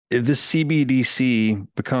if this CBDC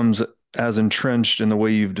becomes as entrenched in the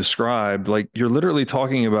way you've described, like you're literally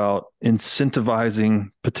talking about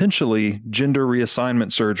incentivizing potentially gender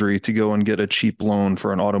reassignment surgery to go and get a cheap loan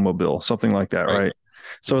for an automobile, something like that, Right. right?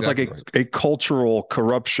 So it's like Exactly right. a cultural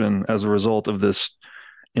corruption as a result of this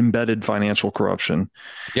embedded financial corruption.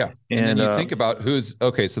 Yeah. And then And you think about who's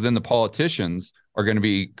okay. So then the politicians are going to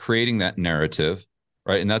be creating that narrative,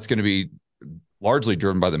 right? And that's going to be largely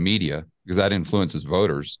driven by the media because that influences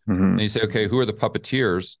voters. And mhm, you say, okay, who are the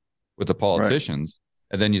puppeteers with the right. politicians?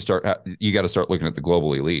 And then you got to start looking at the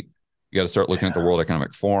global elite. You got to start looking at the World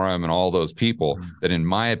Economic Forum and all those people that, in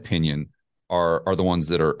my opinion, are the ones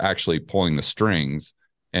that are actually pulling the strings.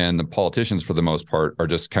 And the politicians, for the most part, are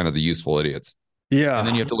just kind of the useful idiots. And then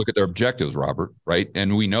Yeah. you have to look at their objectives, Robert, right?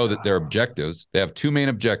 And we know that their objectives, they have two main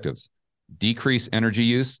objectives: decrease energy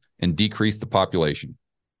use and decrease the population.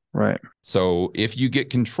 Right. So if you get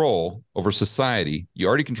control over society, you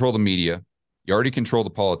already control the media, you already control the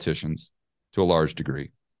politicians to a large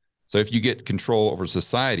degree. So if you get control over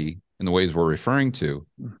society in the ways we're referring to,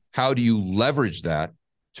 how do you leverage that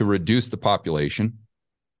to reduce the population?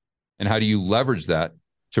 And how do you leverage that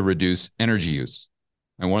to reduce energy use?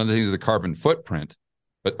 And one of the things is the carbon footprint.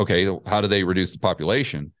 But okay, how do they reduce the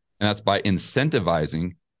population? And that's by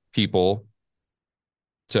incentivizing people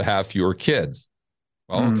to have fewer kids.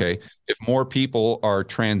 Well, Mm, okay, if more people are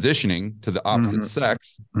transitioning to the opposite mhm,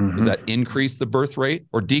 sex, does mhm, that increase the birth rate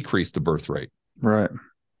or decrease the birth rate? right.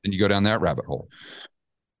 Then you go down that rabbit hole.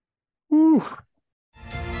 Woo.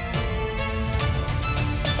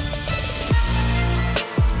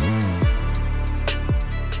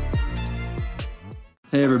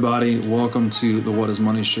 Hey, everybody. Welcome to the What is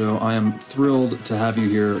Money Show. I am thrilled to have you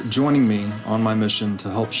here joining me on my mission to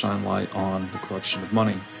help shine light on the corruption of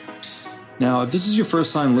money. Now, if this is your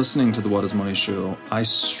first time listening to the What is Money Show, I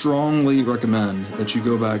strongly recommend that you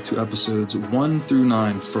go back to episodes 1 through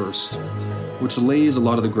 9 first, which lays a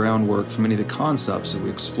lot of the groundwork for many of the concepts that we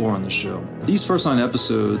explore on the show. These first 9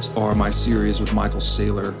 episodes are my series with Michael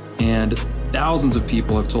Saylor, and thousands of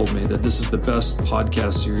people have told me that this is the best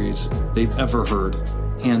podcast series they've ever heard,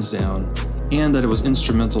 hands down, and that it was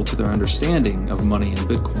instrumental to their understanding of money and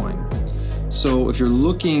Bitcoin. So if you're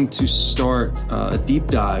looking to start a deep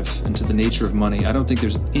dive into the nature of money, I don't think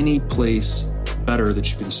there's any place better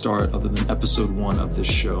that you can start other than episode 1 of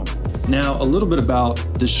this show. Now, a little bit about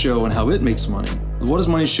this show and how it makes money. The What is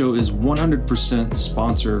Money Show is 100%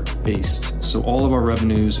 sponsor based. So all of our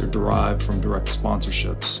revenues are derived from direct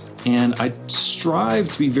sponsorships. And I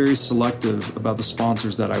strive to be very selective about the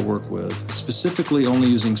sponsors that I work with, specifically only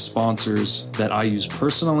using sponsors that I use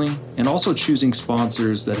personally, and also choosing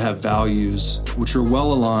sponsors that have values which are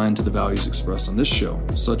well aligned to the values expressed on this show,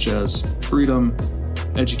 such as freedom,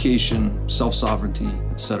 education, self-sovereignty,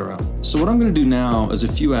 etc. So what I'm going to do now is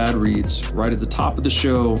a few ad reads right at the top of the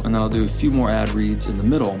show, and then I'll do a few more ad reads in the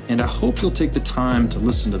middle. And I hope you'll take the time to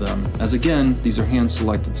listen to them, as again, these are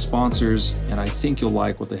hand-selected sponsors, and I think you'll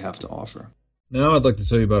like what they have to offer. Now I'd like to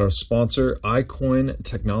tell you about our sponsor, iCoin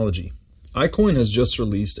Technology. iCoin has just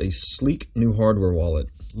released a sleek new hardware wallet.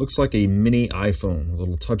 It looks like a mini iPhone with a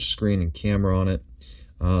little touch screen and camera on it.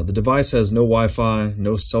 The device has no Wi-Fi,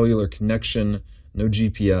 no cellular connection, no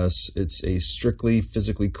GPS. It's a strictly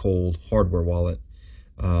physically cold hardware wallet.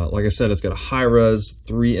 Like I said, it's got a high-res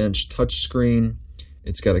 3-inch touchscreen.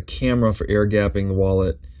 It's got a camera for air gapping the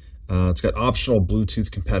wallet. It's got optional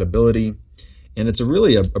Bluetooth compatibility. And it's a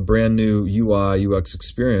brand new UI, UX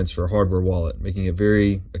experience for a hardware wallet, making it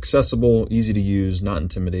very accessible, easy to use, not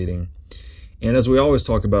intimidating. And as we always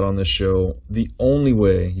talk about on this show, the only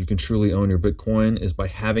way you can truly own your Bitcoin is by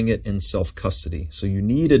having it in self-custody. So you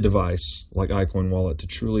need a device like iCoin Wallet to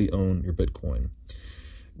truly own your Bitcoin.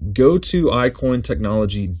 Go to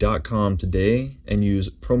iCointechnology.com today and use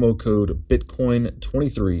promo code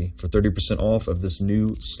Bitcoin23 for 30% off of this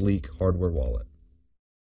new sleek hardware wallet.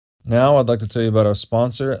 Now I'd like to tell you about our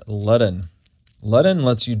sponsor, Ledn. Ledn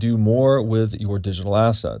lets you do more with your digital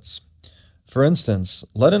assets. For instance,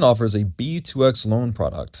 Ledn offers a B2X loan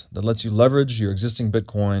product that lets you leverage your existing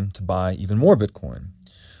Bitcoin to buy even more Bitcoin.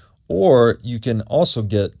 Or you can also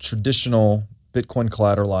get traditional Bitcoin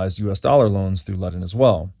collateralized US dollar loans through Ledn as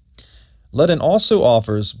well. Ledn also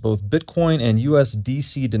offers both Bitcoin and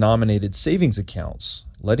USDC denominated savings accounts,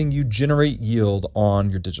 letting you generate yield on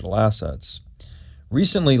your digital assets.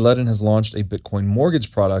 Recently, Ledn has launched a Bitcoin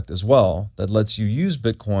mortgage product as well that lets you use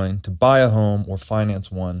Bitcoin to buy a home or finance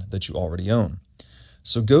one that you already own.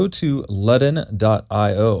 So go to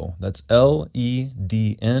ledn.io, that's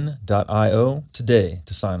LEDN.io today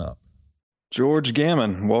to sign up. George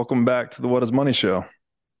Gammon, welcome back to the What is Money Show.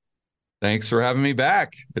 Thanks for having me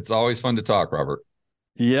back. It's always fun to talk, Robert.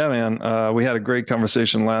 Yeah, man. We had a great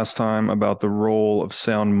conversation last time about the role of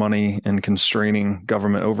sound money in constraining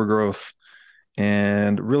government overgrowth,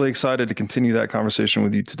 and really excited to continue that conversation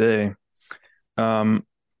with you today. And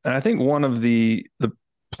I think one of the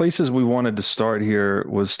places we wanted to start here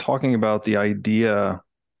was talking about the idea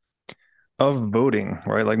of voting,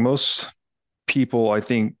 right? Like most people, I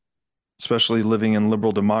think, especially living in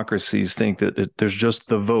liberal democracies, think that there's just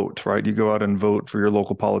the vote, right? You go out and vote for your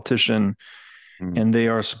local politician, Mm. and they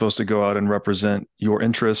are supposed to go out and represent your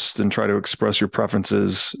interests and try to express your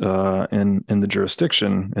preferences in the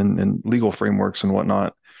jurisdiction and legal frameworks and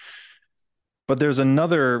whatnot. But there's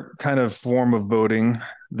another kind of form of voting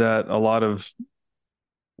that a lot of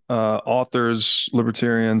authors,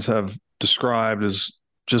 libertarians have described as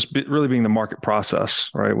just really being the market process,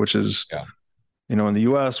 right? Which is, Yeah. in the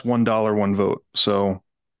US, $1, one vote. So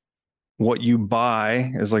what you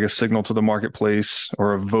buy is like a signal to the marketplace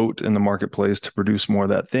or a vote in the marketplace to produce more of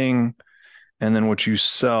that thing. And then what you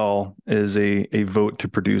sell is a vote to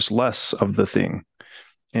produce less of the thing.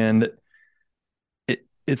 And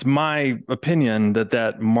it's my opinion that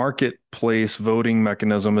that marketplace voting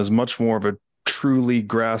mechanism is much more of a truly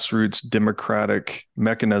grassroots democratic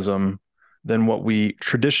mechanism than what we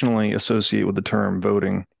traditionally associate with the term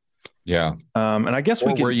voting. Yeah. And I guess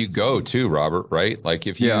we Or where could, you go to, Robert, right? Like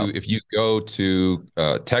if yeah. you go to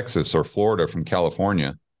Texas or Florida from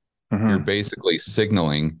California, you're Mhm. basically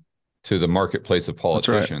signaling to the marketplace of That's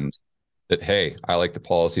right. politicians that, hey, I like the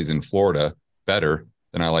policies in Florida better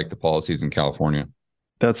than I like the policies in California.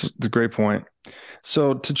 That's the great point.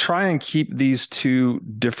 So to try and keep these two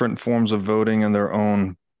different forms of voting in their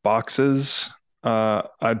own boxes,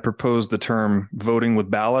 I'd propose the term voting with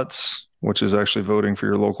ballots, which is actually voting for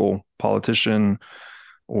your local politician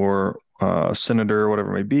or senator,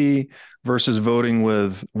 whatever it may be, versus voting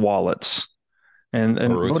with wallets. And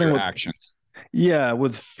Or with voting your with, actions. yeah,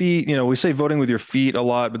 with feet, we say voting with your feet a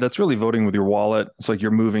lot, but that's really voting with your wallet. It's like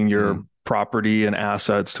you're moving your Mm, property and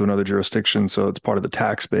assets to another jurisdiction, so it's part of the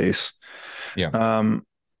tax base. yeah. Um,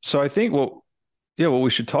 so I think what we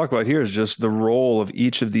should talk about here is just the role of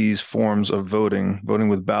each of these forms of voting, voting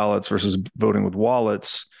with ballots versus voting with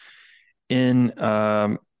wallets, in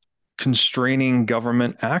constraining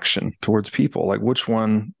government action towards people. Like which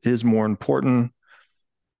one is more important,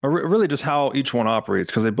 or really just how each one operates,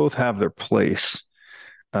 because they both have their place.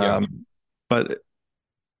 Yeah. But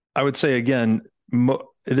I would say again,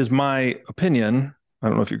 it is my opinion. I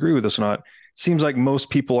don't know if you agree with this or not. It seems like most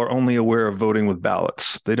people are only aware of voting with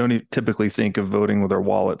ballots. They don't typically think of voting with their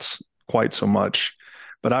wallets quite so much.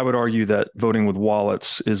 But I would argue that voting with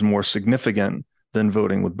wallets is more significant than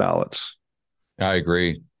voting with ballots. I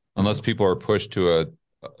agree. Unless people are pushed to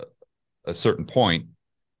a certain point,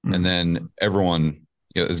 and Mm-hmm. then everyone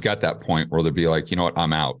has got that point where they'll be like, you know what,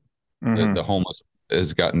 I'm out. The Mm-hmm. homeless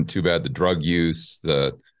has gotten too bad. The drug use,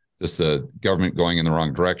 the government going in the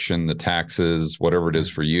wrong direction, the taxes, whatever it is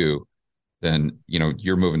for you, then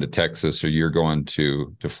you're moving to Texas or you're going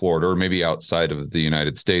to Florida or maybe outside of the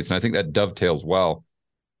United States. And I think that dovetails well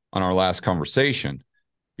on our last conversation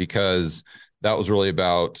because that was really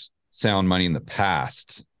about sound money in the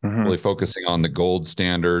past, Mm-hmm. really focusing on the gold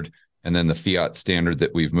standard and then the fiat standard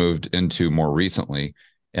that we've moved into more recently,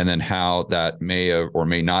 and then how that may have or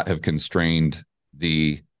may not have constrained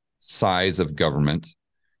the size of government.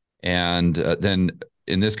 And then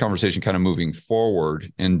in this conversation, kind of moving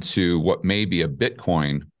forward into what may be a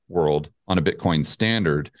Bitcoin world on a Bitcoin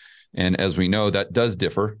standard. And as we know, that does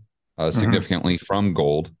differ Mm-hmm. significantly from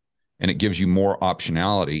gold, and it gives you more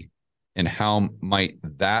optionality. And how might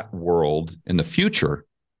that world in the future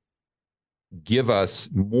give us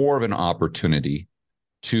more of an opportunity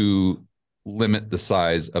to limit the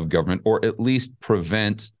size of government or at least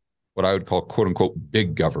prevent what I would call quote unquote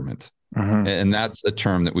big government? Mm-hmm. And that's a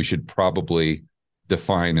term that we should probably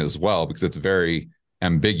define as well because it's very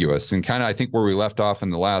ambiguous and kind of I think where we left off in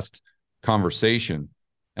the last conversation.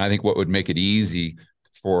 And I think what would make it easy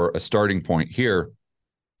for a starting point here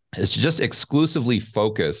is to just exclusively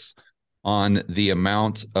focus on the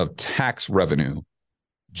amount of tax revenue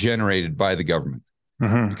generated by the government.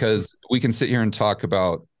 Mm-hmm. Because we can sit here and talk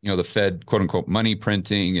about, the Fed, quote unquote, money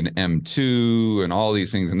printing and M2 and all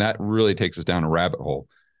these things. And that really takes us down a rabbit hole.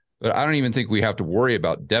 But I don't even think we have to worry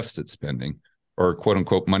about deficit spending or quote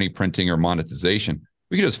unquote money printing or monetization.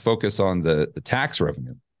 We can just focus on the tax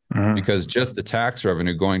revenue Mm-hmm. because just the tax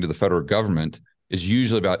revenue going to the federal government is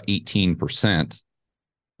usually about 18%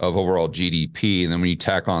 of overall GDP. And then when you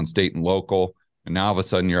tack on state and local, and now all of a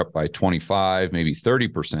sudden you're up by 25, maybe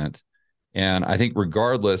 30%. And I think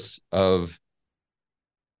regardless of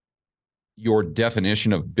your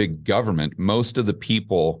definition of big government, most of the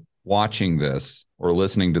people watching this or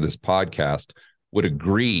listening to this podcast would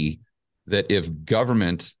agree that if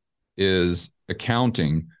government is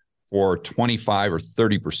accounting for 25 or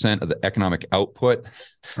 30% of the economic output,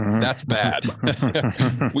 that's bad.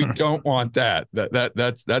 We don't want that.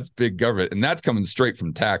 That's big government, and that's coming straight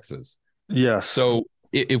from taxes. Yes. So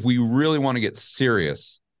if we really want to get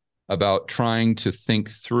serious about trying to think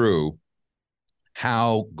through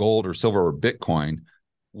how gold or silver or Bitcoin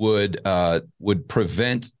would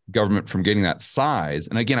prevent government from getting that size.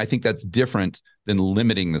 And again, I think that's different than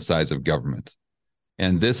limiting the size of government.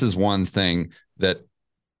 And this is one thing that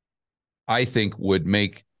I think would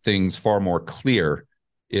make things far more clear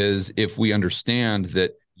is if we understand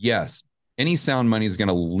that, yes, any sound money is going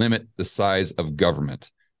to limit the size of government,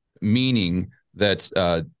 meaning that,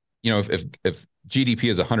 if GDP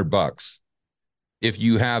is $100, if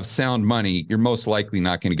you have sound money, you're most likely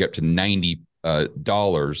not going to get to $90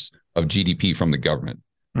 of GDP from the government.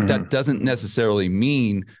 Mm-hmm. That doesn't necessarily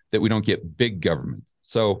mean that we don't get big government.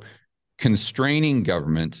 So constraining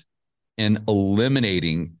government and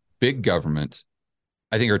eliminating big government,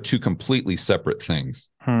 I think, are two completely separate things.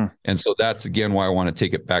 And so that's, again, why I want to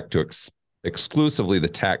take it back to exclusively the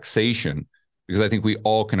taxation, because I think we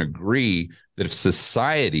all can agree that if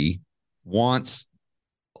society wants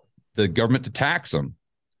the government to tax them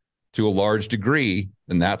to a large degree,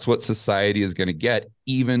 then that's what society is going to get,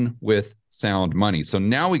 even with sound money. So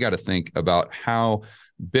now we got to think about how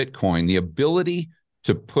Bitcoin, the ability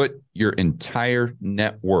to put your entire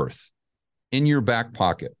net worth in your back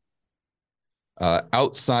pocket,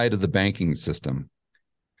 outside of the banking system,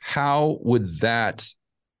 how would that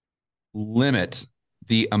limit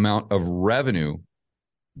the amount of revenue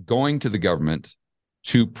going to the government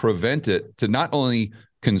to prevent it, to not only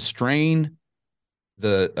constrain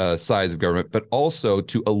the size of government, but also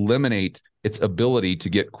to eliminate its ability to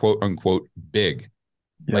get quote unquote big,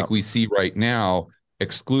 like we see right now,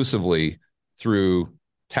 exclusively through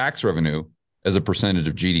tax revenue as a percentage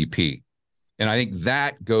of GDP. And I think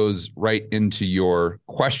that goes right into your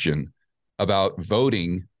question about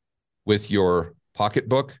voting with your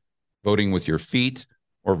pocketbook, voting with your feet,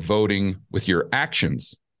 or voting with your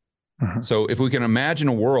actions. Mm-hmm. So if we can imagine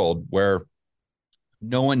a world where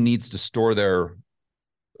no one needs to store their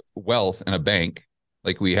wealth in a bank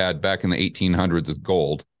like we had back in the 1800s with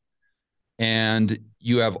gold, and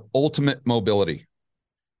you have ultimate mobility.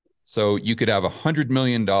 So you could have $100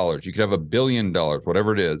 million, you could have $1 billion,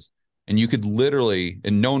 whatever it is, and you could literally,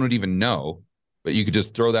 and no one would even know, but you could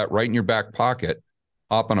just throw that right in your back pocket,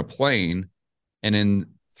 hop on a plane, and in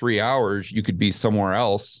 3 hours, you could be somewhere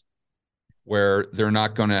else where they're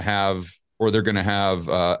not going to have, or they're going to have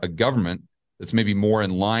a government that's maybe more in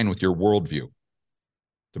line with your worldview,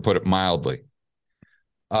 to put it mildly.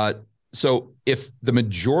 So if the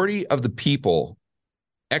majority of the people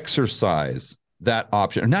exercise that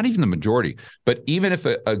option, or not even the majority, but even if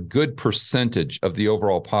a good percentage of the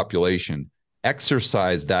overall population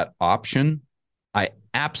exercise that option, I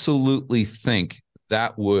absolutely think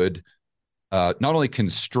that would not only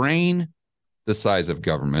constrain the size of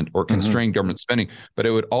government or constrain government spending, but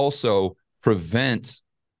it would also prevent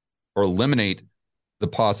or eliminate the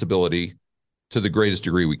possibility, to the greatest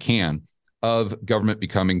degree we can, of government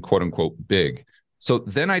becoming quote unquote big. So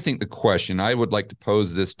then I think the question I would like to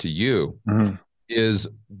pose this to you is,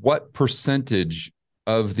 what percentage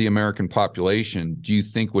of the American population do you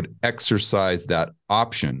think would exercise that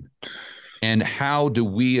option? And how do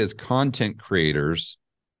we as content creators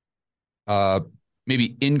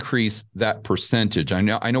maybe increase that percentage? I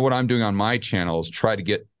know what I'm doing on my channel is try to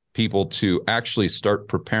get people to actually start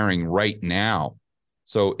preparing right now.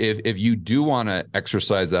 So if you do want to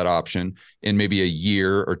exercise that option in maybe a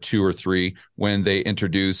year or 2 or 3, when they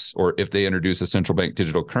introduce, or if they introduce, a central bank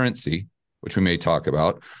digital currency, which we may talk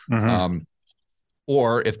about,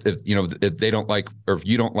 or if they don't like, or if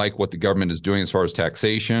you don't like what the government is doing as far as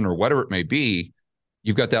taxation or whatever it may be,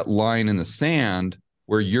 you've got that line in the sand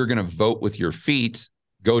where you're going to vote with your feet,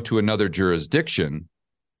 go to another jurisdiction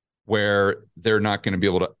where they're not going to be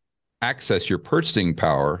able to access your purchasing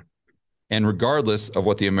power. And regardless of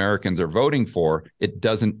what the Americans are voting for, it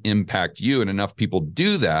doesn't impact you. And enough people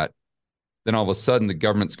do that, then all of a sudden the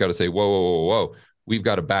government's got to say, whoa, whoa, whoa, whoa, we've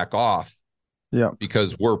got to back off,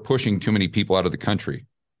 because we're pushing too many people out of the country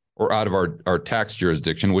or out of our tax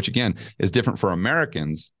jurisdiction, which again is different for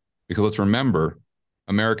Americans, because let's remember,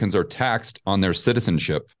 Americans are taxed on their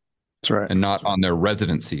citizenship. That's right. And not on their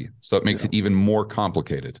residency. So it makes it even more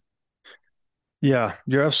complicated. Yeah,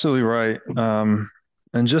 you're absolutely right.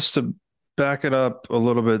 And just to back it up a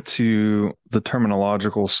little bit to the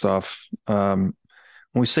terminological stuff, when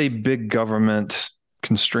we say big government,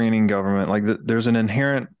 constraining government, like there's an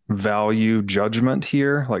inherent value judgment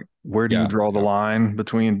here. Like, where do you Yeah. draw the line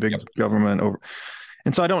between big Yep. government over?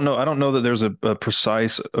 And so I don't know. I don't know that there's a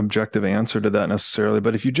precise objective answer to that necessarily.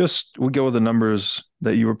 But if you just would go with the numbers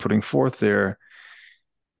that you were putting forth there,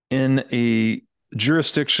 in a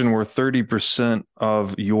jurisdiction where 30%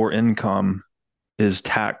 of your income is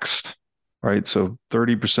taxed, right? So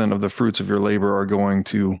 30% of the fruits of your labor are going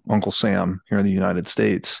to Uncle Sam here in the United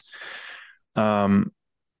States. Um,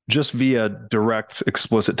 just via direct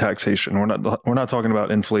explicit taxation. We're not talking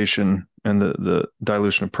about inflation and the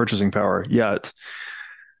dilution of purchasing power yet.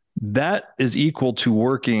 That is equal to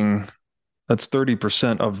working, that's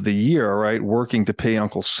 30% of the year, right? Working to pay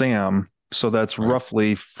Uncle Sam. So that's Right.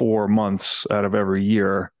 roughly 4 months out of every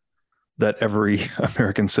year that every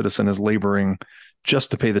American citizen is laboring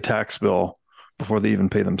just to pay the tax bill before they even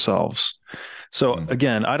pay themselves. So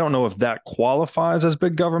again, I don't know if that qualifies as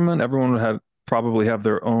big government. Everyone would probably have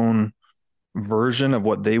their own version of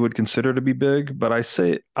what they would consider to be big, but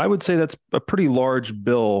I would say that's a pretty large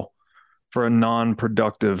bill for a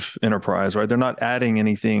non-productive enterprise, right? They're not adding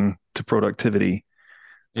anything to productivity.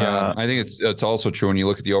 Yeah, I think it's also true when you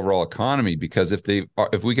look at the overall economy, because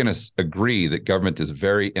if we can agree that government is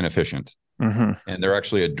very inefficient Mm-hmm. and they're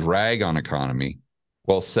actually a drag on economy,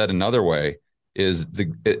 well, said another way is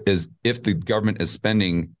if the government is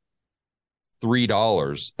spending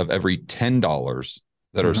 $3 of every $10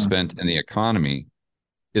 that are Mm-hmm. spent in the economy,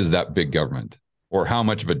 is that big government? Or how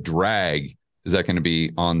much of a drag is that going to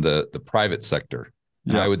be on the private sector?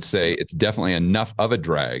 And Yeah. I would say it's definitely enough of a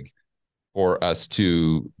drag for us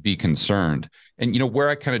to be concerned. And where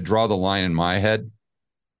I kind of draw the line in my head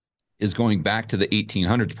is going back to the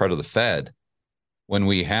 1800s, part of the Fed, when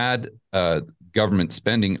we had government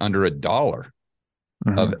spending under $1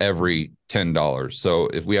 Mm-hmm. of every $10. So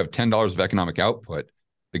if we have $10 of economic output,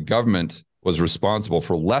 the government was responsible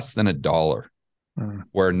for less than $1, Mm-hmm.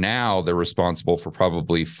 where now they're responsible for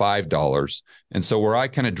probably $5. And so where I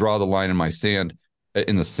kind of draw the line in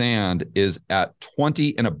the sand is at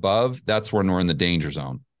 20 and above. That's when we're in the danger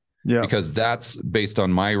zone. Yeah. Because that's based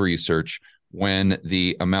on my research, when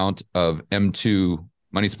the amount of M2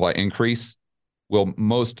 money supply increase will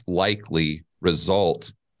most likely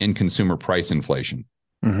result in consumer price inflation.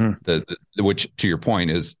 Mm-hmm. Which, to your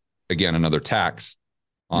point, is again another tax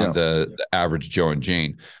on the average Joe and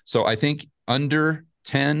Jane. So I think under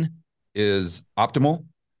 10 is optimal,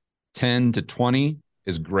 10 to 20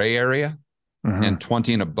 is gray area, Mm-hmm. and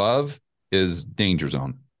 20 and above is danger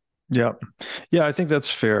zone. Yeah. Yeah, I think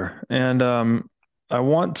that's fair. And I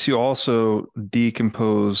want to also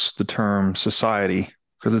decompose the term society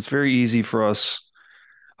because it's very easy for us.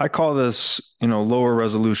 I call this, lower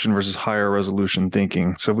resolution versus higher resolution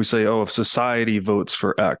thinking. So if we say, oh, if society votes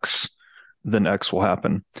for X, then X will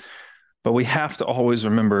happen. But we have to always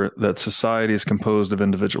remember that society is composed of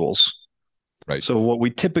individuals. Right. So what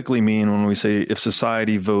we typically mean when we say if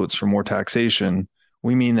society votes for more taxation,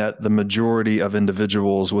 we mean that the majority of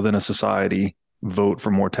individuals within a society vote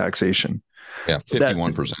for more taxation. Yeah,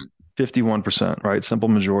 51%. 51%, right? Simple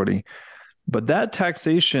majority. But that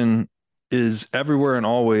taxation is everywhere and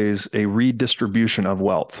always a redistribution of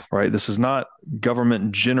wealth, right? This is not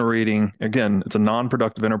government generating, again, it's a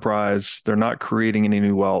non-productive enterprise. They're not creating any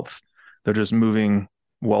new wealth. They're just moving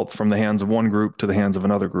wealth from the hands of one group to the hands of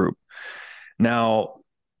another group. Now,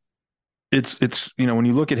 it's when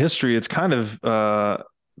you look at history, it's kind of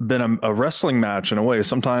been a wrestling match in a way.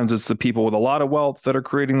 Sometimes it's the people with a lot of wealth that are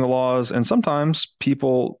creating the laws, and sometimes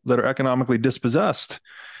people that are economically dispossessed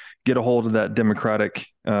get a hold of that democratic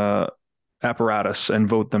apparatus and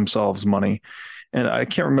vote themselves money. And I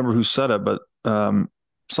can't remember who said it, but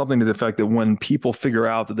something to the effect that when people figure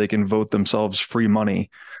out that they can vote themselves free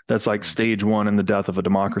money, that's like stage one in the death of a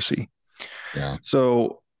democracy. Yeah.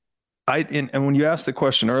 So and when you asked the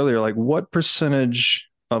question earlier, like what percentage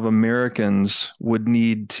of Americans would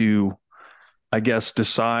need to, I guess,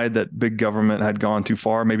 decide that big government had gone too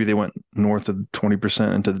far? Maybe they went north of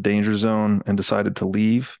 20% into the danger zone and decided to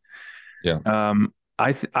leave. Yeah.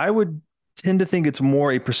 I would tend to think it's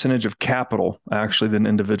more a percentage of capital actually than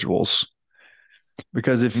individuals,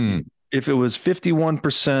 because if it was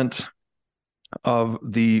 51% of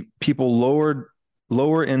the people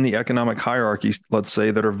lower in the economic hierarchy, let's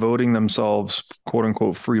say, that are voting themselves quote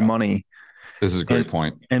unquote free money. This is a great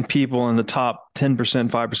point. And people in the top 10%, 5%,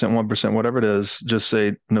 1%, whatever it is, just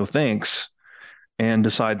say no thanks and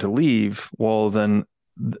decide to leave. Well, then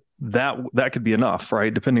that could be enough,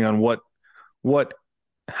 right? Depending on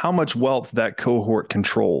how much wealth that cohort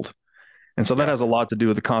controlled. And so that has a lot to do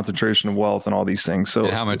with the concentration of wealth and all these things. So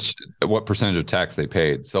and what percentage of tax they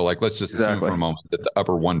paid. So let's just assume for a moment that the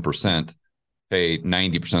upper 1% pay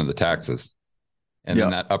 90% of the taxes. And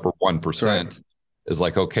then Yeah, that upper 1% is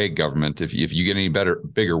like, okay, government, if you get any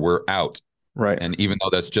bigger, we're out. right. And even though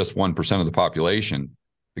that's just 1% of the population,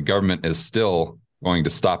 the government is still going to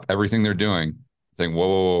stop everything they're doing, saying,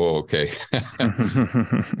 whoa, okay.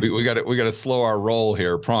 we got to slow our roll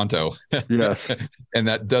here pronto. Yes. And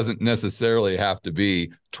that doesn't necessarily have to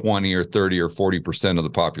be 20 or 30 or 40% of the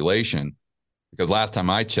population, because last time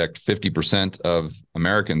I checked, 50% of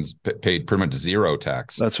Americans paid pretty much zero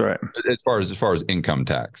tax. That's right. As far as income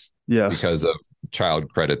tax, yes, because of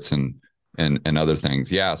child credits and other things.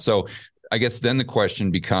 Yeah. So I guess then the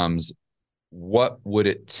question becomes, what would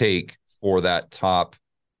it take for that top,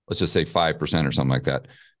 let's just say 5% or something like that,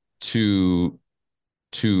 to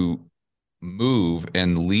move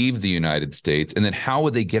and leave the United States? And then how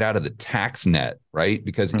would they get out of the tax net, right?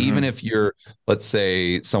 Because even if you're, let's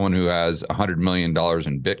say, someone who has $100 million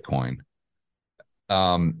in Bitcoin,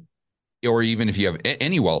 or even if you have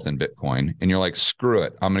any wealth in Bitcoin and you're like, screw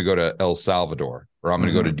it, I'm going to go to El Salvador, or I'm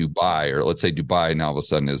going to go to Dubai, or let's say Dubai now all of a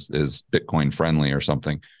sudden is Bitcoin friendly or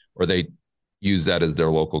something, or they use that as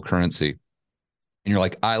their local currency. And you're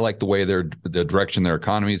like, I like the way the direction their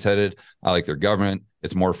economy is headed. I like their government.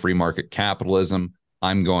 It's more free market capitalism.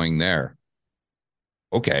 I'm going there.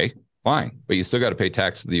 Okay, fine. But you still got to pay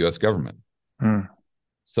tax to the US government.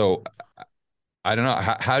 So I don't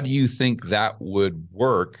know. How do you think that would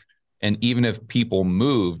work? And even if people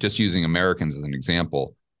move, just using Americans as an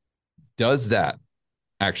example, does that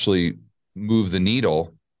actually move the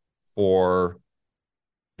needle for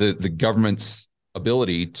the government's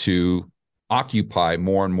ability to occupy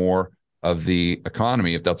more and more of the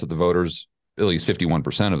economy, if that's what the voters, at least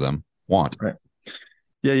 51% of them, want? Right.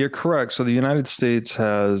 Yeah, you're correct. So the United States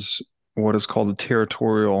has what is called a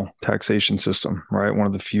territorial taxation system, right? One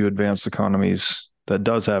of the few advanced economies that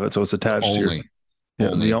does have it. So it's attached to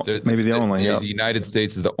maybe the only. The United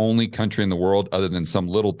States is the only country in the world other than some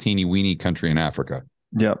little teeny weeny country in Africa.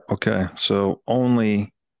 Yeah. Okay. So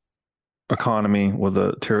only economy with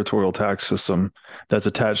a territorial tax system that's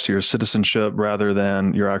attached to your citizenship rather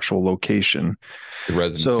than your actual location. Your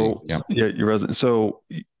residency. So your resident. So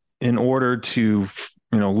in order to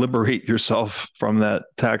liberate yourself from that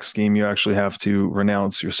tax scheme, you actually have to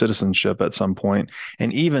renounce your citizenship at some point.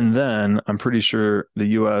 And even then, I'm pretty sure the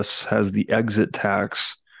U.S. has the exit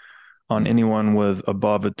tax on anyone with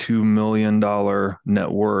above a $2 million net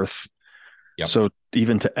worth. Yep. So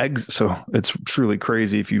even to exit, so it's truly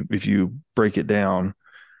crazy if you break it down.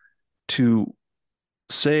 To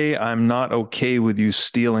say I'm not okay with you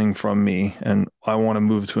stealing from me and I want to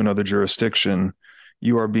move to another jurisdiction,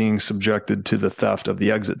 you are being subjected to the theft of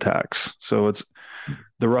the exit tax. So it's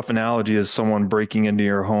the rough analogy is someone breaking into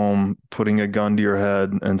your home, putting a gun to your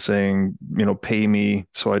head and saying, pay me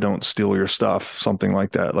so I don't steal your stuff, something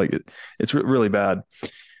like that. Like it's really bad.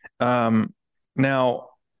 Now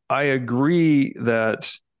I agree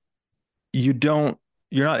that Bitcoin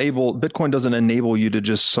doesn't enable you to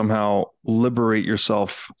just somehow liberate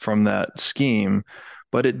yourself from that scheme,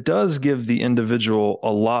 but it does give the individual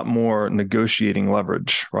a lot more negotiating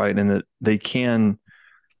leverage, right? And that they can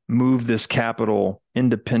move this capital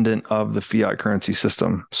independent of the fiat currency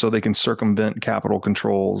system. So they can circumvent capital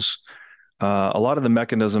controls. A lot of the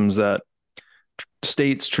mechanisms that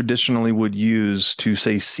states traditionally would use to,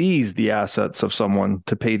 say, seize the assets of someone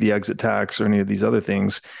to pay the exit tax or any of these other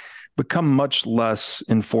things become much less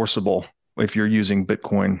enforceable if you're using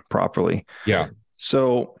Bitcoin properly. Yeah.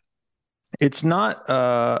 So it's not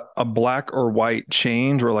a black or white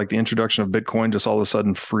change where like the introduction of Bitcoin just all of a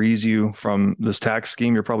sudden frees you from this tax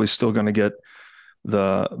scheme. You're probably still going to get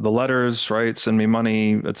the letters, right? Send me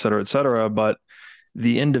money, et cetera, et cetera. But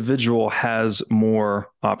the individual has more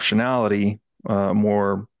optionality,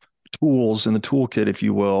 more tools in the toolkit, if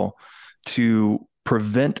you will, to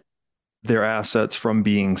prevent their assets from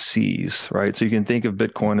being seized, right? So you can think of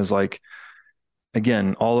Bitcoin as like,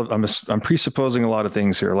 again, I'm presupposing a lot of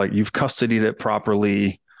things here. Like you've custodied it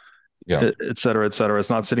properly, et cetera, et cetera.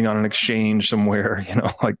 It's not sitting on an exchange somewhere,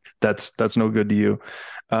 like that's no good to you.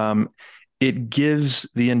 It gives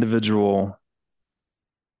the individual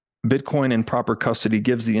Bitcoin in proper custody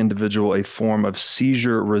gives the individual a form of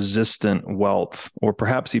seizure resistant wealth, or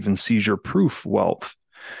perhaps even seizure proof wealth.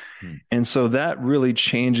 And so that really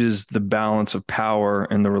changes the balance of power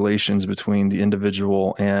and the relations between the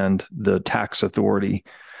individual and the tax authority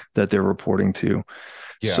that they're reporting to.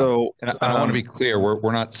 Yeah. So, and I want to be clear,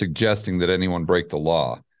 we're not suggesting that anyone break the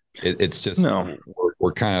law. It's just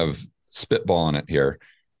we're kind of spitballing it here.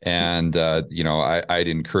 And I'd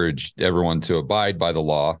encourage everyone to abide by the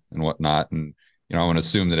law and whatnot. And I want to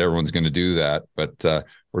assume that everyone's going to do that, but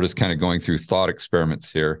we're just kind of going through thought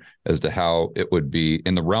experiments here as to how it would be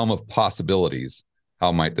in the realm of possibilities.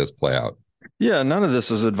 How might this play out? Yeah, none of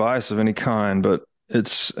this is advice of any kind, but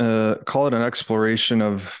it's call it an exploration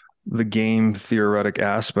of the game theoretic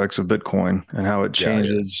aspects of Bitcoin and how it Yeah,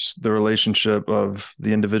 changes the relationship of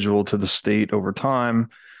the individual to the state over time.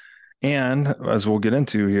 And as we'll get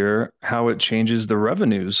into here, how it changes the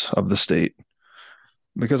revenues of the state.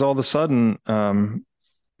 Because all of a sudden,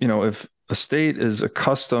 if a state is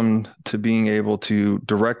accustomed to being able to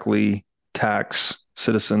directly tax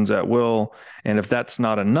citizens at will, and if that's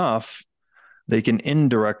not enough, they can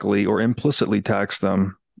indirectly or implicitly tax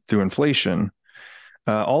them through inflation.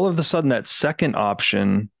 All of a sudden, that second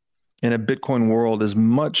option in a Bitcoin world is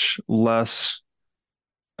much less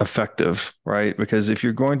effective, right? Because if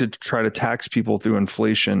you're going to try to tax people through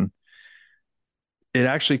inflation, it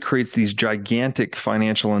actually creates these gigantic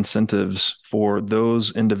financial incentives for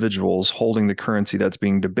those individuals holding the currency that's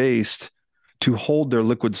being debased to hold their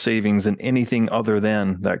liquid savings in anything other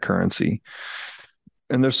than that currency.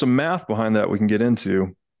 And there's some math behind that we can get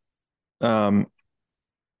into. Um,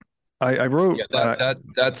 I wrote,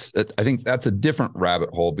 that's I think that's a different rabbit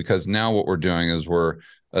hole, because now what we're doing is we're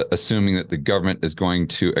assuming that the government is going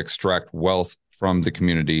to extract wealth from the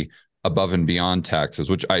community above and beyond taxes,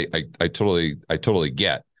 which I totally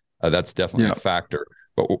get. That's definitely a factor.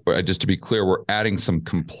 But just to be clear, we're adding some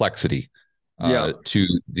complexity to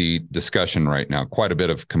the discussion right now, quite a bit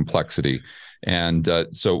of complexity. And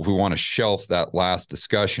so if we want to shelf that last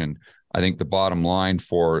discussion, I think the bottom line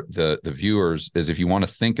for the viewers is, if you want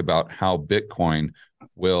to think about how Bitcoin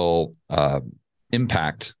will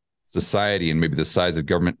impact society and maybe the size of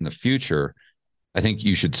government in the future, I think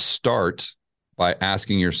you should start by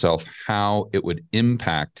asking yourself how it would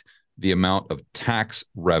impact the amount of tax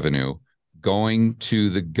revenue going to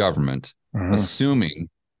the government, assuming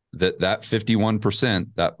that 51%,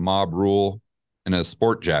 that mob rule in a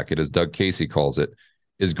sport jacket, as Doug Casey calls it,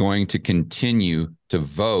 is going to continue to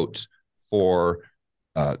vote for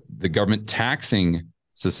the government taxing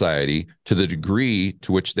society to the degree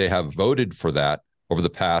to which they have voted for that over the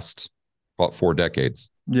past about 4 decades.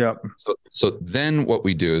 Yeah. So then what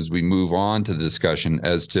we do is we move on to the discussion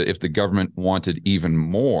as to, if the government wanted even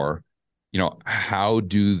more, how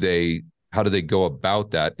do they go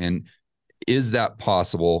about that? And is that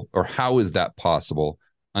possible, or how is that possible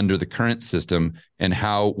under the current system? And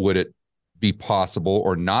how would it be possible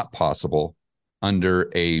or not possible under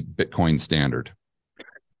a Bitcoin standard?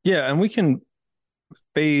 Yeah. And we can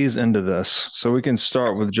phase into this. So we can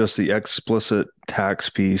start with just the explicit tax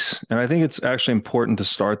piece. And I think it's actually important to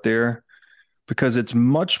start there, because it's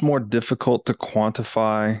much more difficult to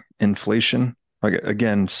quantify inflation. Like,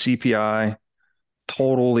 again, CPI,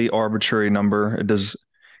 totally arbitrary number. It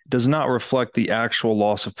does not reflect the actual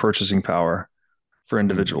loss of purchasing power for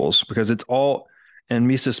individuals, because it's all, and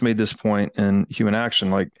Mises made this point in Human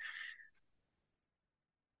Action, like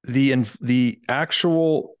the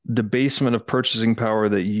actual debasement of purchasing power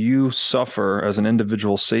that you suffer as an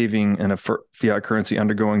individual saving in a fiat currency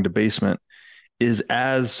undergoing debasement is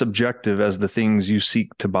as subjective as the things you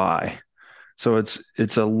seek to buy. So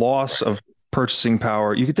it's a loss of purchasing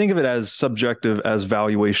power. You could think of it as subjective as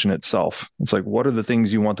valuation itself. It's like, what are the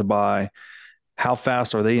things you want to buy? How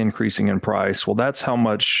fast are they increasing in price? Well, that's how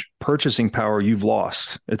much purchasing power you've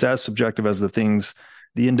lost. It's as subjective as the things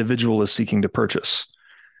the individual is seeking to purchase.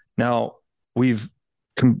 Now, we've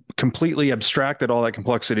completely abstracted all that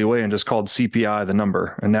complexity away and just called CPI the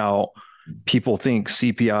number. And now people think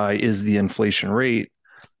CPI is the inflation rate,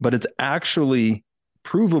 but it's actually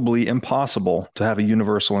provably impossible to have a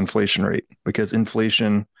universal inflation rate, because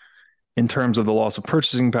inflation, in terms of the loss of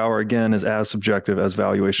purchasing power, again, is as subjective as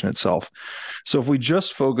valuation itself. So if we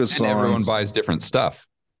just focus on... everyone buys different stuff.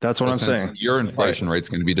 That's what I'm saying. Your inflation rate is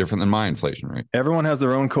going to be different than my inflation rate. Everyone has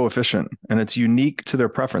their own coefficient, and it's unique to their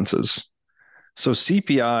preferences. So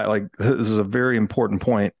CPI, like, this is a very important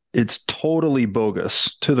point. It's totally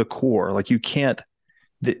bogus to the core. Like,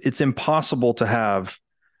 it's impossible to have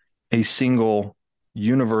a single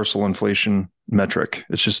universal inflation metric.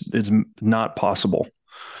 It's not possible.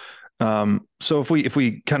 So if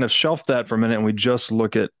we kind of shelf that for a minute and we just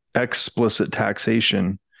look at explicit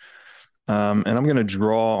taxation, and I'm going to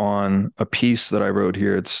draw on a piece that I wrote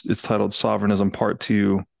here. It's titled "Sovereignism Part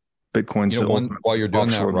 2: Bitcoin's while you're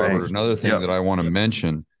doing that, Robert, bank." Another thing that I want to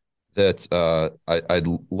mention that I'd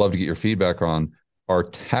love to get your feedback on are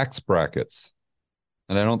tax brackets.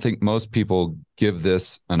 And I don't think most people give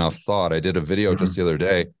this enough thought. I did a video just the other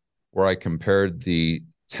day where I compared the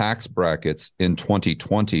tax brackets in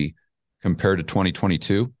 2020 compared to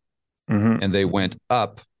 2022, and they went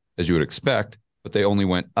up, as you would expect, but they only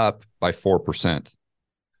went up by 4%.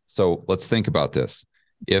 So let's think about this.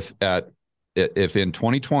 If in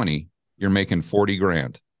 2020 you're making 40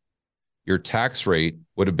 grand, your tax rate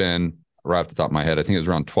would have been, right off the top of my head, I think it was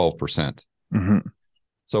around 12%. Mm-hmm.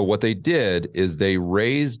 So what they did is they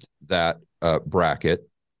raised that bracket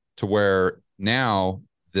to where now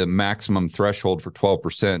the maximum threshold for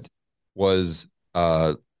 12% was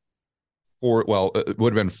it would have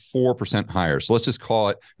been 4% higher. So let's just call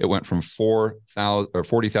it, it went from 4,000 or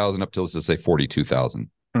 40,000 up to, let's just say 42,000.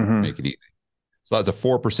 Mm-hmm. Make it easy. So that's a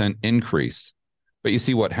 4% increase. But you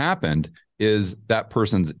see what happened is that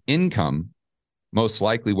person's income most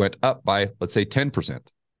likely went up by, let's say, 10%.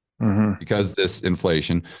 Mm-hmm. Because this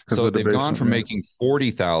inflation. So they've gone from making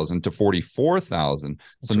 40,000 to 44,000.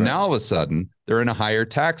 So now all of a sudden they're in a higher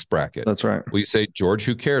tax bracket. That's right. We say, George,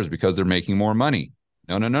 who cares? Because they're making more money.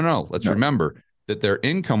 No. Let's remember that their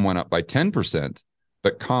income went up by 10%,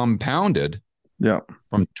 but compounded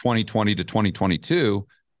from 2020 to 2022,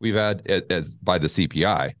 we've had, as by the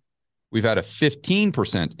CPI, we've had a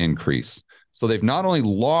 15% increase. So they've not only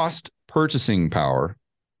lost purchasing power,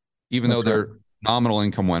 even though their nominal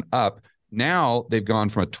income went up. Now they've gone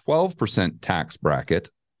from a 12% tax bracket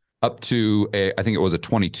up to I think it was a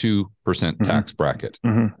 22% tax bracket.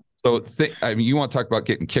 Mm-hmm. So you want to talk about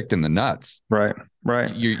getting kicked in the nuts. Right.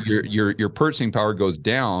 Your purchasing power goes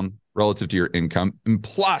down relative to your income, and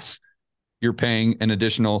plus you're paying an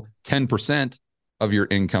additional 10% of your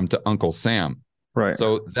income to Uncle Sam. Right.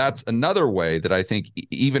 So that's another way that I think,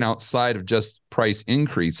 even outside of just price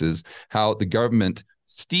increases, how the government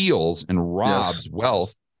steals and robs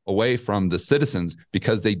wealth away from the citizens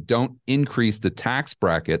because they don't increase the tax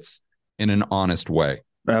brackets in an honest way.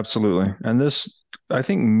 Absolutely. And this, I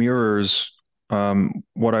think, mirrors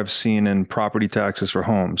what I've seen in property taxes for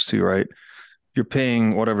homes too, right? You're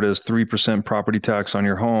paying whatever it is, 3% property tax on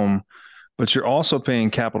your home, but you're also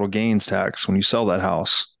paying capital gains tax when you sell that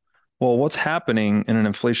house. Well, what's happening in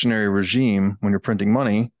an inflationary regime when you're printing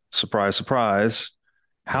money? Surprise, surprise.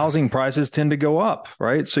 Housing prices tend to go up,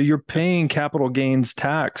 right? So you're paying capital gains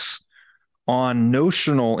tax on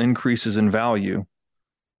notional increases in value.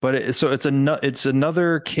 But it's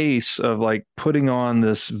another case of like putting on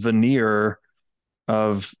this veneer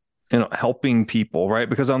of, helping people, right?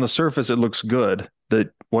 Because on the surface it looks good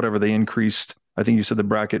that whatever they increased, I think you said the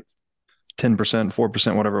bracket 10%,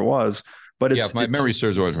 4%, whatever it was. But if my memory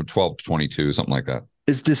serves, it was from 12 to 22, something like that.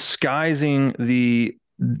 It's disguising the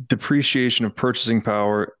depreciation of purchasing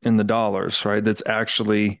power in the dollars, right? That's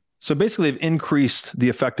actually, so basically they've increased the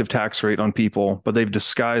effective tax rate on people, but they've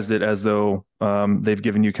disguised it as though they've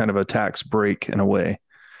given you kind of a tax break in a way.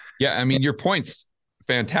 Yeah. I mean, your point's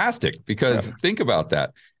fantastic because think about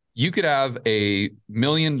that. You could have a $1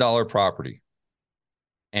 million property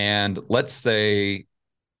and let's say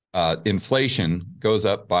inflation goes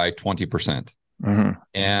up by 20%. Mm-hmm.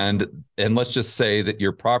 And let's just say that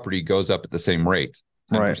your property goes up at the same rate.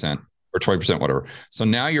 10% or 20%, whatever. So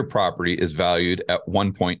now your property is valued at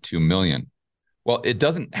 1.2 million. Well, it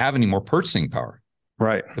doesn't have any more purchasing power.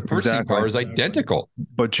 Right. The purchasing power is identical.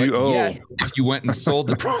 But you owe. Yet, if you went and sold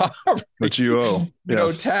the property, but you owe.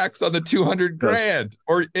 Tax on the 200 grand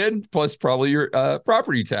and plus probably your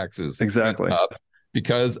property taxes. Exactly. Up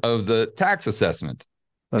because of the tax assessment.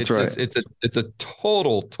 That's right. It's a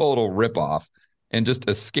total ripoff and just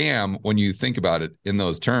a scam when you think about it in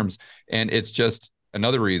those terms. And it's just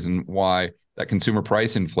another reason why that consumer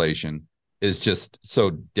price inflation is just so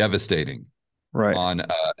devastating on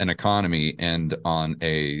an economy and on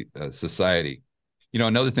a society.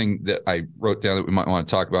 Another thing that I wrote down that we might want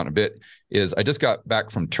to talk about in a bit is I just got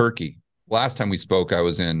back from Turkey. Last time we spoke, I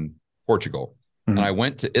was in Portugal, and I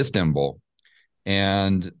went to Istanbul,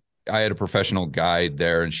 and I had a professional guide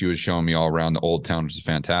there, and she was showing me all around the old town, which is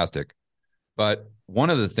fantastic. But one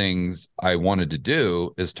of the things I wanted to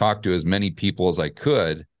do is talk to as many people as I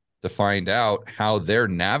could to find out how they're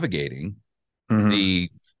navigating the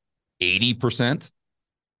 80%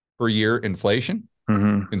 per year inflation,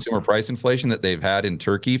 consumer price inflation that they've had in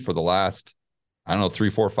Turkey for the last, 3,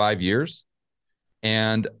 4, 5 years.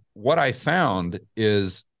 And what I found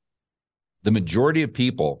is the majority of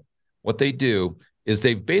people, what they do is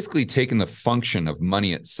they've basically taken the function of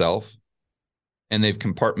money itself and they've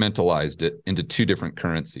compartmentalized it into two different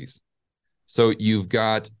currencies. So you've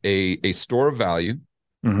got a store of value,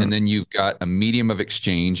 and then you've got a medium of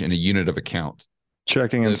exchange and a unit of account.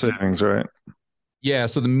 Checking and savings, right? Yeah.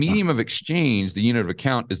 So the medium of exchange, the unit of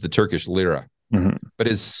account, is the Turkish lira. But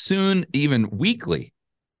as soon, even weekly,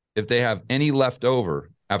 if they have any left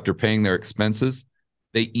over after paying their expenses,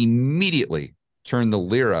 they immediately turn the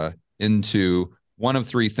lira into one of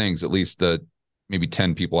three things, at least the maybe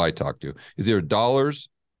 10 people I talked to, is either dollars,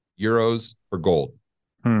 euros, or gold.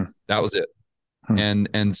 That was it.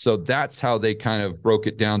 And so that's how they kind of broke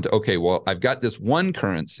it down to, okay, well, I've got this one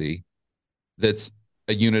currency that's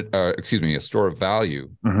a store of value.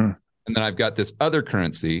 And then I've got this other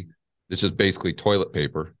currency that's just basically toilet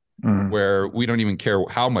paper, where we don't even care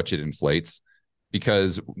how much it inflates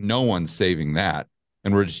because no one's saving that.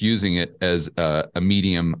 And we're just using it as a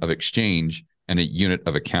medium of exchange and a unit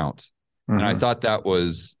of account. And I thought that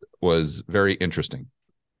was very interesting.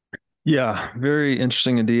 Yeah, very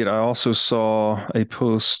interesting indeed. I also saw a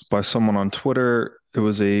post by someone on Twitter. It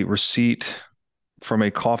was a receipt from a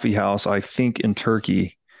coffee house, I think in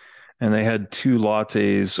Turkey, and they had two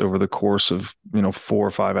lattes over the course of, 4 or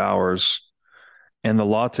 5 hours. And the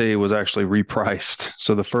latte was actually repriced.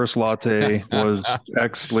 So the first latte was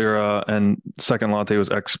X lira and second latte was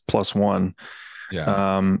X plus one.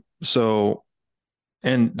 Yeah.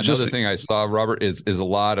 And another thing I saw, Robert, is a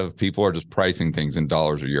lot of people are just pricing things in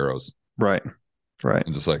dollars or euros. Right.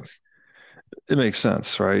 And just like, it makes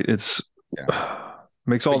sense, right?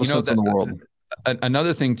 Makes all the sense in the world.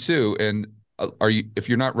 Another thing too, and if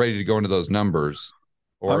you're not ready to go into those numbers,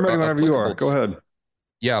 or I'm ready whenever you are. Go ahead.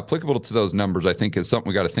 Yeah, applicable to those numbers, I think is something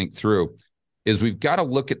we got to think through. Is we've got to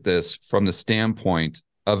look at this from the standpoint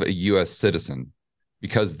of a U.S. citizen,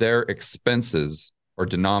 because their expenses are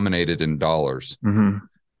denominated in dollars.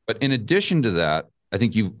 But in addition to that, I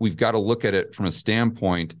think we've got to look at it from a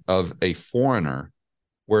standpoint of a foreigner,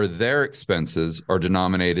 where their expenses are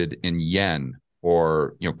denominated in yen,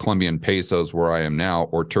 or Colombian pesos, where I am now,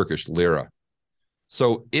 or Turkish lira.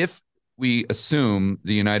 So if we assume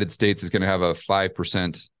the United States is going to have a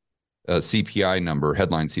 5% CPI number,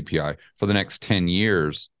 headline CPI, for the next 10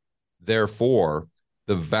 years, therefore,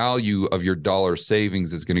 the value of your dollar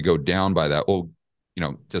savings is going to go down by that. Well,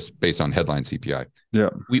 just based on headline CPI. Yeah.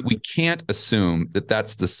 We can't assume that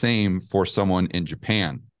that's the same for someone in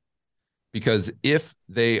Japan, because if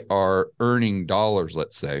they are earning dollars,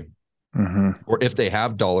 let's say, or if they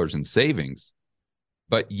have dollars in savings,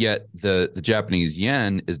 but yet the Japanese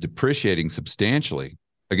yen is depreciating substantially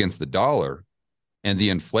against the dollar, and the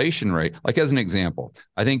inflation rate, like as an example,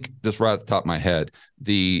 I think just right off the top of my head,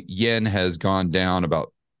 the yen has gone down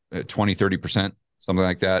about 20, 30%, something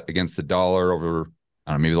like that, against the dollar over,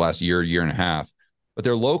 I don't know, maybe the last year and a half. But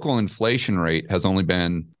their local inflation rate has only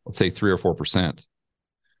been, let's say, 3 or 4%.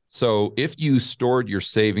 So if you stored your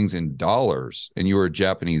savings in dollars and you were a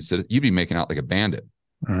Japanese citizen, you'd be making out like a bandit.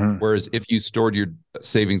 Whereas if you stored your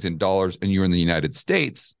savings in dollars and you were in the United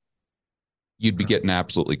States, you'd be getting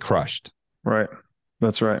absolutely crushed. Right.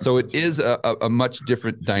 That's right. So it is a much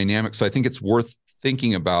different dynamic. So I think it's worth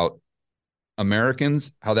thinking about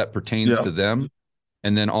Americans, how that pertains to them,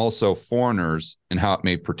 and then also foreigners and how it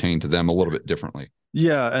may pertain to them a little bit differently.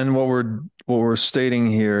 Yeah. And what we're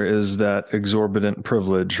stating here is that exorbitant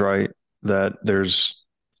privilege, right? That there's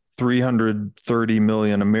 330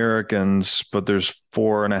 million Americans, but there's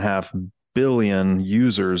 4.5 billion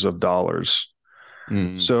users of dollars.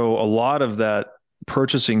 So a lot of that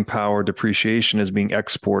purchasing power depreciation is being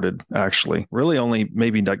exported, actually. Really only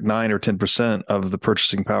maybe like 9 or 10% of the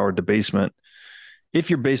purchasing power debasement, if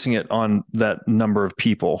you're basing it on that number of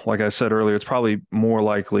people. Like I said earlier, it's probably more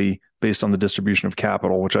likely based on the distribution of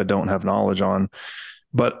capital, which I don't have knowledge on.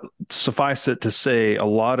 But suffice it to say, a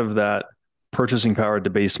lot of that purchasing power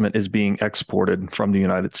debasement is being exported from the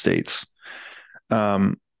United States.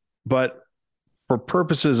 But for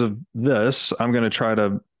purposes of this, I'm going to try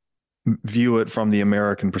to view it from the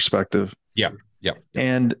American perspective. Yeah.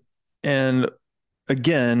 And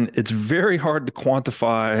again, it's very hard to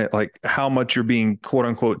quantify like how much you're being quote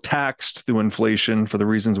unquote taxed through inflation for the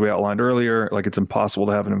reasons we outlined earlier. Like it's impossible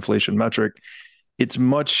to have an inflation metric. It's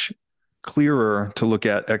much clearer to look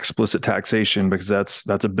at explicit taxation because that's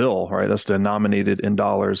a bill, right? That's denominated in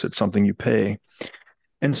dollars. It's something you pay.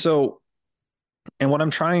 And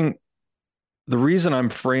the reason I'm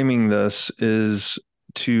framing this is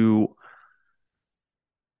to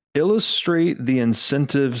illustrate the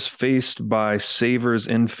incentives faced by savers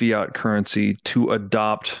in fiat currency to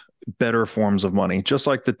adopt better forms of money. Just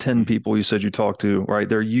like the 10 people you said you talked to, right?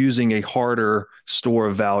 They're using a harder store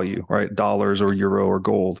of value, right? Dollars or euro or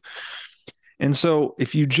gold. And so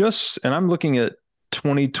and I'm looking at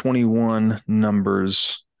 2021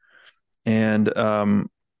 numbers, and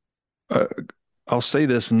I'll say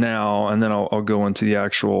this now, and then I'll go into the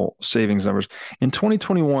actual savings numbers. In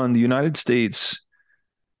 2021, the United States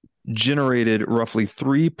generated roughly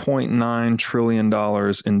 $3.9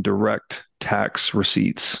 trillion in direct tax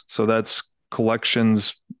receipts. So that's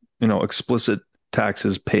collections, explicit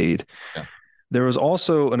taxes paid. Yeah. There was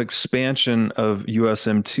also an expansion of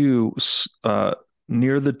USM2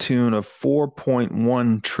 near the tune of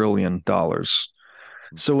 $4.1 trillion.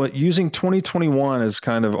 So using 2021 as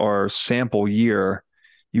kind of our sample year,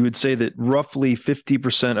 you would say that roughly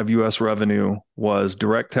 50% of U.S. revenue was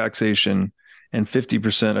direct taxation and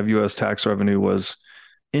 50% of U.S. tax revenue was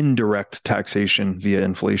indirect taxation via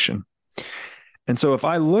inflation. And so if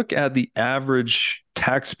I look at the average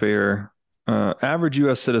taxpayer, average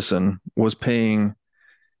U.S. citizen was paying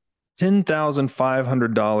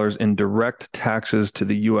 $10,500 in direct taxes to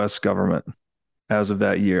the U.S. government as of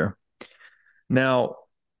that year. Now,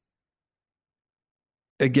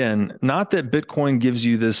 again, not that Bitcoin gives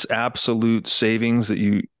you this absolute savings that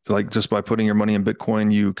you like just by putting your money in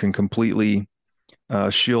Bitcoin, you can completely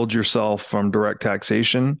shield yourself from direct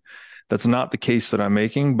taxation. That's not the case that I'm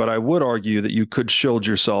making, but I would argue that you could shield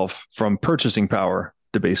yourself from purchasing power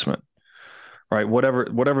debasement, right?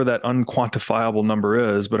 Whatever that unquantifiable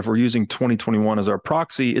number is, but if we're using 2021 as our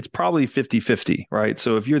proxy, it's probably 50-50, right?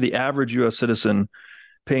 So if you're the average US citizen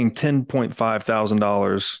paying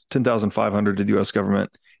 $10,500 to the US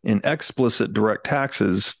government in explicit direct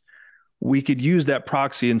taxes, we could use that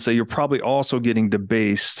proxy and say you're probably also getting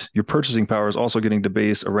debased. Your purchasing power is also getting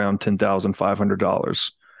debased around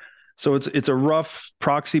 $10,500. So it's a rough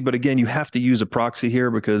proxy, but again, you have to use a proxy here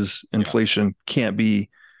because inflation cannot be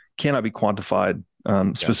quantified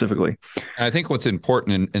specifically. And I think what's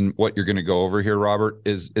important in what you're going to go over here, Robert,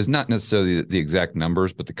 is not necessarily the exact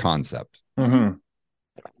numbers, but the concept. Mm-hmm.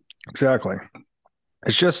 Exactly.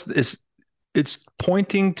 It's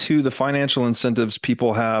pointing to the financial incentives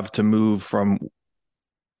people have to move from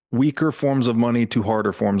weaker forms of money to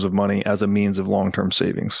harder forms of money as a means of long-term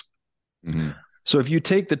savings. Mm-hmm. So if you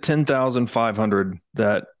take the 10,500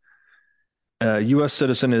 that a U.S.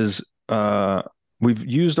 citizen is, we've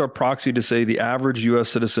used our proxy to say the average U.S.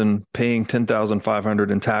 citizen paying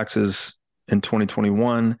 10,500 in taxes in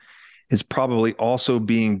 2021 is probably also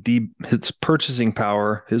being his purchasing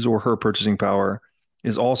power, his or her purchasing power,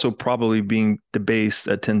 is also probably being debased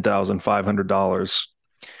at $10,500.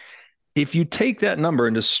 If you take that number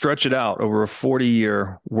and just stretch it out over a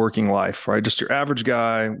 40-year working life, right? Just your average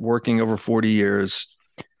guy working over 40 years.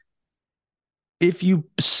 If you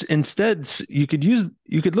instead, you could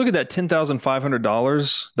look at that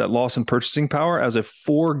 $10,500, that loss in purchasing power, as a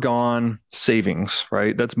foregone savings,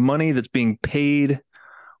 right? That's money that's being paid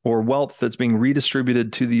or wealth that's being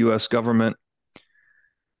redistributed to the U.S. government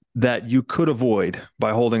that you could avoid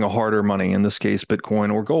by holding a harder money, in this case,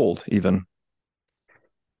 Bitcoin or gold even.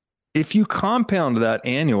 If you compound that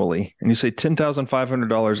annually and you say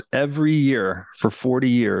 $10,500 every year for 40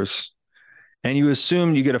 years, and you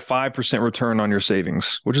assume you get a 5% return on your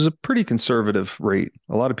savings, which is a pretty conservative rate.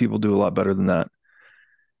 A lot of people do a lot better than that.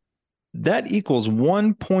 That equals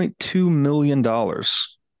 $1.2 million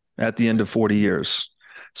at the end of 40 years.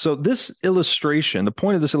 So this illustration, the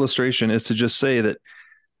point of this illustration is to just say that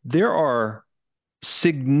there are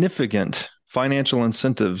significant financial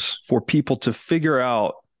incentives for people to figure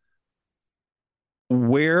out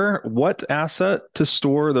what asset to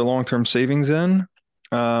store their long-term savings in,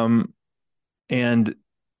 and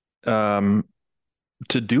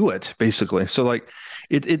to do it basically. So like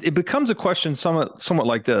it becomes a question somewhat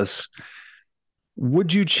like this.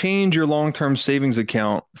 Would you change your long-term savings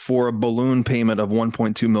account for a balloon payment of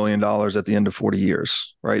 $1.2 million at the end of 40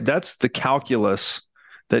 years, right? That's the calculus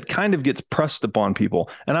that kind of gets pressed upon people.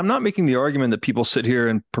 And I'm not making the argument that people sit here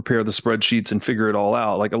and prepare the spreadsheets and figure it all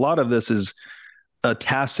out. Like a lot of this is a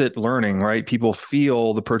tacit learning, right? People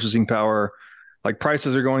feel the purchasing power, like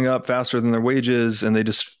prices are going up faster than their wages, and they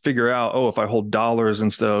just figure out, oh, if I hold dollars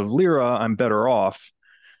instead of lira, I'm better off.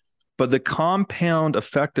 But the compound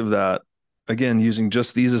effect of that, again, using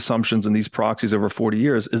just these assumptions and these proxies over 40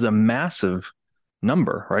 years, is a massive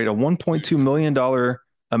number, right? A $1.2 million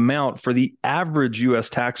amount for the average U.S.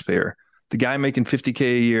 taxpayer, the guy making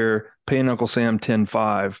 $50K a year, paying Uncle Sam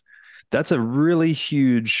 $10,500. That's a really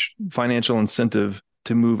huge financial incentive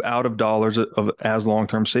to move out of dollars as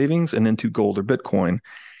long-term savings and into gold or Bitcoin.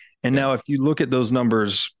 And now if you look at those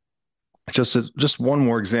numbers, just one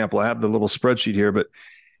more example, I have the little spreadsheet here, but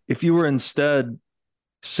if you were instead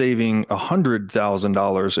saving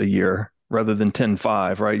 $100,000 a year rather than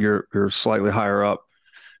 10.5, right? You're slightly higher up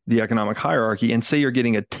the economic hierarchy, and say you're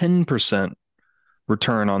getting a 10%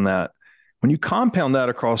 return on that. When you compound that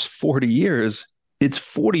across 40 years, it's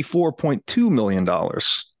 $44.2 million.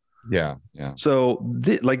 Yeah. So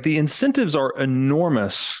the incentives are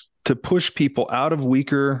enormous to push people out of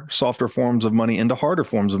weaker, softer forms of money into harder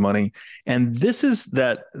forms of money. And this is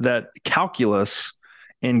that calculus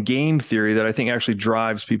and game theory that I think actually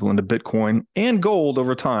drives people into Bitcoin and gold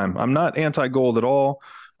over time. I'm not anti-gold at all.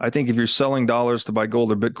 I think if you're selling dollars to buy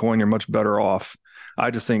gold or Bitcoin, you're much better off.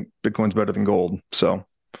 I just think Bitcoin's better than gold. So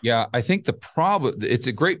Yeah, I think the problem, it's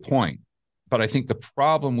a great point, but I think the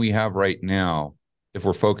problem we have right now, if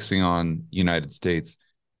we're focusing on United States,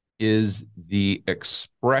 is the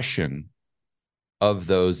expression of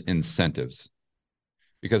those incentives.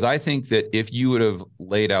 Because I think that if you would have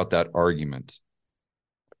laid out that argument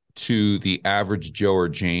to the average Joe or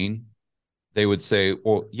Jane, they would say,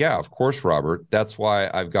 well, yeah, of course, Robert. That's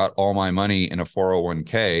why I've got all my money in a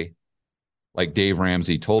 401k, like Dave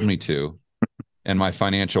Ramsey told me to. And my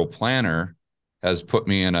financial planner has put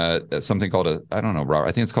me in something called I don't know, Robert,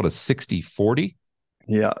 I think it's called a 60-40.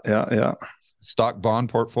 Yeah. Stock bond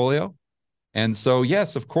portfolio. And so,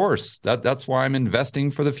 yes, of course, that's why I'm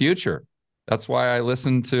investing for the future. That's why I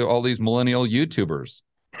listen to all these millennial YouTubers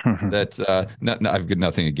that I've got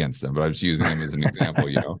nothing against them, but I'm just using them as an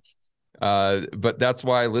example, but that's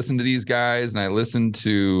why I listen to these guys, and I listen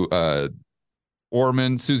to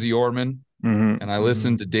Susie Orman, and I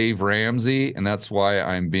listen to Dave Ramsey, and that's why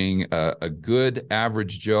I'm being a good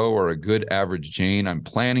average Joe or a good average Jane. I'm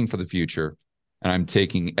planning for the future, and I'm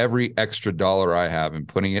taking every extra dollar I have and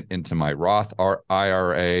putting it into my Roth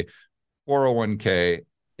IRA, 401k,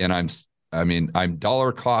 and I'm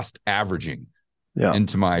dollar cost averaging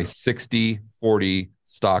into my 60-40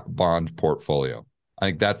 stock bond portfolio. I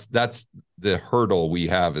think that's the hurdle we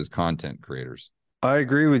have as content creators. I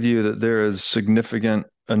agree with you that there is significant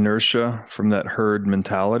inertia from that herd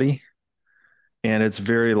mentality, and it's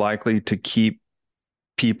very likely to keep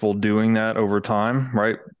people doing that over time,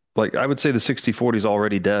 right? Like I would say the 60-40 is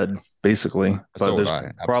already dead, basically. But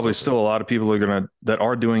there's probably still a lot of people that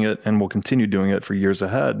are doing it and will continue doing it for years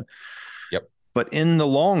ahead. Yep. But in the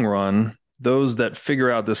long run, those that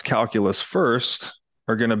figure out this calculus first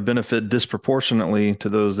are going to benefit disproportionately to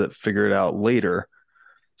those that figure it out later.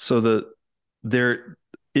 So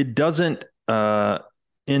it doesn't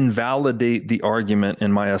invalidate the argument,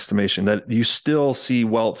 in my estimation, that you still see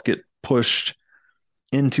wealth get pushed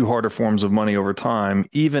into harder forms of money over time,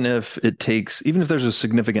 even if there's a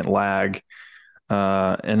significant lag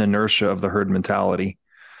and inertia of the herd mentality.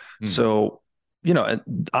 So,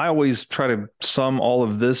 I always try to sum all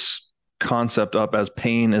of this concept up as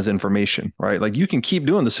pain as information, right? Like you can keep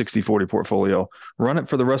doing the 60-40 portfolio, run it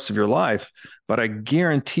for the rest of your life, but I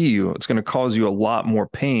guarantee you it's going to cause you a lot more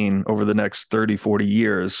pain over the next 30, 40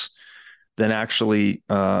 years than actually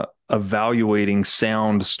evaluating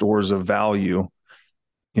sound stores of value,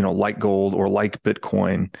 like gold or like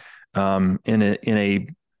Bitcoin, in a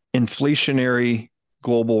inflationary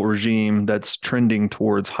global regime that's trending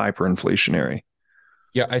towards hyperinflationary.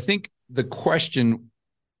 Yeah, I think the question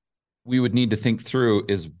we would need to think through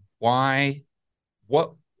is what are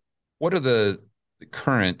the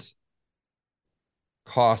current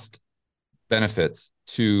cost benefits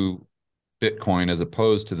to Bitcoin as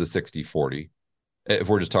opposed to the 60-40, if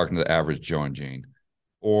we're just talking to the average Joe and Jane,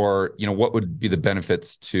 or what would be the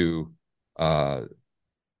benefits to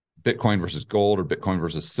Bitcoin versus gold or Bitcoin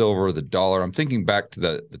versus silver, the dollar. I'm thinking back to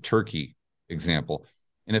the Turkey example.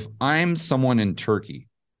 And if I'm someone in Turkey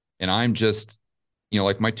and I'm just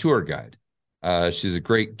like my tour guide, she's a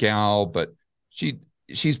great gal, but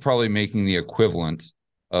she's probably making the equivalent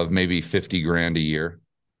of maybe 50 grand a year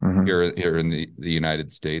here in the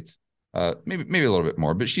United States, maybe a little bit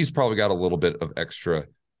more, but she's probably got a little bit of extra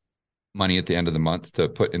money at the end of the month to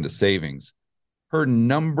put into savings. Her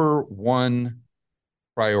number one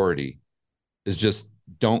priority is just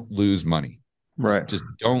don't lose money. Right. Just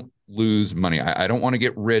don't lose money. I don't want to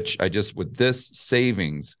get rich. With this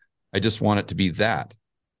savings, I just want it to be that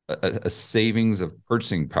a savings of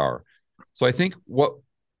purchasing power. So I think what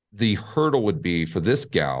the hurdle would be for this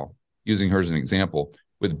gal, using her as an example,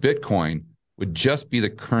 with Bitcoin would just be the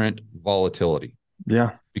current volatility.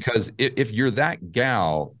 Yeah. Because if you're that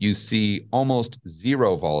gal, you see almost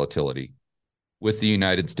zero volatility with the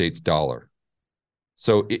United States dollar.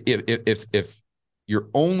 So if your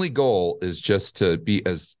only goal is just to be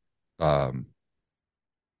as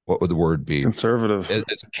what would the word be? Conservative.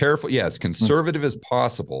 As careful, as conservative as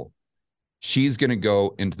possible, she's going to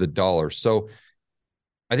go into the dollar. So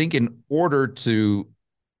I think in order to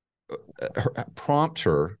prompt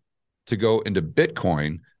her to go into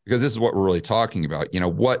Bitcoin, because this is what we're really talking about,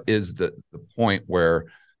 what is the point where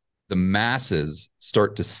the masses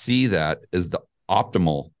start to see that as the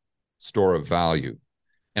optimal store of value?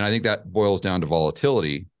 And I think that boils down to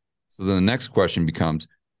volatility. So then the next question becomes,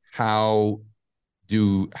 how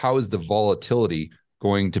is the volatility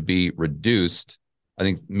going to be reduced? I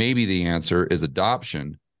think maybe the answer is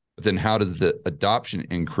adoption, But then how does the adoption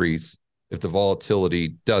increase if the volatility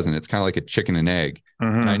doesn't? It's kind of like a chicken and egg.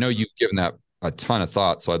 And I know you've given that a ton of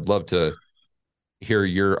thought, so I'd love to hear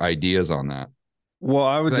your ideas on that. Well,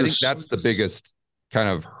 I think that's the biggest kind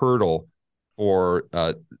of hurdle for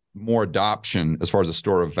more adoption as far as a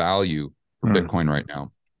store of value for Bitcoin right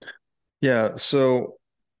now. Yeah. So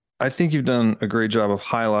I think you've done a great job of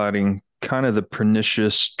highlighting kind of the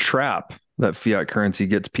pernicious trap that fiat currency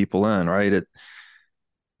gets people in, right?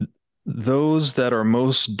 Those that are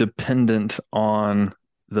most dependent on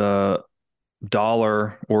the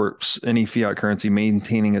dollar or any fiat currency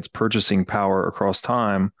maintaining its purchasing power across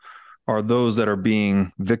time are those that are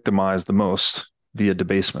being victimized the most via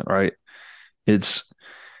debasement, right? It's,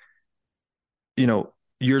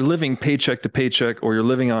 you're living paycheck to paycheck, or you're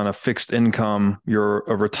living on a fixed income, you're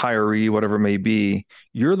a retiree, whatever it may be,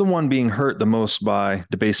 you're the one being hurt the most by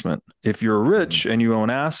debasement. If you're rich and you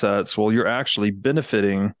own assets, well, you're actually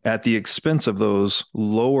benefiting at the expense of those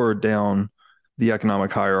lower down the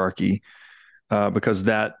economic hierarchy, because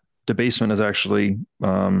that debasement is actually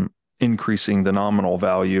increasing the nominal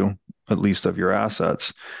value, at least of your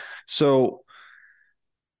assets. So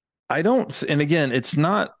and again, it's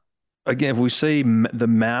not, again, if we say the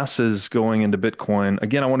masses going into Bitcoin,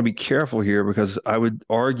 again, I want to be careful here because I would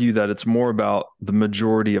argue that it's more about the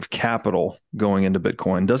majority of capital going into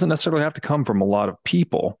Bitcoin. It doesn't necessarily have to come from a lot of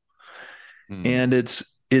people. And it's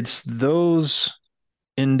those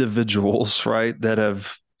individuals, right, that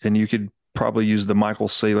have, and you could probably use the Michael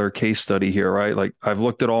Saylor case study here, right? Like, I've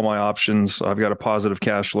looked at all my options. I've got a positive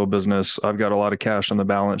cash flow business. I've got a lot of cash on the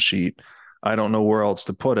balance sheet. I don't know where else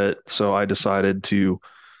to put it. So I decided to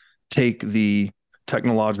take the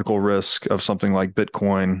technological risk of something like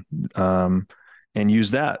Bitcoin, and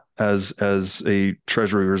use that as a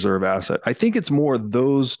treasury reserve asset. I think it's more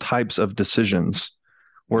those types of decisions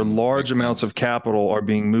where large amounts of capital are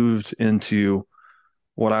being moved into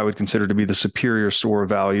what I would consider to be the superior store of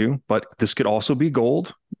value, but this could also be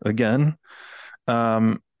gold again.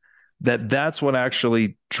 That's what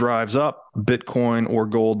actually drives up Bitcoin or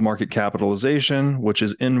gold market capitalization, which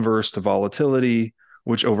is inverse to volatility,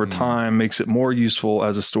 which over time makes it more useful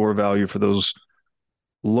as a store of value for those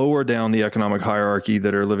lower down the economic hierarchy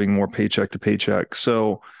that are living more paycheck to paycheck.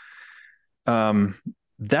 So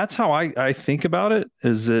that's how I think about it,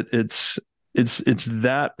 is that it's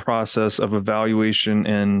that process of evaluation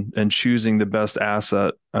and choosing the best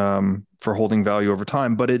asset for holding value over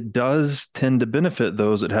time. But it does tend to benefit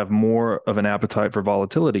those that have more of an appetite for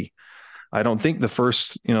volatility. I don't think the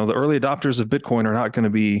early adopters of Bitcoin are not going to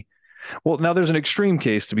be, well, now there's an extreme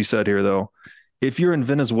case to be said here, though. If you're in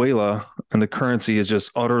Venezuela and the currency is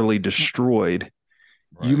just utterly destroyed,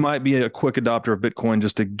 you might be a quick adopter of Bitcoin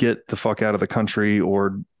just to get the fuck out of the country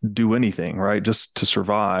or do anything, right? Just to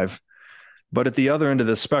survive. But at the other end of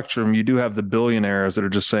the spectrum, you do have the billionaires that are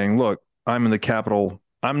just saying, look, I'm in the capital.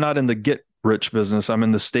 I'm not in the get rich business. I'm in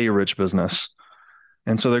the stay rich business.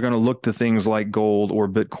 And so they're going to look to things like gold or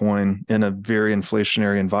Bitcoin in a very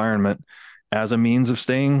inflationary environment as a means of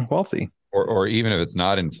staying wealthy. Or even if it's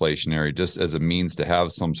not inflationary, just as a means to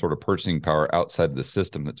have some sort of purchasing power outside of the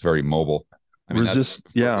system that's very mobile. I mean,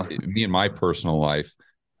 me in my personal life,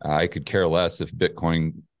 I could care less if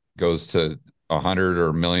Bitcoin goes to 100 or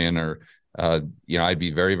a million, or I'd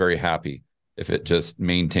be very, very happy if it just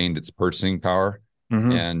maintained its purchasing power,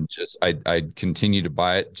 and just I'd continue to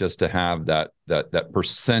buy it just to have that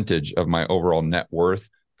percentage of my overall net worth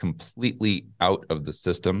completely out of the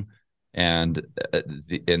system, and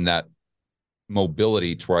in that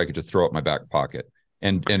mobility to where I could just throw it in my back pocket.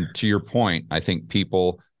 And to your point, I think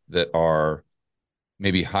people that are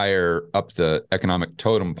maybe higher up the economic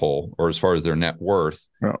totem pole, or as far as their net worth,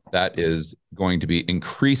 that is going to be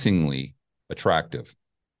increasingly attractive.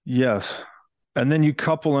 Yes. And then you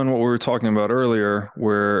couple in what we were talking about earlier,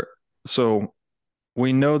 so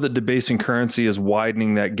we know that debasing currency is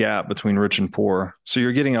widening that gap between rich and poor. So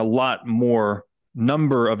you're getting a lot more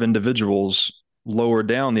number of individuals lower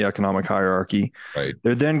down the economic hierarchy. Right.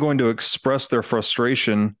 They're then going to express their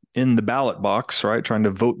frustration in the ballot box, right? Trying to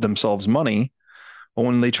vote themselves money. But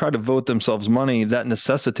when they try to vote themselves money, that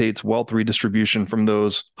necessitates wealth redistribution from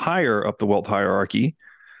those higher up the wealth hierarchy.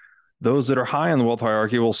 Those that are high on the wealth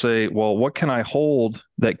hierarchy will say, well, what can I hold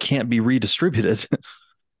that can't be redistributed?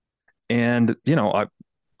 And,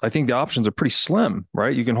 I think the options are pretty slim,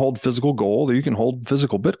 right? You can hold physical gold, or you can hold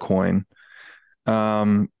physical Bitcoin.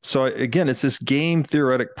 So again, it's this game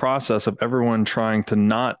theoretic process of everyone trying to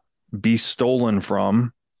not be stolen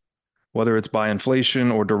from, whether it's by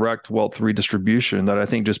inflation or direct wealth redistribution, that I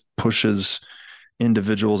think just pushes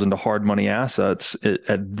individuals into hard money assets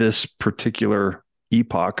at this particular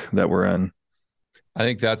epoch that we're in. I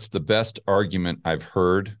think that's the best argument I've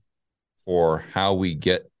heard for how we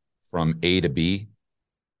get from A to B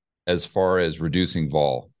as far as reducing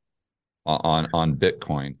vol on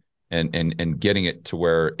Bitcoin and getting it to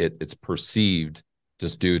where it's perceived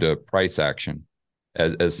just due to price action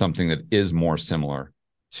as something that is more similar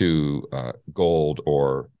to gold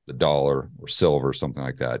or the dollar or silver, something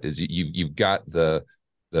like that. Is you've got the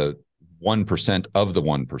 1% of the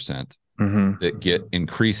 1% that get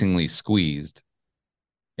increasingly squeezed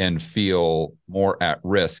and feel more at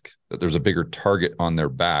risk, that there's a bigger target on their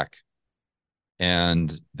back.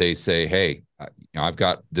 And they say, hey, I've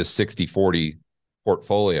got this 60-40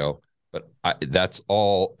 portfolio, but that's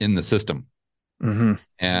all in the system.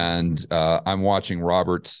 And I'm watching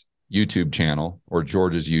Robert's YouTube channel or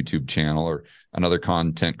George's YouTube channel or another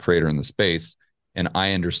content creator in the space, and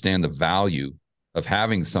I understand the value of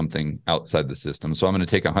having something outside the system. So I'm going to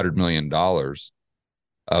take $100 million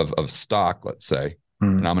of stock, let's say,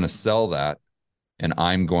 and I'm going to sell that, and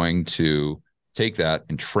I'm going to take that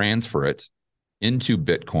and transfer it into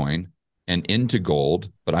Bitcoin and into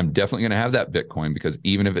gold. But I'm definitely going to have that Bitcoin, because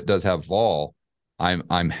even if it does have vol,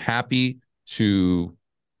 I'm happy to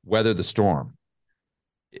weather the storm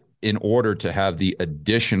in order to have the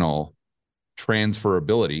additional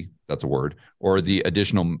transferability, that's a word, or the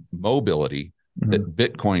additional mobility that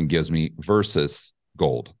Bitcoin gives me versus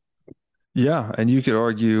gold. Yeah. And you could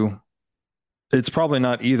argue it's probably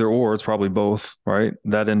not either or, it's probably both, right?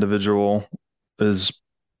 That individual is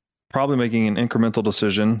probably making an incremental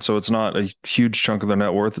decision. So it's not a huge chunk of their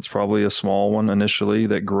net worth. It's probably a small one initially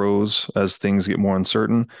that grows as things get more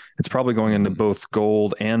uncertain. It's probably going into both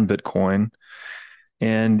gold and Bitcoin.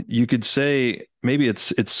 And you could say maybe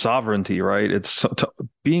it's sovereignty, right? It's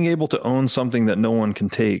being able to own something that no one can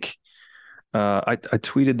take. I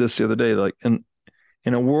tweeted this the other day, like in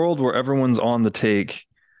a world where everyone's on the take,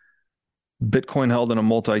 Bitcoin held in a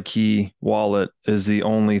multi-key wallet is the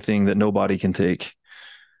only thing that nobody can take.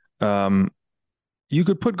 You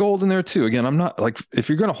could put gold in there too. Again, I'm not like, if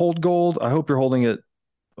you're going to hold gold, I hope you're holding it.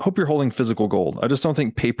 Hope you're holding physical gold. I just don't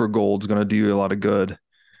think paper gold is going to do you a lot of good.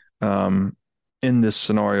 In this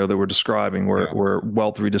scenario that we're describing, where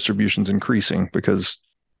wealth redistribution is increasing, because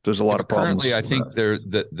there's a lot of problems. Currently, I think there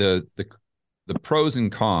the pros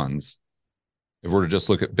and cons, if we're to just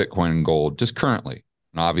look at Bitcoin and gold, just currently,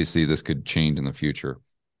 and obviously this could change in the future,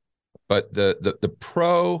 but the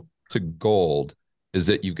pro to gold is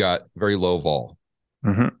that you've got very low vol.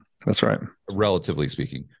 That's right. Relatively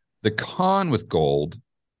speaking. The con with gold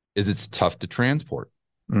is it's tough to transport.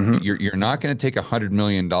 You're not going to take $100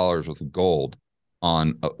 million worth of gold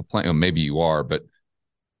on a plane. Well, maybe you are, but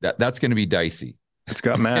that's going to be dicey. It's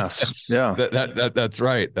got mass. Yeah. That's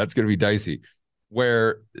right. That's going to be dicey.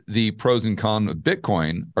 Where the pros and cons of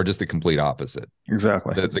Bitcoin are just the complete opposite.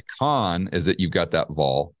 Exactly. The con is that you've got that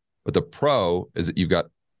vol, but the pro is that you've got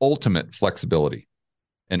ultimate flexibility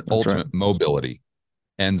and ultimate mobility.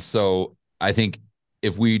 And so I think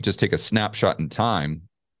if we just take a snapshot in time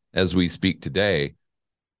as we speak today,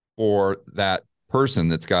 for that person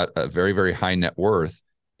that's got a very, very high net worth,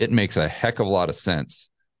 it makes a heck of a lot of sense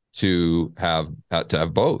to have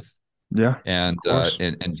both. Yeah. And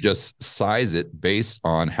just size it based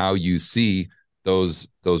on how you see those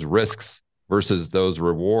risks versus those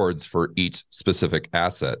rewards for each specific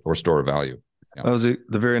asset or store of value. Yeah. That was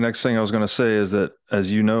the very next thing I was going to say, is that,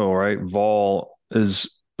 as you know, right, there's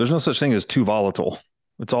no such thing as too volatile.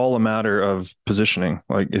 It's all a matter of positioning.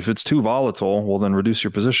 Like, if it's too volatile, well, then reduce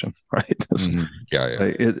your position, right?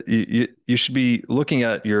 Like you should be looking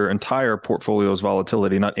at your entire portfolio's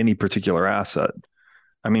volatility, not any particular asset.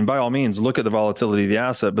 I mean, by all means, look at the volatility of the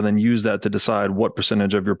asset, but then use that to decide what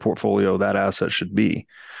percentage of your portfolio that asset should be.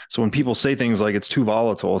 So when people say things like it's too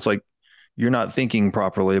volatile, it's like you're not thinking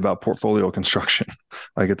properly about portfolio construction.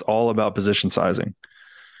 Like, it's all about position sizing.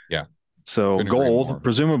 Yeah. So gold,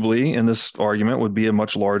 presumably in this argument, would be a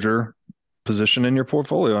much larger position in your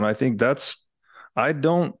portfolio. And I think I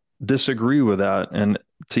don't disagree with that. And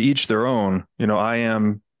to each their own. I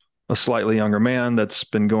am a slightly younger man that's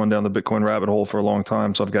been going down the Bitcoin rabbit hole for a long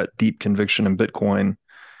time. So I've got deep conviction in Bitcoin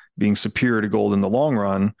being superior to gold in the long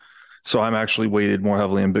run. So I'm actually weighted more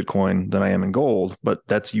heavily in Bitcoin than I am in gold, but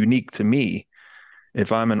that's unique to me.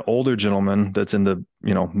 If I'm an older gentleman that's in the,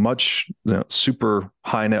 much super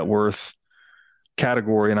high net worth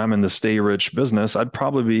category and I'm in the stay rich business, I'd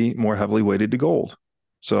probably be more heavily weighted to gold.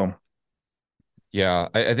 So yeah,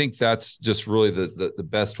 I think that's just really the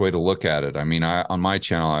best way to look at it. I mean, on my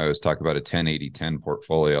channel, I always talk about a 10-80-10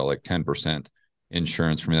 portfolio, like 10%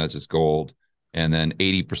 insurance. For me, that's just gold. And then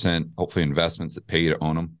 80%, hopefully, investments that pay you to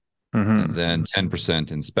own them. And then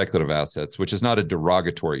 10% in speculative assets, which is not a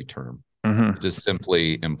derogatory term. Mm-hmm. It just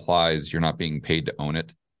simply implies you're not being paid to own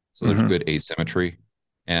it. So there's Mm-hmm. good asymmetry.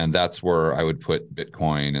 And that's where I would put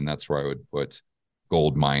Bitcoin, and that's where I would put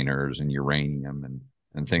gold miners and uranium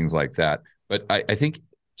and things like that. But I think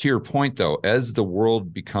to your point, though, as the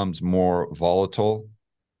world becomes more volatile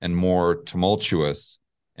and more tumultuous,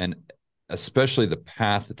 and especially the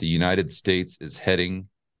path that the United States is heading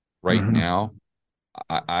right Mm-hmm. now,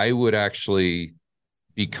 I would actually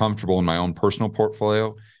be comfortable in my own personal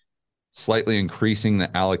portfolio, slightly increasing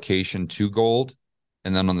the allocation to gold.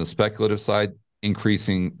 And then on the speculative side,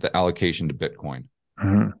 increasing the allocation to Bitcoin.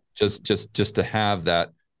 Mm-hmm. Just to have that,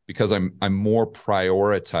 because I'm more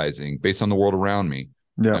prioritizing based on the world around me.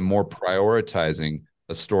 Yeah. I'm more prioritizing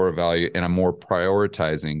a store of value, and I'm more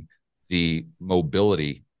prioritizing the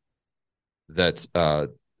mobility that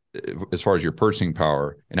as far as your purchasing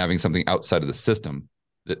power and having something outside of the system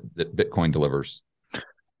that Bitcoin delivers.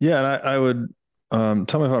 Yeah, and I would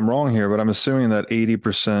tell me if I'm wrong here, but I'm assuming that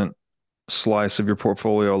 80% slice of your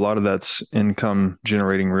portfolio, a lot of that's income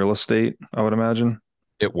generating real estate, I would imagine.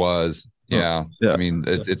 It was, Oh, yeah. yeah. I mean,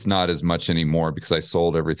 it's not as much anymore because I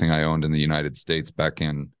sold everything I owned in the United States back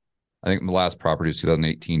in, I think the last property was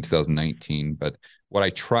 2018, 2019. But what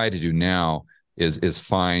I try to do now is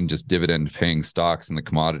find just dividend paying stocks in the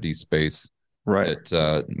commodity space Right.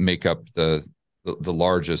 that make up the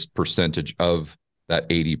largest percentage of that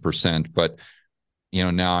 80%. But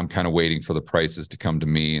now I'm kind of waiting for the prices to come to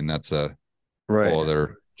me, and that's a Right. whole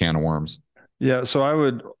other can of worms. Yeah. So I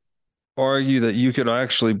would argue that you could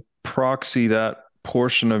actually proxy that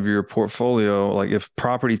portion of your portfolio, like if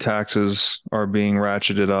property taxes are being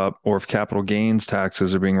ratcheted up or if capital gains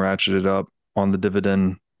taxes are being ratcheted up on the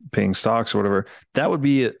dividend paying stocks or whatever, that would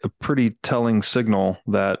be a pretty telling signal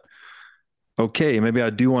that, okay, maybe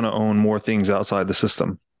I do want to own more things outside the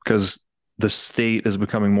system because the state is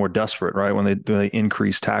becoming more desperate, right? When they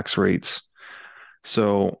increase tax rates.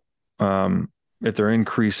 So, if they're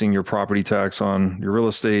increasing your property tax on your real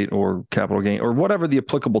estate or capital gain or whatever the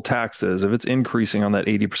applicable tax is, if it's increasing on that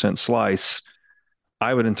 80% slice,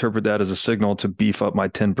 I would interpret that as a signal to beef up my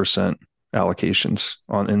 10% allocations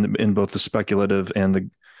in both the speculative and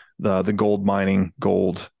the gold mining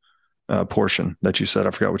gold portion that you said. I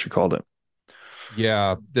forgot what you called it.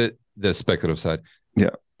 Yeah, the speculative side. Yeah.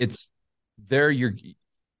 It's there. You're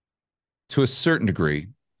to a certain degree,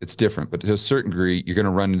 it's different, but to a certain degree, you're going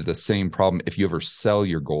to run into the same problem if you ever sell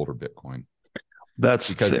your gold or Bitcoin.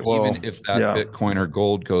 Because even if that yeah. Bitcoin or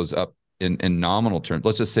gold goes up in nominal terms,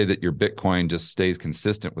 let's just say that your Bitcoin just stays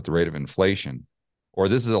consistent with the rate of inflation, or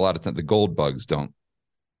this is a lot of times the gold bugs don't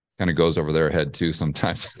kind of goes over their head too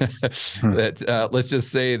sometimes. That let's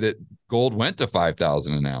just say that gold went to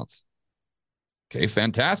 5,000 an ounce. Okay,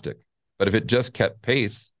 fantastic. But if it just kept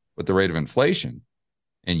pace with the rate of inflation,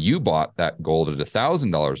 and you bought that gold at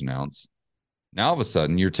 $1,000 an ounce, now all of a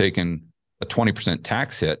sudden you're taking a 20%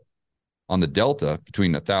 tax hit on the delta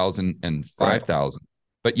between 1,000 and 5,000, right.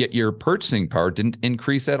 But yet your purchasing power didn't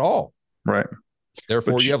increase at all. Right.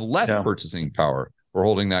 Therefore, you have less purchasing power for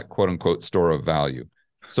holding that quote unquote store of value.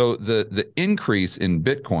 So the increase in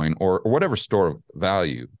Bitcoin or whatever store of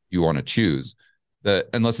value you want to choose,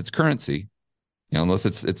 unless it's currency, unless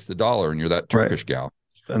it's the dollar and you're that Turkish gal.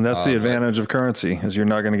 And that's the advantage of currency is you're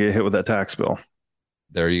not going to get hit with that tax bill.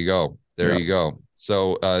 There you go. There you go.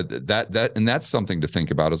 So that's something to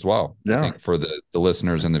think about as well. Yeah. I think for the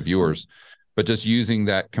listeners and the viewers, but just using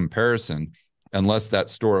that comparison, unless that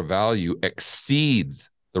store of value exceeds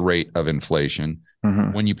the rate of inflation,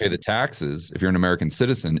 when you pay the taxes, if you're an American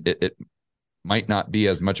citizen, it might not be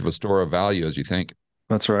as much of a store of value as you think.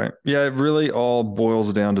 That's right. Yeah. It really all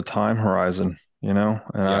boils down to time horizon,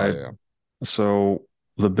 and so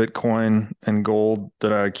the Bitcoin and gold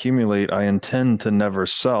that I accumulate, I intend to never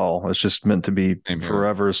sell. It's just meant to be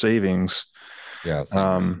forever savings. Yeah.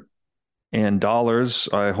 And dollars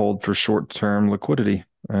I hold for short-term liquidity.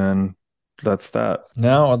 And that's that.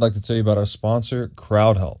 Now I'd like to tell you about our sponsor,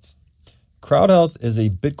 CrowdHealth. CrowdHealth is a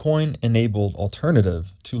Bitcoin-enabled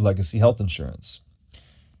alternative to legacy health insurance.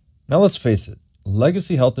 Now let's face it,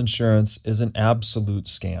 legacy health insurance is an absolute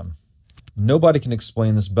scam. Nobody can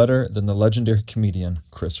explain this better than the legendary comedian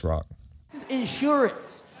Chris Rock.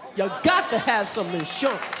 Insurance. You got to have some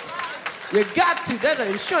insurance. You got to. There's an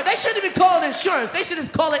insurance. They shouldn't even call it insurance. They should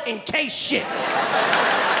just call it in case shit.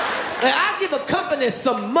 Like, I give a company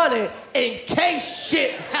some money in case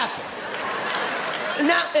shit happens.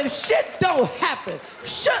 Now, if shit don't happen,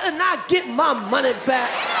 shouldn't I get my money back?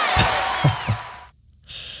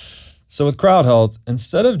 So with CrowdHealth,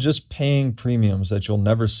 instead of just paying premiums that you'll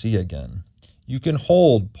never see again, you can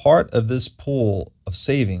hold part of this pool of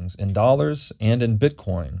savings in dollars and in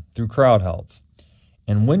Bitcoin through CrowdHealth.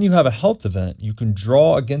 And when you have a health event, you can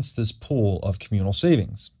draw against this pool of communal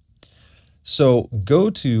savings. So go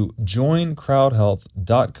to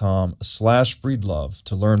joincrowdhealth.com/breedlove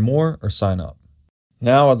to learn more or sign up.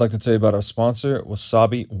 Now I'd like to tell you about our sponsor,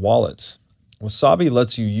 Wasabi Wallet. Wasabi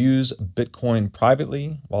lets you use Bitcoin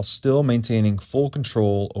privately while still maintaining full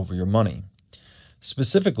control over your money.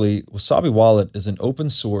 Specifically, Wasabi Wallet is an open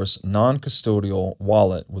source, non-custodial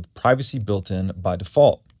wallet with privacy built in by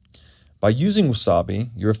default. By using Wasabi,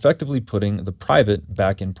 you're effectively putting the private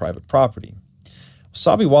back in private property.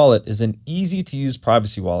 Wasabi Wallet is an easy-to-use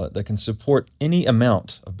privacy wallet that can support any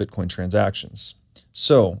amount of Bitcoin transactions.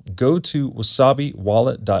 So go to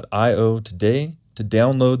wasabiwallet.io today to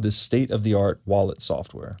download this state-of-the-art wallet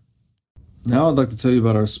software. Now I'd like to tell you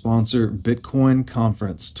about our sponsor, Bitcoin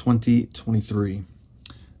Conference 2023.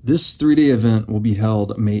 This 3-day event will be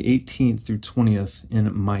held May 18th through 20th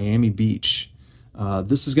in Miami Beach.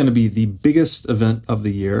 This is going to be the biggest event of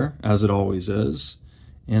the year, as it always is.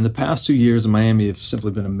 And the past 2 years in Miami have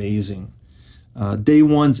simply been amazing. Day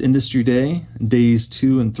 1's Industry Day. Days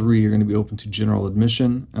 2 and 3 are going to be open to general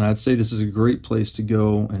admission. And I'd say this is a great place to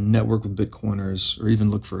go and network with Bitcoiners or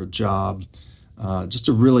even look for a job. Just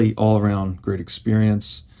a really all-around great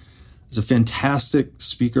experience. There's a fantastic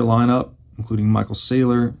speaker lineup, including Michael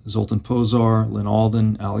Saylor, Zoltan Pozar, Lynn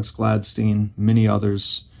Alden, Alex Gladstein, many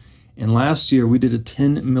others. And last year, we did a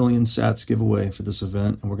 10 million sats giveaway for this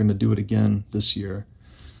event, and we're going to do it again this year.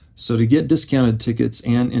 So to get discounted tickets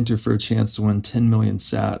and enter for a chance to win 10 million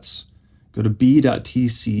sats, go to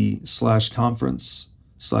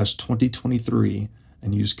b.tc/conference/2023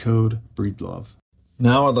 and use code BREEDLOVE.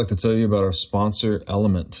 Now I'd like to tell you about our sponsor,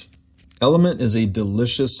 Element. Element is a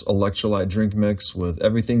delicious electrolyte drink mix with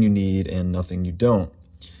everything you need and nothing you don't.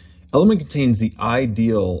 Element contains the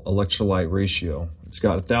ideal electrolyte ratio. It's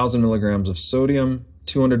got 1,000 milligrams of sodium,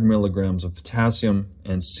 200 milligrams of potassium,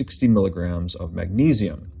 and 60 milligrams of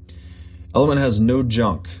magnesium. Element has no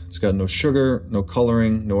junk. It's got no sugar, no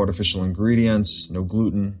coloring, no artificial ingredients, no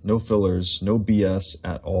gluten, no fillers, no BS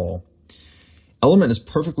at all. Element is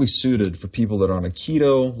perfectly suited for people that are on a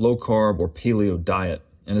keto, low carb, or paleo diet.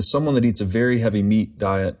 And as someone that eats a very heavy meat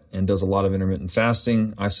diet and does a lot of intermittent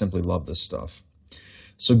fasting, I simply love this stuff.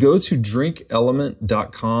 So go to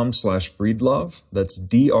drinkelement.com/breedlove. That's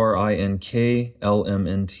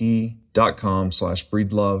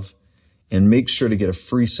DRINKLMNT.com/breedlove. And make sure to get a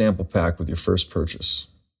free sample pack with your first purchase.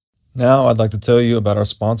 Now I'd like to tell you about our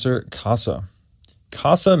sponsor, Casa.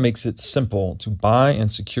 Casa makes it simple to buy and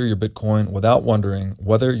secure your Bitcoin without wondering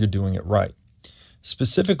whether you're doing it right.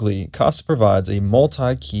 Specifically, Casa provides a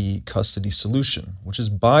multi-key custody solution, which is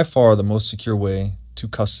by far the most secure way to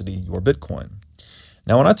custody your Bitcoin.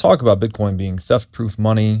 Now, when I talk about Bitcoin being theft-proof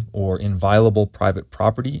money or inviolable private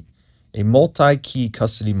property, a multi-key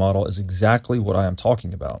custody model is exactly what I am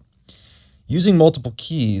talking about. Using multiple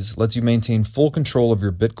keys lets you maintain full control of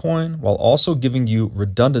your Bitcoin while also giving you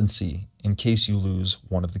redundancy in case you lose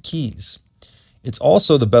one of the keys. It's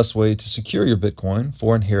also the best way to secure your Bitcoin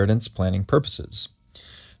for inheritance planning purposes.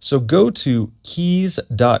 So go to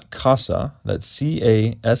keys.casa, that's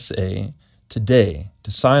C-A-S-A, today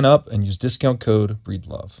to sign up and use discount code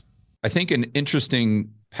BREEDLOVE. I think an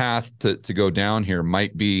interesting path to go down here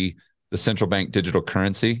might be the central bank digital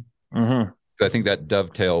currency. I think that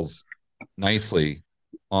dovetails nicely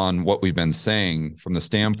on what we've been saying from the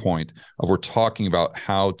standpoint of we're talking about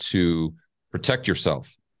how to protect yourself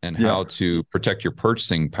and how to protect your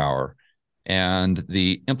purchasing power. And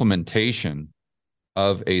the implementation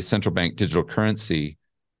of a central bank digital currency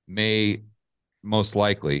may most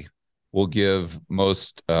likely will give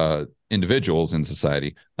most individuals in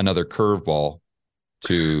society another curveball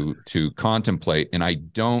to contemplate. And I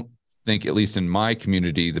don't think, at least in my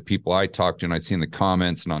community, the people I talk to and I see in the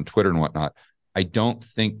comments and on Twitter and whatnot, I don't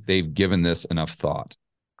think they've given this enough thought.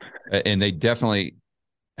 And they definitely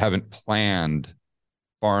haven't planned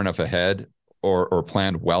far enough ahead or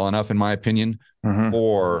planned well enough, in my opinion,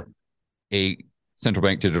 for a central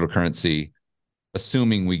bank digital currency,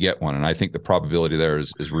 assuming we get one. And I think the probability there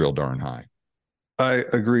is real darn high. I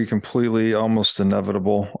agree completely, almost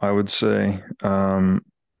inevitable, I would say.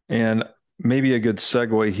 And maybe a good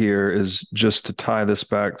segue here is just to tie this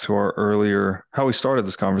back to our earlier, how we started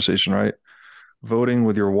this conversation, right? Voting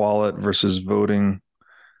with your wallet versus voting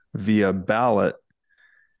via ballot.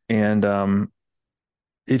 And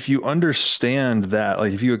if you understand that,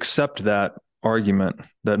 like if you accept that argument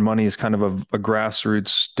that money is kind of a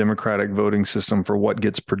grassroots democratic voting system for what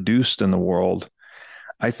gets produced in the world,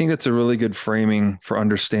 I think that's a really good framing for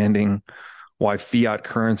understanding why fiat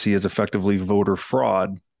currency is effectively voter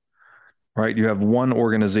fraud, right? You have one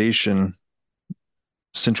organization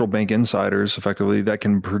central bank insiders effectively that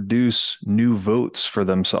can produce new votes for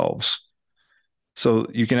themselves. So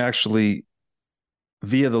you can actually,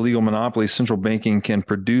 via the legal monopoly, central banking can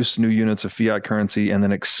produce new units of fiat currency and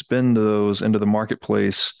then expend those into the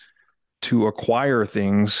marketplace to acquire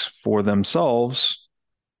things for themselves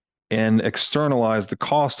and externalize the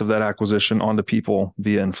cost of that acquisition onto people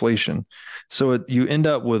via inflation. So you end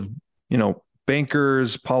up with,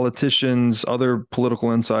 bankers, politicians, other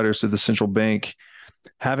political insiders to the central bank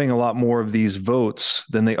having a lot more of these votes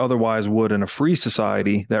than they otherwise would in a free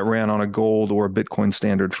society that ran on a gold or a Bitcoin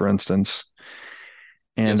standard, for instance.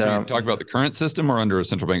 And so you talk about the current system or under a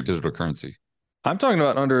central bank digital currency? I'm talking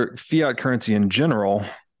about under fiat currency in general,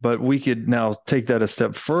 but we could now take that a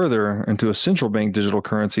step further into a central bank digital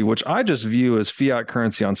currency, which I just view as fiat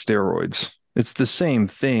currency on steroids. It's the same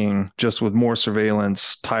thing, just with more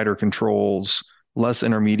surveillance, tighter controls, less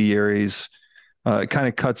intermediaries. It kind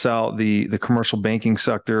of cuts out the commercial banking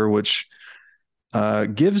sector, which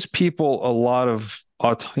gives people a lot of,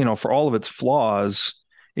 for all of its flaws,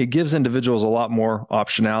 it gives individuals a lot more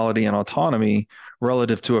optionality and autonomy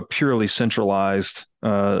relative to a purely centralized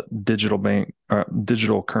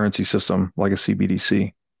digital currency system like a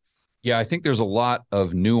CBDC. Yeah, I think there's a lot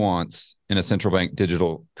of nuance in a central bank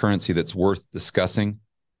digital currency that's worth discussing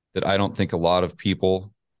that I don't think a lot of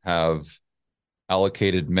people have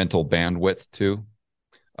allocated mental bandwidth to.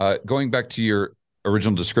 Going back to your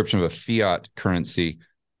original description of a fiat currency,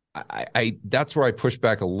 I that's where I push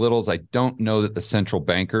back a little, is I don't know that the central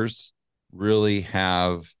bankers really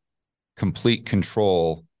have complete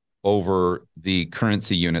control over the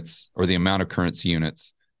currency units or the amount of currency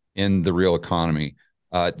units in the real economy.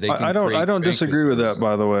 I don't disagree with that,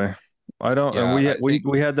 by the way. I don't. Yeah,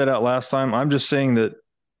 we had that out last time. I'm just saying that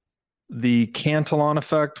the Cantillon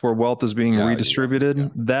effect, where wealth is being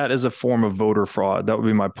redistributed, that is a form of voter fraud. That would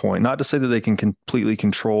be my point. Not to say that they can completely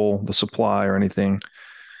control the supply or anything.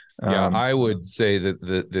 I would say that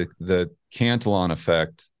the Cantillon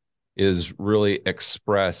effect is really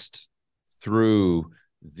expressed through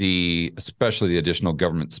especially the additional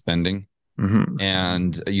government spending. Mm-hmm.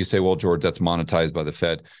 And you say, well, George, that's monetized by the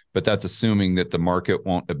Fed, but that's assuming that the market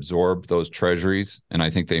won't absorb those treasuries. And I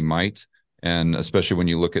think they might. And especially when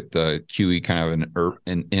you look at the QE kind of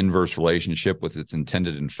an inverse relationship with its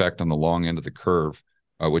intended effect on the long end of the curve,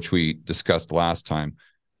 which we discussed last time.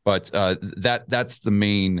 But that's the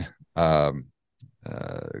main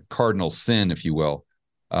cardinal sin, if you will,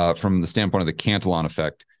 from the standpoint of the Cantillon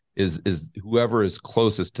effect, is whoever is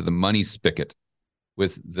closest to the money spigot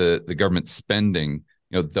with the government spending,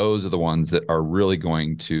 those are the ones that are really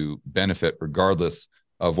going to benefit regardless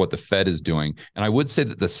of what the Fed is doing. And I would say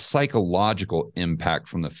that the psychological impact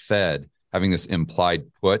from the Fed having this implied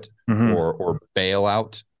put or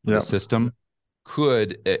bailout of the system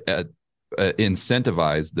could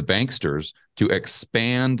incentivize the banksters to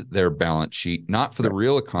expand their balance sheet, not for the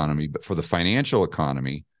real economy, but for the financial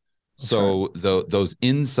economy. So those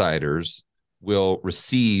insiders will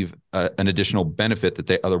receive an additional benefit that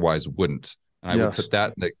they otherwise wouldn't. And I would put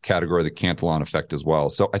that in the category of the Cantillon effect as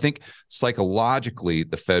well. So I think psychologically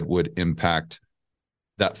the Fed would impact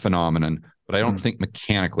that phenomenon, but I don't think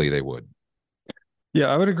mechanically they would. Yeah,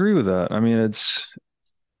 I would agree with that. I mean, it's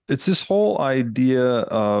this whole idea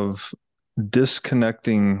of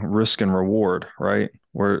disconnecting risk and reward, right?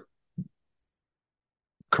 Where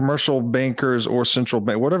commercial bankers or central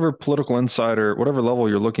bank, whatever political insider, whatever level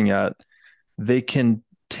you're looking at, they can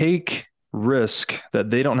take risk that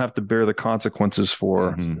they don't have to bear the consequences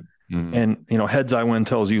for. And, heads I win,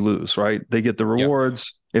 tails you lose, right? They get the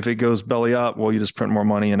rewards. If it goes belly up, well, you just print more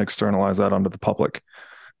money and externalize that onto the public.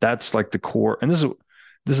 That's like the core. And this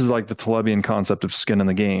is like the Talebian concept of skin in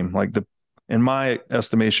the game. Like in my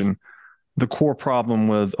estimation, the core problem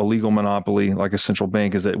with a legal monopoly like a central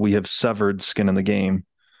bank is that we have severed skin in the game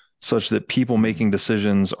such that people making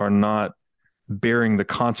decisions are not bearing the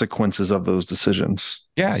consequences of those decisions.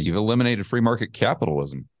 Yeah, you've eliminated free market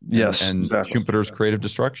capitalism. And exactly. Schumpeter's creative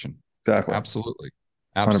destruction. Exactly. Absolutely.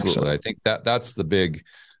 100%. I think that's the big,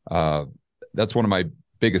 that's one of my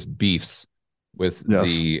biggest beefs with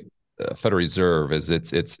the Federal Reserve is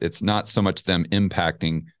it's not so much them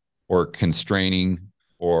impacting or constraining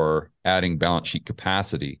or adding balance sheet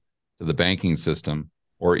capacity to the banking system,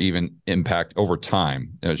 or even impact over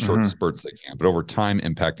time, short spurts they can, but over time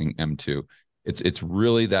impacting M2. It's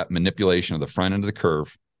really that manipulation of the front end of the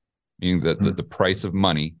curve, meaning the price of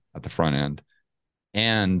money at the front end,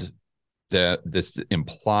 and this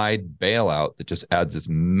implied bailout that just adds this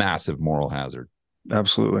massive moral hazard.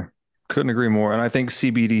 Absolutely. Couldn't agree more. And I think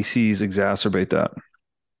CBDCs exacerbate that.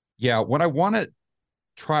 Yeah. What I want to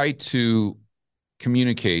try to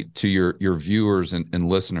communicate to your viewers and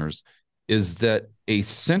listeners is that a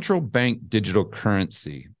central bank digital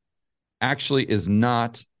currency actually is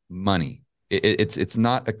not money. It's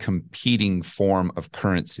not a competing form of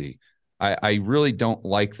currency. I really don't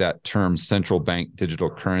like that term, central bank digital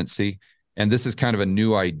currency. And this is kind of a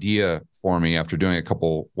new idea for me after doing a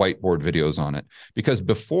couple whiteboard videos on it. Because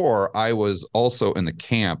before, I was also in the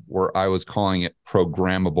camp where I was calling it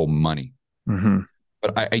programmable money. Mm-hmm.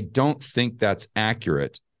 But I don't think that's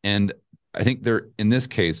accurate. And I think in this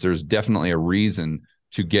case, there's definitely a reason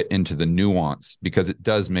to get into the nuance because it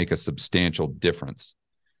does make a substantial difference.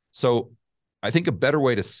 So I think a better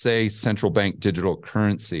way to say central bank digital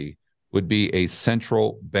currency would be a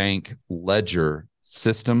central bank ledger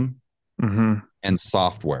system and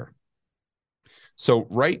software. So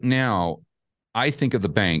right now, I think of the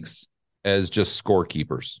banks as just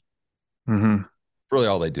scorekeepers. Really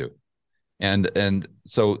all they do. And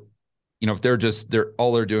so, if they're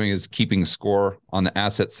all they're doing is keeping score on the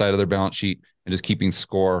asset side of their balance sheet and just keeping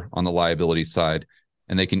score on the liability side.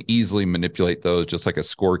 And they can easily manipulate those just like a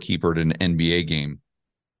scorekeeper at an NBA game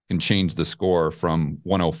can change the score from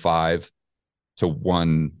 105 to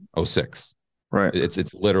 106. Right.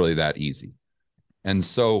 It's literally that easy. And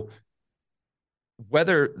so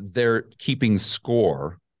whether they're keeping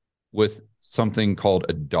score with something called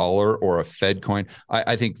a dollar or a Fed coin,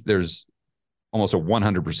 I think there's almost a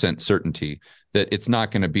 100% certainty that it's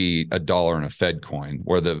not going to be a dollar and a Fed coin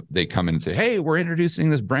where they come in and say, hey, we're introducing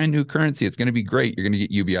this brand new currency. It's going to be great. You're going to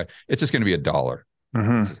get UBI. It's just going to be a dollar.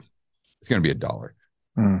 It's going to be a dollar.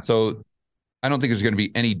 So I don't think there's going to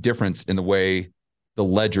be any difference in the way the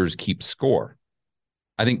ledgers keep score.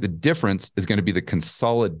 I think the difference is going to be the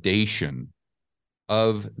consolidation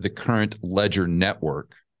of the current ledger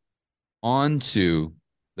network onto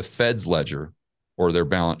the Fed's ledger or their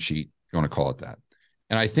balance sheet, if you want to call it that.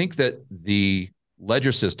 And I think that the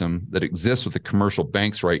ledger system that exists with the commercial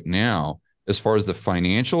banks right now, as far as the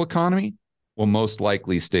financial economy, will most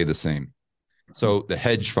likely stay the same. So the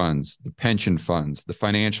hedge funds, the pension funds, the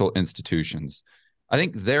financial institutions, I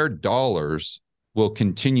think their dollars will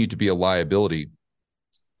continue to be a liability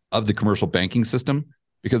of the commercial banking system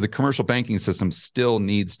because the commercial banking system still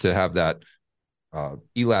needs to have that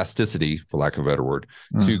elasticity, for lack of a better word,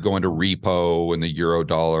 to go into repo and the euro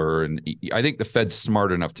dollar. And I think the Fed's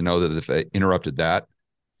smart enough to know that if they interrupted that,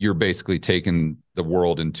 you're basically taking the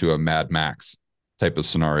world into a Mad Max type of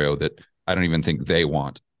scenario that I don't even think they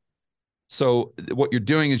want. So what you're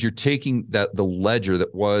doing is you're taking the ledger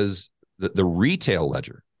that was the retail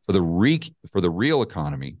ledger for the real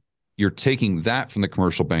economy. You're taking that from the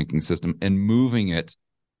commercial banking system and moving it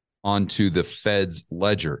onto the Fed's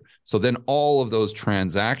ledger. So then all of those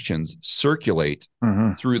transactions circulate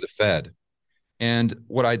through the Fed. And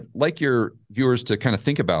what I'd like your viewers to kind of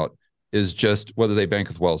think about is just whether they bank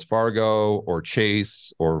with Wells Fargo or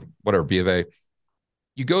Chase or whatever, B of A.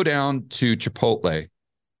 You go down to Chipotle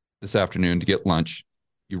this afternoon to get lunch.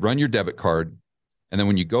 You run your debit card. And then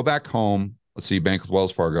when you go back home, let's say you bank with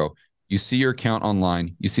Wells Fargo, you see your account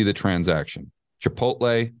online, you see the transaction.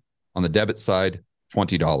 Chipotle on the debit side,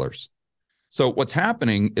 $20. So what's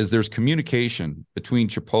happening is there's communication between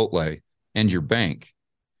Chipotle and your bank.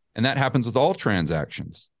 And that happens with all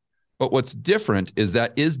transactions. But what's different is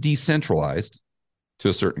that is decentralized to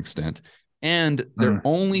a certain extent. And they're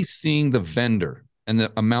only seeing the vendor and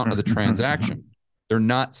the amount of the transaction. They're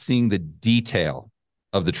not seeing the detail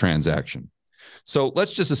of the transaction. So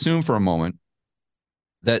let's just assume for a moment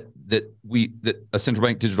that a central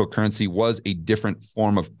bank digital currency was a different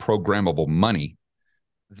form of programmable money.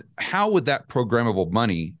 How would that programmable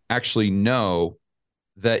money actually know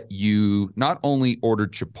that you not only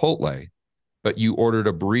ordered Chipotle, but you ordered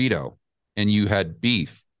a burrito and you had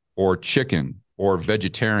beef or chicken or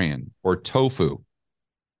vegetarian or tofu?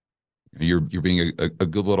 You're being a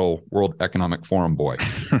good little World Economic Forum boy.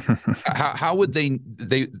 How would they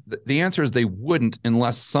the answer is they wouldn't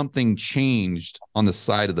unless something changed on the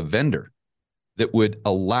side of the vendor that would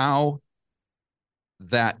allow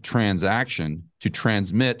that transaction to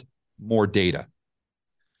transmit more data.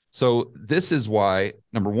 So this is why,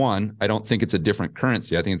 number one, I don't think it's a different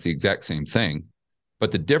currency. I think it's the exact same thing.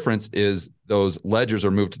 But the difference is those ledgers are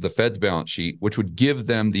moved to the Fed's balance sheet, which would give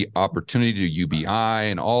them the opportunity to UBI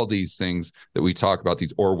and all these things that we talk about,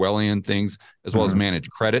 these Orwellian things, as well as manage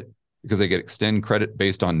credit, because they get extend credit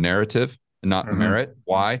based on narrative and not merit.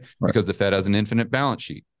 Why? Right. Because the Fed has an infinite balance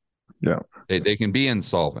sheet. Yeah, they can be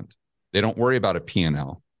insolvent. They don't worry about a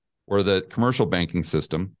P&L, where the commercial banking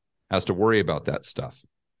system has to worry about that stuff.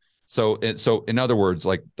 So in other words,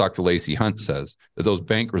 like Dr. Lacey Hunt says, that those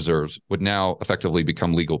bank reserves would now effectively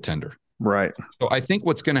become legal tender. Right. So I think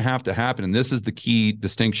what's going to happen, and this is the key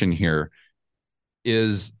distinction here,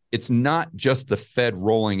 is it's not just the Fed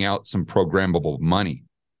rolling out some programmable money.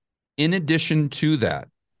 In addition to that,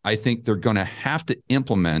 I think they're going to have to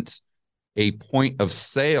implement a point of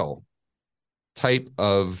sale type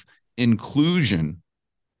of inclusion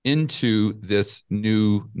into this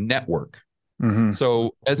new network. Mm-hmm.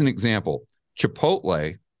 So as an example,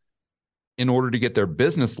 Chipotle, in order to get their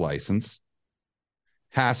business license,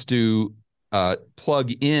 has to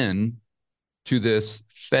plug in to this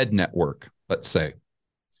Fed network, let's say.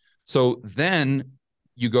 So then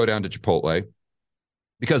you go down to Chipotle,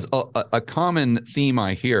 because a common theme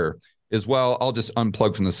I hear is, well, I'll just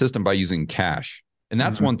unplug from the system by using cash. And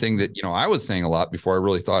that's one thing that, I was saying a lot before I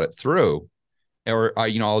really thought it through. Or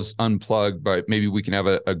I'll just unplug, but maybe we can have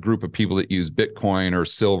a group of people that use Bitcoin or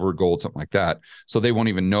silver, gold, something like that. So they won't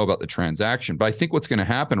even know about the transaction. But I think what's going to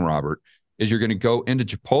happen, Robert, is you're going to go into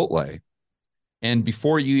Chipotle, and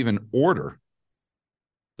before you even order,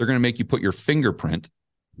 they're going to make you put your fingerprint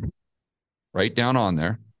right down on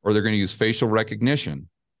there, or they're going to use facial recognition.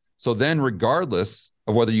 So then, regardless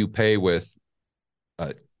of whether you pay with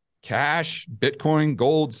cash, Bitcoin,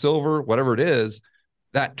 gold, silver, whatever it is,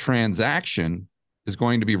 that transaction is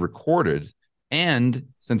going to be recorded. And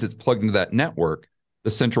since it's plugged into that network, the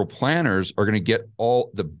central planners are going to get all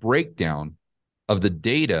the breakdown of the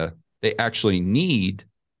data they actually need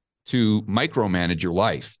to micromanage your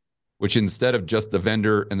life, which instead of just the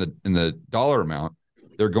vendor and the dollar amount,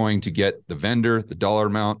 they're going to get the vendor, the dollar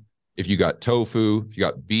amount. If you got tofu, if you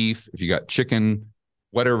got beef, if you got chicken,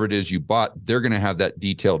 whatever it is you bought, they're going to have that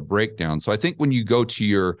detailed breakdown. So I think when you go to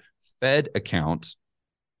your Fed account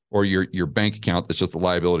or your bank account, that's just the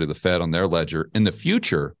liability of the Fed on their ledger, in the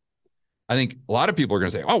future, I think a lot of people are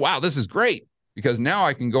going to say, oh, wow, this is great, because now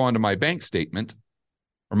I can go onto my bank statement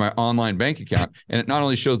or my online bank account, and it not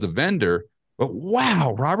only shows the vendor, but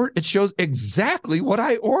wow, Robert, it shows exactly what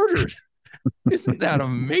I ordered. Isn't that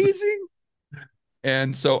amazing?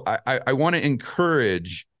 And so I want to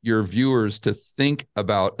encourage your viewers to think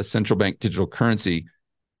about a central bank digital currency,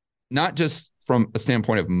 not just from a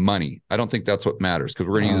standpoint of money. I don't think that's what matters, because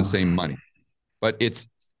we're going to use the same money. But it's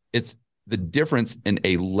the difference in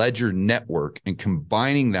a ledger network and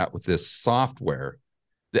combining that with this software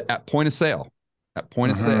that at point of sale,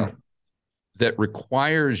 that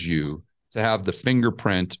requires you to have the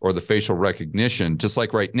fingerprint or the facial recognition. Just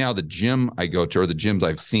like right now, the gym I go to, or the gyms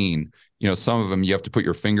I've seen, some of them you have to put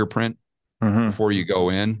your fingerprint before you go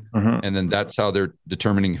in. And then that's how they're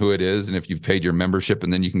determining who it is. And if you've paid your membership,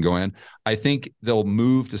 and then you can go in. I think they'll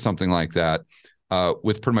move to something like that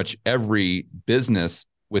with pretty much every business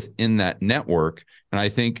within that network. And I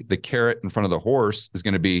think the carrot in front of the horse is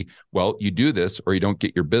going to be, well, you do this or you don't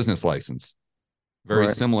get your business license.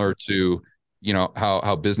 Very similar to,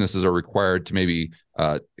 how businesses are required to maybe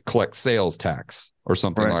collect sales tax or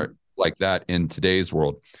something like that in today's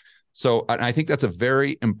world. So I think that's a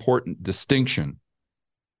very important distinction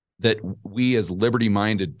that we as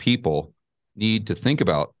liberty-minded people need to think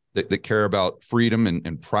about, that care about freedom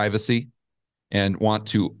and privacy and want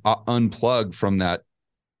to unplug from that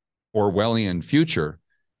Orwellian future.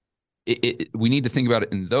 We need to think about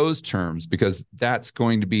it in those terms, because that's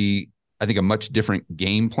going to be, I think, a much different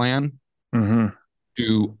game plan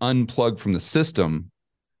to unplug from the system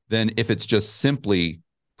than if it's just simply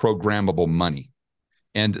programmable money.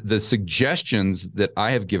 And the suggestions that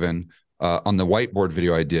I have given on the whiteboard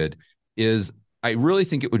video I did is, I really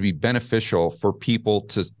think it would be beneficial for people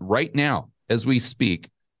to, right now, as we speak,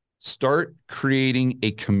 start creating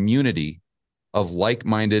a community of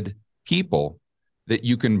like-minded people that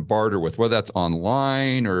you can barter with, whether that's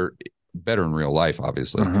online or better in real life,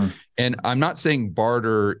 obviously. And I'm not saying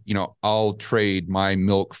barter, I'll trade my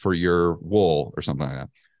milk for your wool or something like that.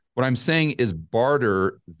 What I'm saying is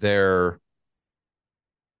barter their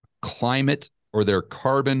climate or their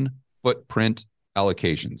carbon footprint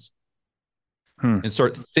allocations and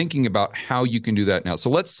start thinking about how you can do that now. So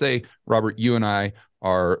let's say, Robert, you and I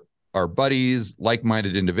are buddies,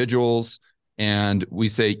 like-minded individuals, and we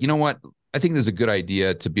say, you know what? I think there's a good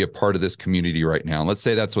idea to be a part of this community right now. And let's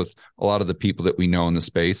say that's with a lot of the people that we know in the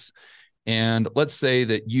space. And let's say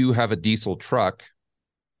that you have a diesel truck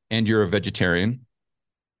and you're a vegetarian,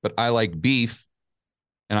 but I like beef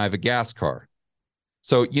and I have a gas car.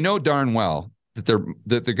 So darn well that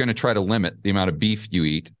they're going to try to limit the amount of beef you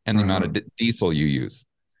eat and the amount of diesel you use.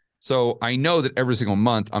 So I know that every single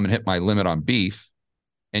month I'm going to hit my limit on beef,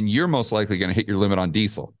 and you're most likely going to hit your limit on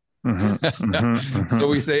diesel. So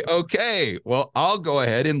we say, okay, well, I'll go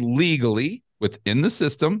ahead and legally within the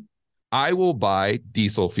system, I will buy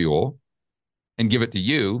diesel fuel and give it to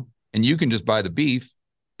you, and you can just buy the beef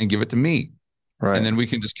and give it to me. Right. And then we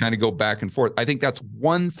can just kind of go back and forth. I think that's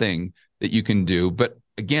one thing that you can do. But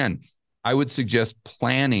again, I would suggest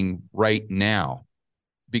planning right now,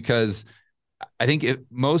 because I think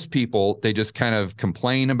most people, they just kind of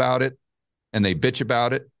complain about it and they bitch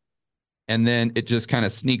about it. And then it just kind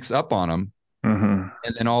of sneaks up on them. Mm-hmm.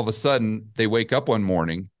 And then all of a sudden they wake up one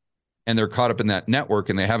morning and they're caught up in that network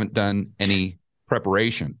and they haven't done any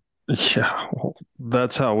preparation. Yeah, well,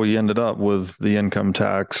 that's how we ended up with the income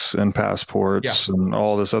tax and passports and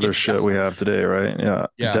all this other shit we have today, right?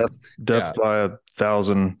 Yeah. Death by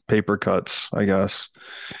 1,000 paper cuts, I guess.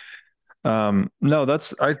 No,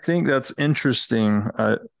 I think that's interesting.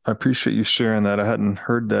 I appreciate you sharing that. I hadn't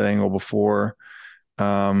heard that angle before.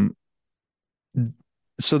 So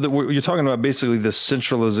that you're talking about basically this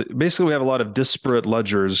centralization. Basically, we have a lot of disparate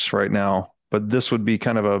ledgers right now, but this would be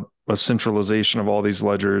kind of a centralization of all these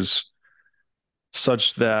ledgers,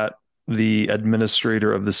 such that the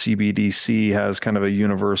administrator of the CBDC has kind of a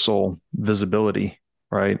universal visibility,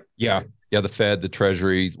 right? Yeah. The Fed, the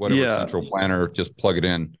Treasury, whatever central planner, just plug it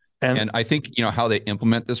in. And I think, how they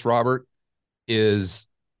implement this, Robert, is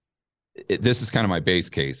this is kind of my base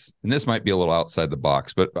case, and this might be a little outside the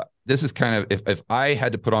box, but this is kind of, if I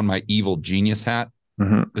had to put on my evil genius hat,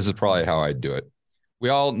 this is probably how I'd do it. We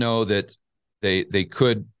all know that they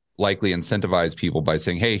could likely incentivize people by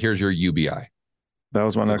saying, hey, here's your UBI. That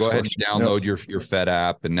was my next question. Go ahead and download your Fed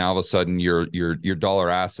app, and now all of a sudden your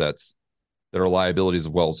dollar assets that are liabilities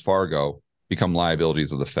of Wells Fargo become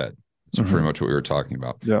liabilities of the Fed. That's pretty much what we were talking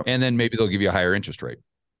about. Yeah. And then maybe they'll give you a higher interest rate,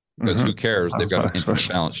 because who cares? They've got an infinite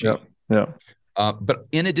balance sheet. Yeah. But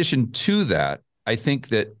in addition to that, I think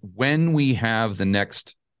that when we have the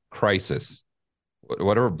next crisis,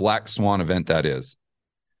 whatever black swan event that is,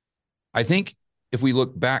 I think if we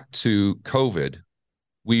look back to COVID,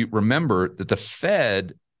 we remember that the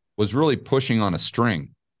Fed was really pushing on a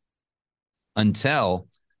string until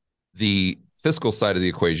the fiscal side of the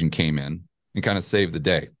equation came in and kind of saved the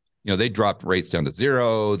day. They dropped rates down to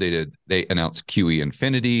zero. They announced QE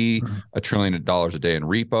infinity, $1 trillion a day in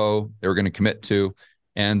repo they were going to commit to.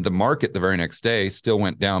 And the market the very next day still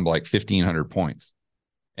went down by like 1,500 points.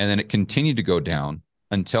 And then it continued to go down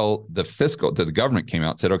until the government came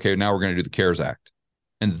out and said, okay, now we're going to do the CARES Act.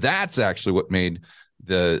 And that's actually what made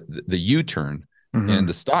the U-turn in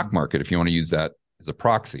the stock market, if you want to use that as a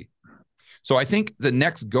proxy. So I think the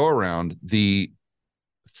next go around, the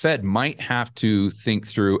Fed might have to think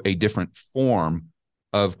through a different form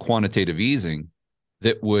of quantitative easing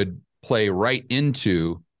that would play right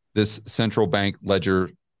into this central bank ledger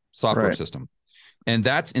software system. And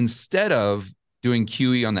that's, instead of doing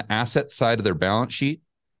QE on the asset side of their balance sheet,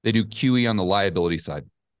 they do QE on the liability side.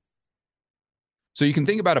 So you can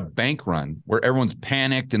think about a bank run where everyone's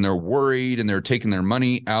panicked and they're worried and they're taking their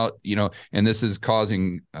money out, and this is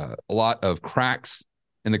causing a lot of cracks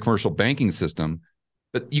in the commercial banking system.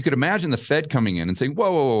 But you could imagine the Fed coming in and saying,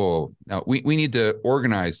 whoa. Now, we need to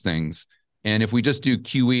organize things. And if we just do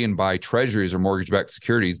QE and buy treasuries or mortgage-backed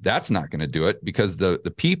securities, that's not going to do it, because the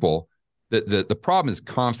people, the problem is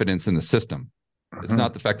confidence in the system. It's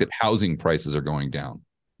not the fact that housing prices are going down,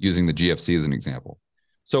 using the GFC as an example.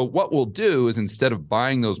 So what we'll do is, instead of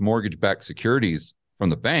buying those mortgage-backed securities from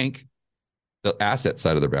the bank, the asset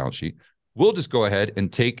side of their balance sheet, we'll just go ahead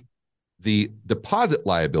and take the deposit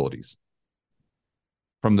liabilities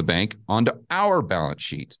from the bank onto our balance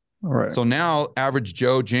sheet. All right. So now, average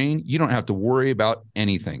Joe, Jane, you don't have to worry about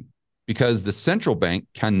anything, because the central bank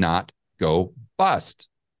cannot go bust.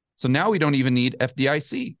 So now we don't even need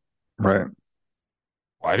FDIC. Right.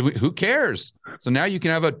 Who cares? So now you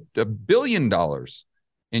can have $1 billion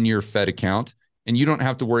in your Fed account, and you don't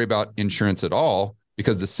have to worry about insurance at all,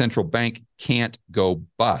 because the central bank can't go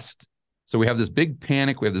bust. So we have this big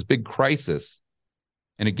panic. We have this big crisis.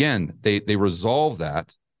 And again, they resolve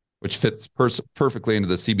that, which fits perfectly into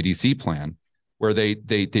the CBDC plan, where they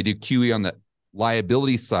do QE on the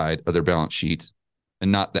liability side of their balance sheet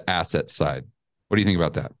and not the asset side. What do you think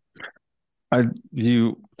about that?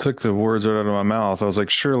 You took the words right out of my mouth. I was like,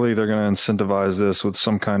 surely they're going to incentivize this with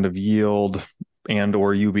some kind of yield and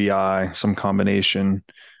or UBI, some combination.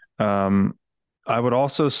 I would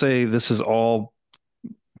also say this is all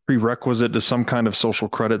prerequisite to some kind of social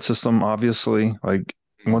credit system, obviously. Like,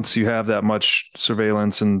 once you have that much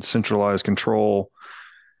surveillance and centralized control,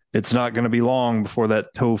 it's not going to be long before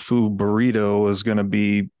that tofu burrito is going to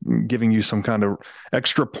be giving you some kind of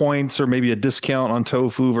extra points, or maybe a discount on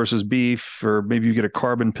tofu versus beef, or maybe you get a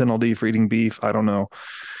carbon penalty for eating beef. I don't know.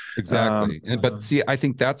 Exactly. But see, I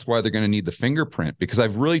think that's why they're going to need the fingerprint, because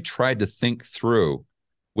I've really tried to think through,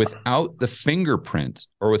 without the fingerprint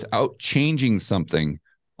or without changing something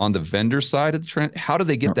on the vendor side of the trend, how do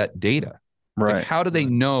they get that data? Right. Like, how do they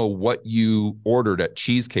know what you ordered at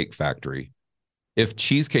Cheesecake Factory if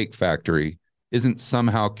Cheesecake Factory isn't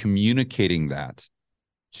somehow communicating that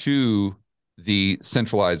to the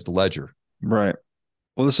centralized ledger? Right.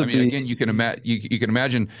 Well, this would be again, you can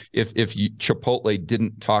imagine if Chipotle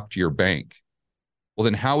didn't talk to your bank, well,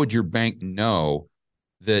 then how would your bank know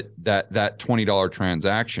that $20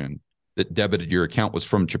 transaction that debited your account was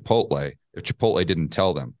from Chipotle if Chipotle didn't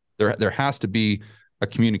tell them? There has to be a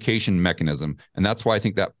communication mechanism, and that's why I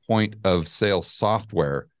think that point of sale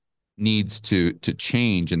software needs to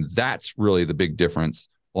change, and that's really the big difference,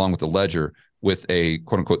 along with the ledger, with a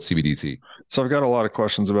quote unquote CBDC. So I've got a lot of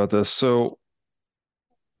questions about this. So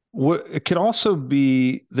what it could also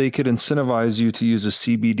be, they could incentivize you to use a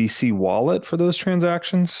CBDC wallet for those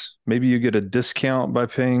transactions. Maybe you get a discount by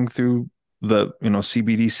paying through the,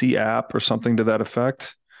 CBDC app or something to that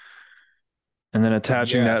effect. And then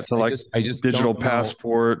attaching that to I just digital don't know.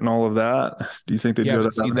 passport and all of that. Do you think they do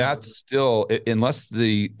that? See, that's still, unless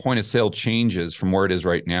the point of sale changes from where it is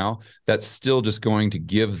right now, that's still just going to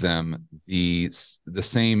give them the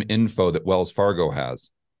same info that Wells Fargo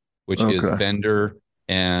has, which is vendor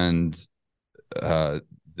and the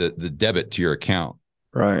debit to your account.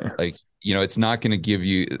 Right. Like, it's not going to give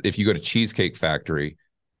you, if you go to Cheesecake Factory,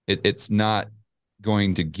 it's not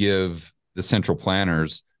going to give the central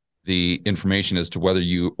planners the information as to whether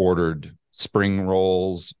you ordered spring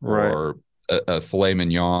rolls or a filet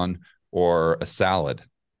mignon or a salad.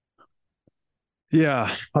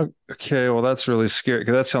 Yeah. Okay. Well, that's really scary,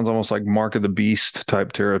 because that sounds almost like Mark of the Beast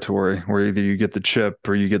type territory, where either you get the chip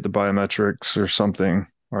or you get the biometrics or something,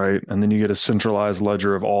 right? And then you get a centralized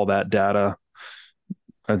ledger of all that data.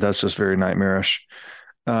 That's just very nightmarish.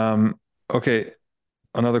 Okay.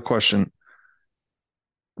 Another question.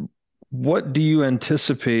 What do you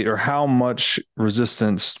anticipate, or how much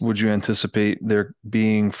resistance would you anticipate there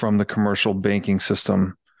being from the commercial banking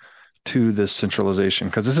system to this centralization?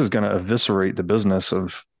 Because this is going to eviscerate the business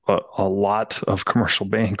of a lot of commercial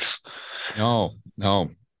banks. No,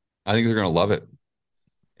 I think they're going to love it.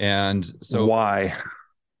 And so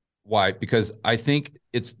why? Because I think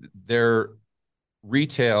it's their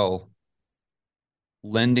retail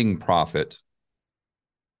lending profit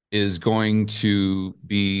is going to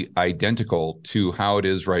be identical to how it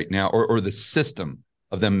is right now, or the system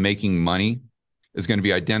of them making money is going to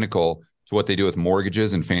be identical to what they do with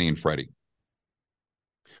mortgages and Fannie and Freddie.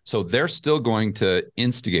 So they're still going to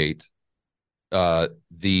instigate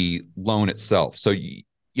the loan itself. So,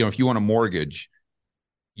 if you want a mortgage,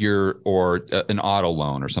 or an auto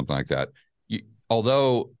loan or something like that,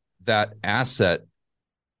 although that asset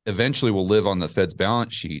eventually will live on the Fed's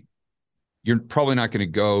balance sheet, you're probably not going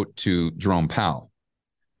to go to Jerome Powell.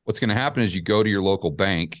 What's going to happen is you go to your local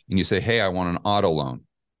bank and you say, hey, I want an auto loan.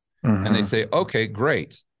 Mm-hmm. And they say, okay,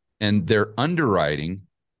 great. And their underwriting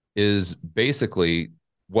is basically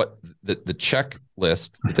what the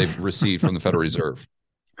checklist that they've received from the Federal Reserve.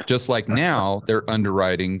 Just like now, their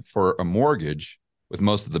underwriting for a mortgage with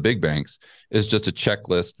most of the big banks is just a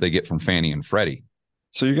checklist they get from Fannie and Freddie.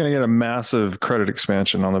 So you're going to get a massive credit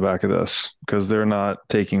expansion on the back of this, because they're not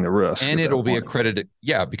taking the risk. And it'll be a credit.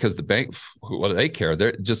 Yeah, because the bank, what do they care?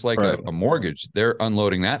 They're just like a mortgage. They're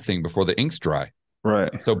unloading that thing before the ink's dry.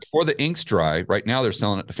 Right. So before the ink's dry, right now they're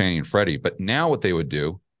selling it to Fannie and Freddie. But now what they would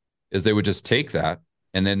do is they would just take that,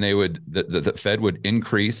 and then they would, the Fed would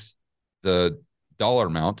increase the dollar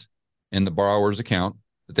amount in the borrower's account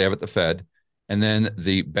that they have at the Fed. And then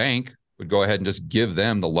the bank would go ahead and just give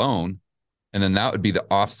them the loan. And then that would be the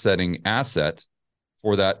offsetting asset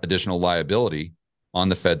for that additional liability on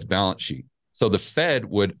the Fed's balance sheet. So the Fed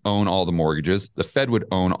would own all the mortgages. The Fed would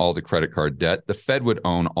own all the credit card debt. The Fed would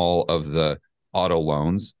own all of the auto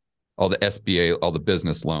loans, all the SBA, all the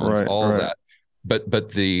business loans, all of that.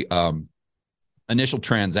 But the initial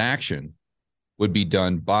transaction would be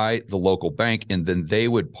done by the local bank, and then they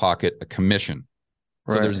would pocket a commission.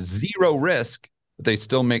 So there's zero risk, but they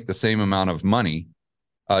still make the same amount of money.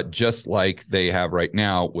 Just like they have right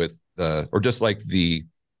now with or just like the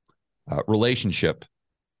relationship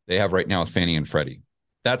they have right now with Fannie and Freddie.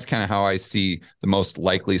 That's kind of how I see the most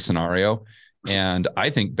likely scenario. And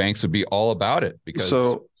I think banks would be all about it because.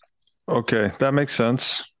 So, okay, that makes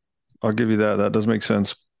sense. I'll give you that. That does make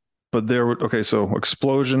sense. But so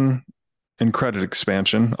explosion in credit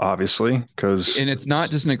expansion, obviously, because. And it's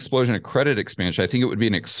not just an explosion of credit expansion. I think it would be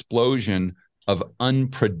an explosion of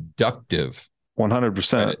unproductive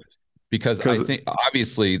 100%. Because I think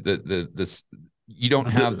obviously this you don't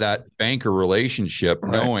have that banker relationship,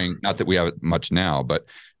 knowing, not that we have it much now, but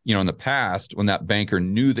in the past, when that banker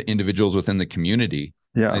knew the individuals within the community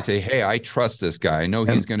Yeah. They say, hey, I trust this guy. I know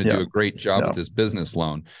he's going to do a great job with this business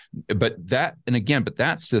loan. But that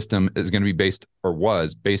system is going to be based, or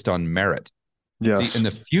was based, on merit. Yes. See, in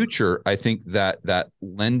the future, I think that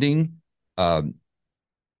lending, that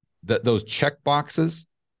those check boxes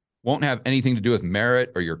won't have anything to do with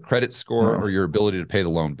merit or your credit score or your ability to pay the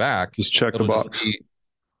loan back. Just check the box.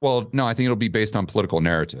 Well, no, I think it'll be based on political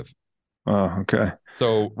narrative. Oh, okay.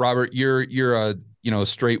 So, Robert, you're a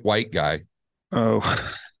straight white guy. Oh,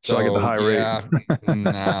 so I get the high rate.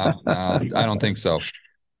 No, I don't think so.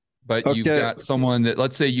 But you've got someone that,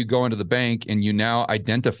 let's say you go into the bank and you now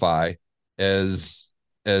identify as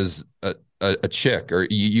a chick, or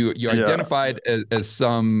you identified as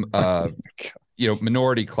some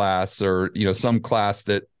minority class, or some class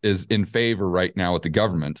that is in favor right now with the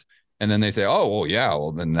government. And then they say, oh, well, yeah,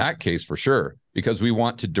 well, in that case, for sure, because we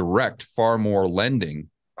want to direct far more lending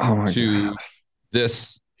to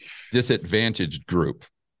this disadvantaged group.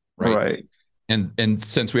 Right. And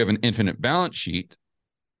since we have an infinite balance sheet,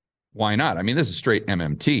 why not? I mean, this is straight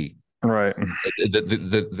MMT. Right.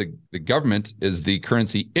 The government is the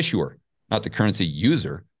currency issuer, not the currency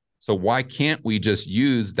user. So why can't we just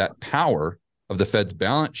use that power of the Fed's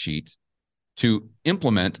balance sheet to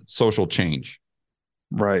implement social change?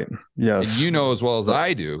 Right. Yes. And you know as well as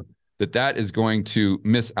I do that is going to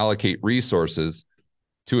misallocate resources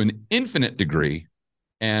to an infinite degree.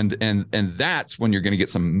 And that's when you're going to get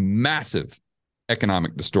some massive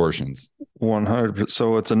economic distortions. 100%.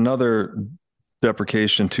 So it's another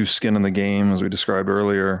deprecation to skin in the game, as we described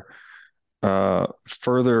earlier.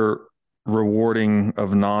 Further rewarding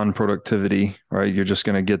of non-productivity, right? You're just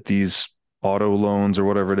going to get these auto loans or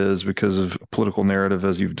whatever it is because of political narrative,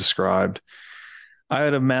 as you've described. I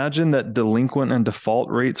would imagine that delinquent and default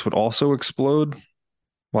rates would also explode,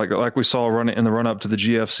 like we saw in the run up to the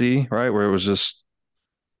GFC, right? Where it was just,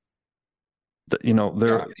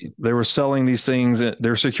 they were selling these things, they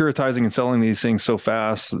were securitizing and selling these things so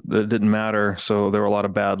fast that it didn't matter. So there were a lot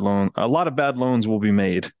of bad loans will be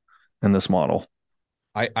made in this model.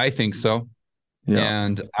 I think so. Yeah.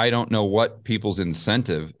 And I don't know what people's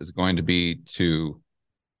incentive is going to be to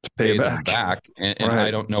pay them back. And I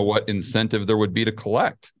don't know what incentive there would be to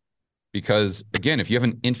collect. Because again, if you have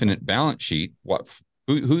an infinite balance sheet,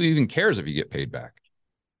 who even cares if you get paid back?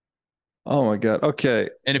 Oh my God. Okay.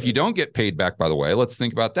 And if you don't get paid back, by the way, let's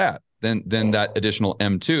think about that. Then that additional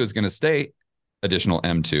M2 is going to stay additional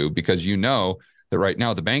M2, because you know that right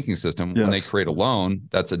now the banking system, when they create a loan,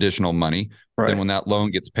 that's additional money. Right. Then when that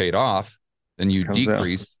loan gets paid off, then you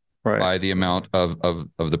decrease by the amount of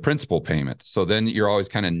the principal payment. So then you're always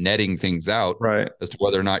kind of netting things out as to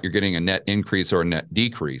whether or not you're getting a net increase or a net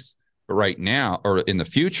decrease. But right now, or in the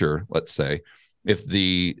future, let's say, if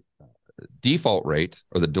the default rate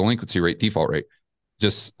or the delinquency rate default rate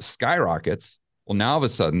just skyrockets, well, now all of a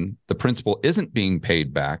sudden the principal isn't being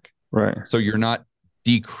paid back. Right. So you're not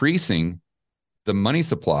decreasing the money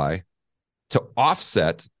supply to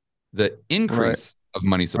offset the increase of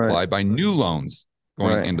money supply by new loans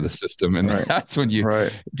going into the system. And that's when you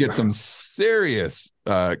get some serious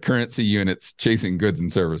currency units chasing goods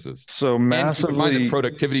and services. So massively, and the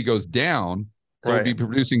productivity goes down. So we'll be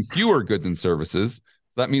producing fewer goods and services.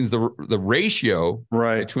 That means the ratio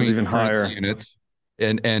between even currency higher units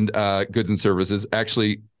and goods and services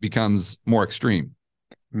actually becomes more extreme.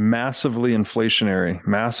 Massively and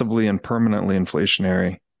permanently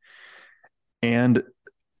inflationary. And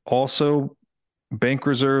also, bank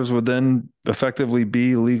reserves would then effectively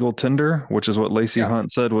be legal tender, which is what Lacey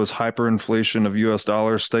Hunt said was hyperinflation of US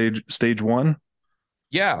dollars stage one.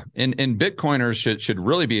 Yeah. And Bitcoiners should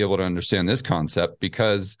really be able to understand this concept,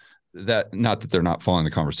 because not that they're not following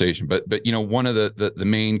the conversation, but one of the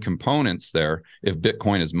main components there, if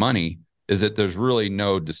Bitcoin is money, is that there's really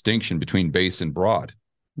no distinction between base and broad.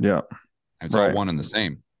 Yeah. It's all one and the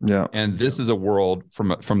same. Yeah. And this is a world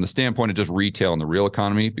from the standpoint of just retail and the real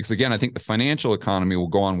economy, because again, I think the financial economy will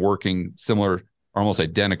go on working similar, almost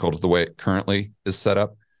identical to the way it currently is set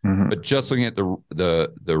up. Mm-hmm. But just looking at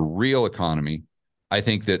the real economy, I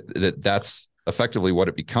think that's effectively what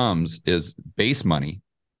it becomes, is base money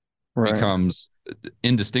becomes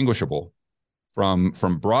indistinguishable from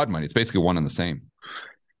broad money. It's basically one and the same.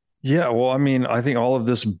 Yeah, well, I mean, I think all of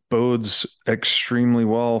this bodes extremely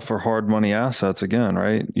well for hard money assets again,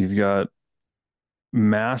 right? You've got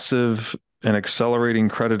massive and accelerating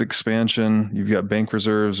credit expansion. You've got bank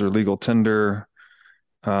reserves or legal tender.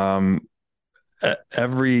 Every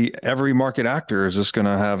market actor is just going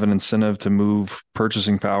to have an incentive to move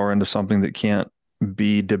purchasing power into something that can't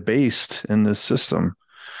be debased in this system.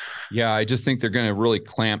 Yeah, I just think they're going to really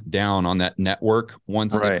clamp down on that network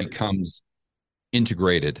once it becomes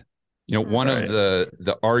integrated. One Right. of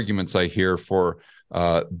the arguments I hear for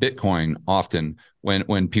Bitcoin often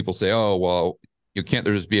when people say, "Oh, well, you can't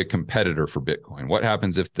there just be a competitor for Bitcoin? What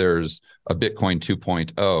happens if there's a Bitcoin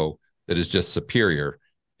 2.0 that is just superior?"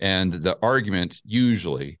 And the argument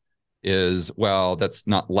usually is, well, that's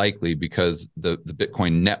not likely because the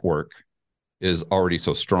Bitcoin network is already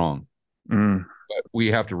so strong. Mm. But we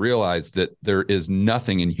have to realize that there is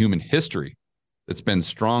nothing in human history that's been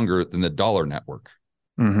stronger than the dollar network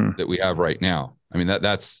that we have right now. I mean,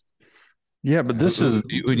 that's Yeah, but this who is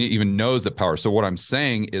even knows the power. So what I'm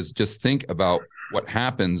saying is just think about what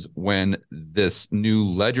happens when this new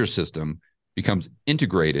ledger system becomes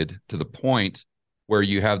integrated to the point where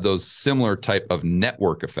you have those similar type of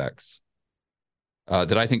network effects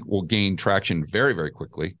that I think will gain traction very, very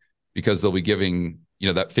quickly because they'll be giving,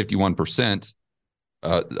 that 51%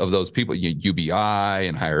 of those people, UBI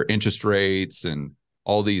and higher interest rates and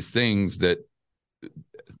all these things that,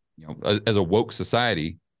 as a woke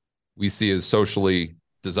society, we see as socially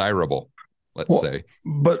desirable, let's say.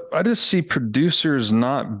 But I just see producers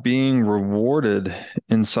not being rewarded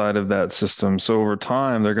inside of that system. So over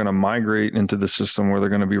time, they're going to migrate into the system where they're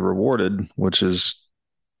going to be rewarded, which is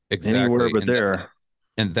anywhere but there.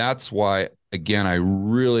 And that's why, again, I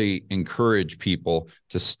really encourage people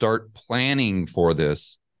to start planning for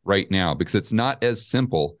this right now, because it's not as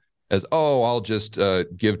simple as, oh, I'll just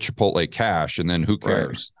give Chipotle cash and then who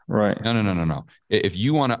cares? Right. No. If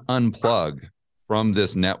you want to unplug from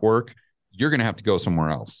this network, you're going to have to go somewhere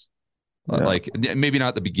else. Like maybe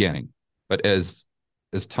not the beginning, but as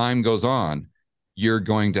time goes on, you're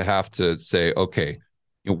going to have to say, okay,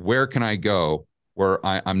 where can I go where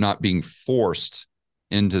I'm not being forced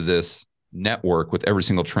into this network with every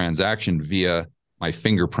single transaction via my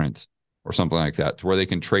fingerprint or something like that, to where they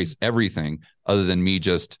can trace everything other than me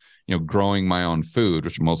just, growing my own food,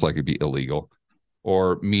 which would most likely be illegal,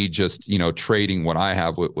 or me just, trading what I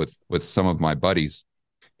have with some of my buddies.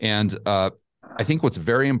 And I think what's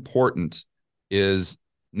very important is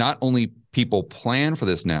not only people plan for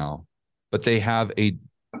this now, but they have a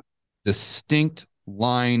distinct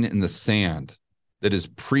line in the sand that is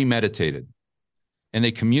premeditated. And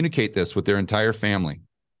they communicate this with their entire family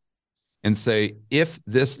and say, if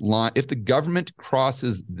the government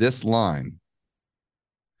crosses this line,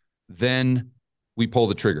 then we pull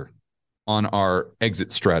the trigger on our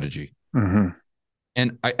exit strategy. Mm-hmm.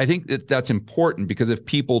 And I think that's important, because if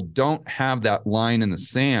people don't have that line in the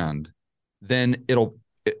sand, then it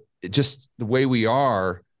just the way we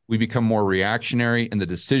become more reactionary, and the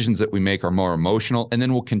decisions that we make are more emotional. And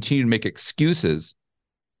then we'll continue to make excuses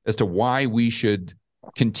as to why we should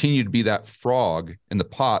continue to be that frog in the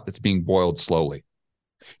pot that's being boiled slowly.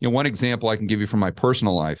 One example I can give you from my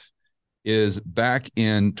personal life is back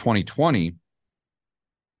in 2020,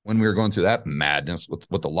 when we were going through that madness with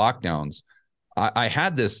the lockdowns. I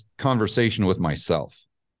had this conversation with myself,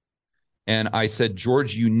 and I said,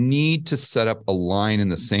 George, you need to set up a line in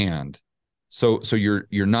the sand. So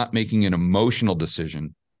you're not making an emotional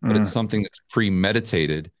decision, but it's something that's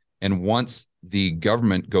premeditated. And once the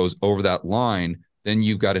government goes over that line, then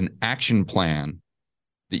you've got an action plan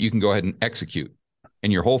that you can go ahead and execute,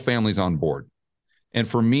 and your whole family's on board. And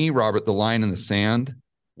for me, Robert, the line in the sand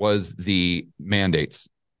was the mandates.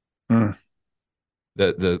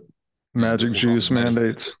 The magic juice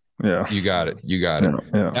mandates. Yeah. You got it.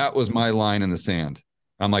 Yeah. That was my line in the sand.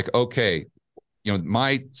 I'm like, okay,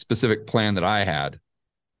 my specific plan that I had,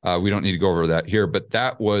 we don't need to go over that here, but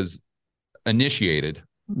that was initiated.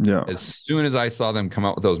 Yeah. As soon as I saw them come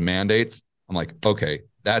out with those mandates, I'm like, okay,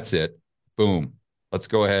 that's it. Boom. Let's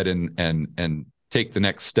go ahead and take the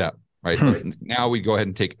next step, right? Now we go ahead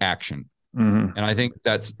and take action. And I think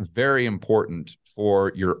that's very important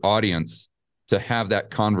for your audience to have that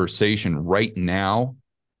conversation right now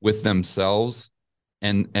with themselves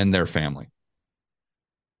and their family.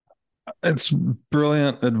 It's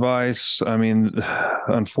brilliant advice. I mean,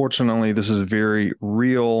 unfortunately, this is very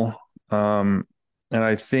real. And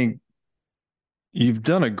I think you've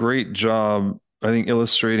done a great job, I think,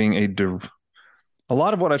 illustrating a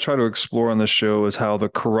lot of what I try to explore on this show is how the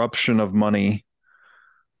corruption of money,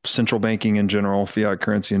 central banking in general, fiat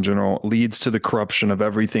currency in general, leads to the corruption of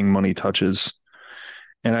everything money touches.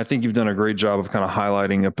 And I think you've done a great job of kind of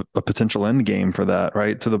highlighting a potential end game for that,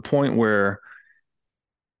 right? To the point where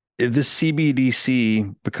if this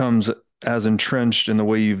CBDC becomes as entrenched in the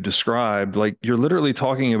way you've described, like you're literally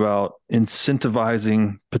talking about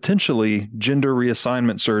incentivizing potentially gender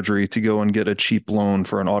reassignment surgery to go and get a cheap loan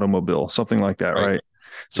for an automobile, something like that, right?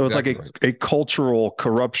 So exactly. It's like a cultural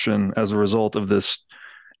corruption as a result of this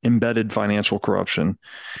embedded financial corruption.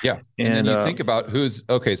 Yeah. And then you think about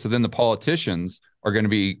so then the politicians are going to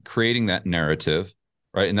be creating that narrative,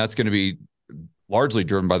 right? And that's going to be largely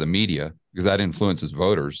driven by the media because that influences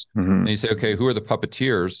voters. And you say, okay, who are the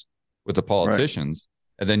puppeteers with the politicians?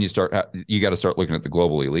 Right. And then you got to start looking at the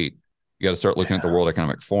global elite. You got to start looking at the World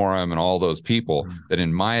Economic Forum and all those people that,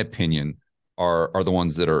 in my opinion, are the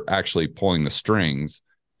ones that are actually pulling the strings.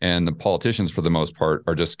 And the politicians, for the most part,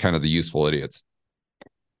 are just kind of the useful idiots.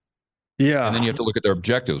 Yeah. And then you have to look at their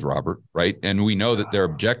objectives, Robert, right? And we know that their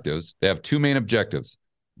objectives, they have two main objectives: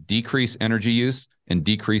 decrease energy use and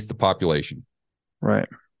decrease the population. Right.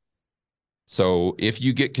 So if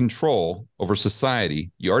you get control over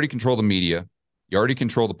society, you already control the media, you already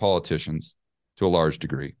control the politicians to a large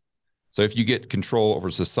degree. So if you get control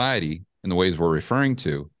over society in the ways we're referring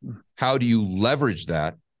to, how do you leverage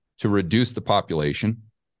that to reduce the population?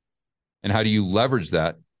 And how do you leverage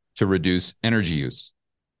that to reduce energy use?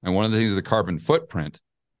 And one of the things is the carbon footprint.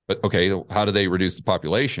 But okay, how do they reduce the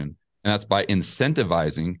population? And that's by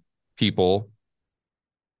incentivizing people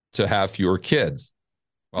to have fewer kids.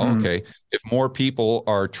 Well, okay, if more people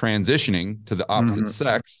are transitioning to the opposite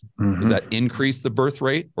sex, does that increase the birth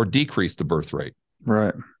rate or decrease the birth rate?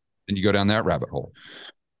 Right. And you go down that rabbit hole.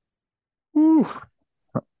 Ooh.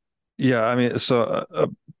 Yeah, I mean, so a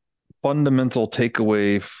fundamental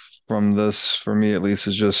takeaway from this, for me at least,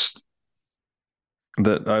 is just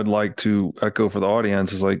that I'd like to echo for the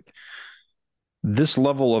audience is like, this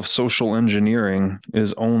level of social engineering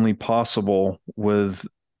is only possible with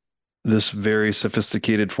this very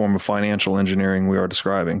sophisticated form of financial engineering we are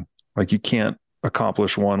describing. Like, you can't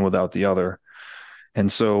accomplish one without the other.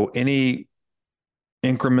 And so any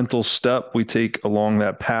incremental step we take along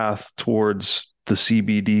that path towards the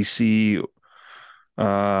CBDC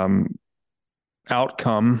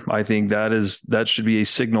outcome, I think that should be a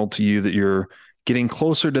signal to you that you're getting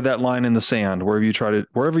closer to that line in the sand,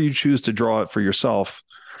 wherever you choose to draw it for yourself.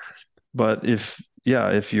 But if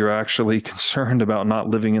you're actually concerned about not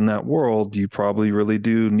living in that world, you probably really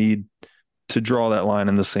do need to draw that line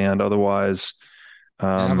in the sand. Otherwise,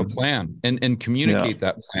 have a plan and communicate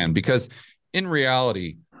that plan, because in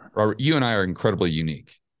reality, Robert, you and I are incredibly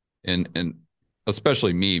unique, and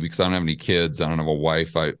especially me, because I don't have any kids. I don't have a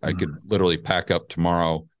wife. I could literally pack up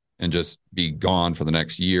tomorrow and just be gone for the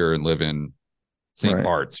next year and live in St.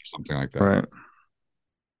 Bart's or something like that. Right.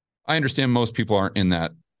 I understand most people aren't in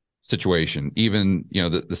that situation. Even,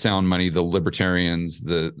 the sound money, the libertarians,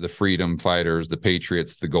 the freedom fighters, the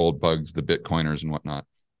patriots, the gold bugs, the Bitcoiners and whatnot.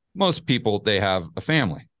 Most people, they have a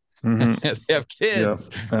family. They have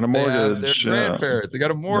kids and a mortgage. They have their grandparents. They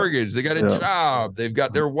got a mortgage. They got a job. They've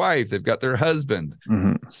got their wife. They've got their husband.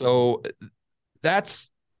 So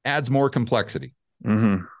that's adds more complexity.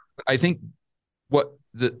 I think what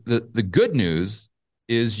the good news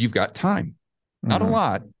is, you've got time, not a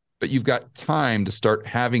lot, but you've got time to start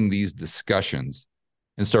having these discussions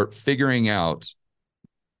and start figuring out,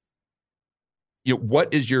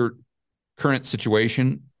 what is your current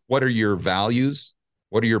situation? What are your values?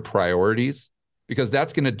 What are your priorities? Because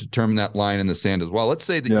that's going to determine that line in the sand as well. Let's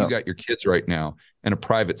say that you got your kids right now in a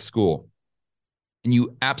private school and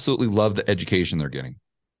you absolutely love the education they're getting.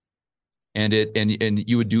 And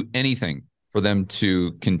you would do anything for them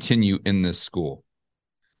to continue in this school.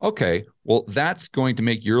 Okay, well, that's going to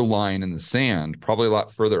make your line in the sand probably a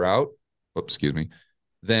lot further out,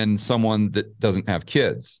 than someone that doesn't have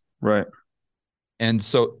kids. Right. And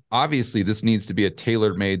so obviously this needs to be a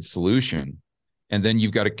tailor-made solution. And then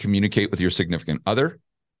you've got to communicate with your significant other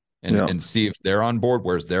and see if they're on board.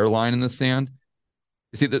 Where's their line in the sand?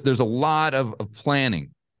 You see, that there's a lot of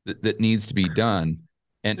planning that needs to be done.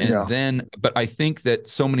 But I think that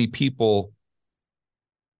so many people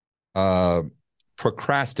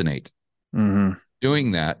procrastinate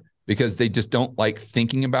doing that because they just don't like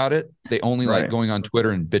thinking about it. They only like going on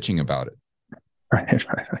Twitter and bitching about it. Right.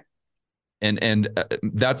 And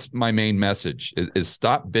that's my main message is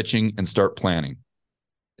stop bitching and start planning.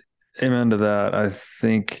 Amen to that. I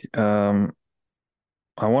think I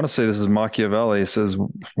want to say this is Machiavelli. It says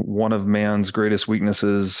one of man's greatest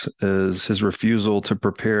weaknesses is his refusal to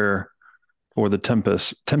prepare for the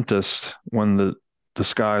tempest when the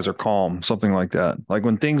skies are calm, something like that. Like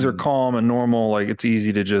when things are calm and normal, like it's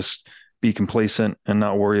easy to just be complacent and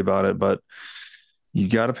not worry about it. But you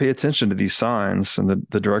got to pay attention to these signs and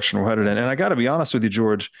the direction we're headed in. And I got to be honest with you,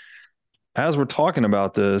 George, as we're talking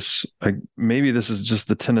about this, like maybe this is just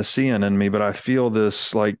the Tennessean in me, but I feel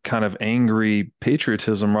this like kind of angry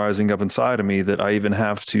patriotism rising up inside of me that I even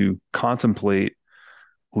have to contemplate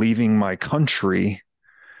leaving my country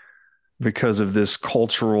because of this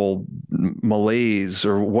cultural malaise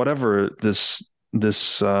or whatever, this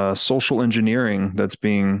social engineering that's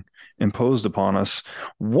being imposed upon us.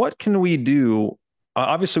 What can we do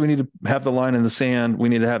obviously we need to have the line in the sand. We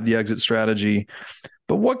need to have the exit strategy.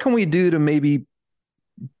 But what can we do to maybe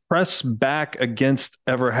press back against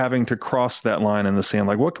ever having to cross that line in the sand?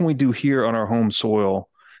 Like, what can we do here on our home soil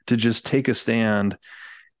to just take a stand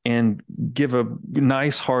and give a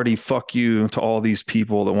nice, hearty fuck you to all these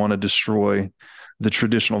people that want to destroy the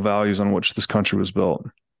traditional values on which this country was built?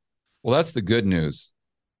 Well, that's the good news,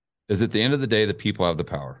 is at the end of the day, the people have the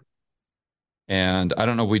power. And I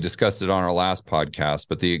don't know if we discussed it on our last podcast,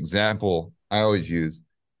 but the example I always use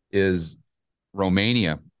is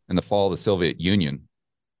Romania in the fall of the Soviet Union,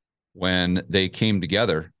 when they came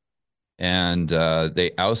together and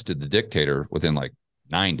they ousted the dictator within like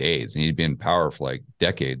 9 days, and he'd been in power for like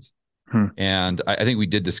decades. And I think we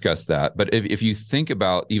did discuss that. But if you think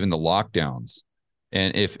about even the lockdowns,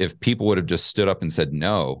 and if people would have just stood up and said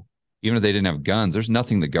no, even if they didn't have guns, there's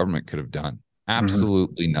nothing the government could have done.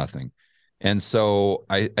 Absolutely nothing. And so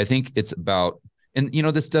I think it's about, and you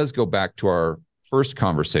know, this does go back to our first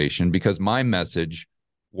conversation, because my message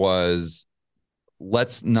was,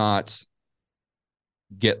 let's not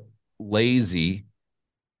get lazy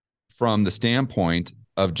from the standpoint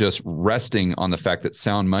of just resting on the fact that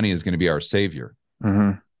sound money is going to be our savior.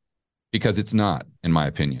 Because it's not, in my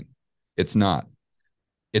opinion. It's not.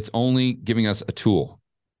 It's only giving us a tool.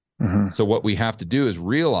 So what we have to do is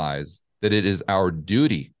realize that it is our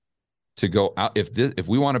duty to go out. If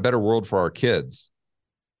we want a better world for our kids,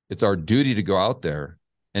 it's our duty to go out there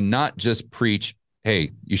and not just preach,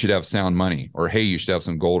 hey, you should have sound money, or hey, you should have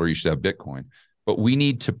some gold, or you should have Bitcoin. But we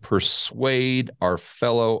need to persuade our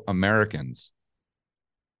fellow Americans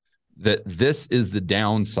that this is the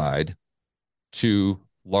downside to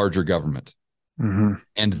larger government.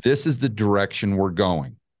 And this is the direction we're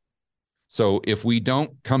going. So if we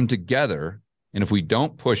don't come together, and if we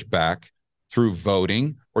don't push back through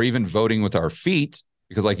voting, or even voting with our feet,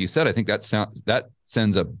 because like you said, I think that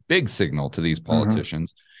sends a big signal to these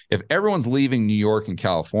politicians. If everyone's leaving New York and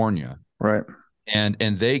California, right, and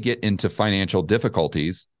they get into financial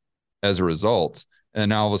difficulties as a result, and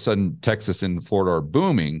now all of a sudden Texas and Florida are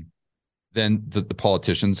booming, then the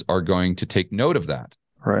politicians are going to take note of that.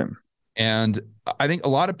 Right. And I think a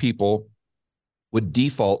lot of people would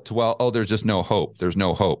default to, well, oh, there's just no hope. There's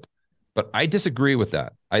no hope. But I disagree with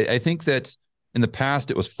that. I think that in the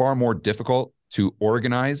past, it was far more difficult to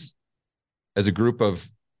organize as a group of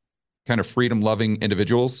kind of freedom-loving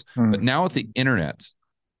individuals. But now with the internet,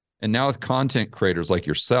 and now with content creators like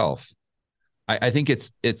yourself, I think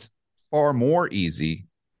it's far more easy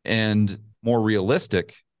and more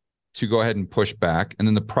realistic to go ahead and push back. And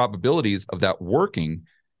then the probabilities of that working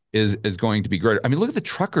is going to be greater. I mean, look at the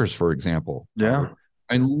truckers, for example. Yeah.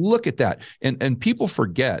 I mean, look at that. And people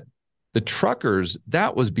forget the truckers,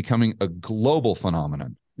 that was becoming a global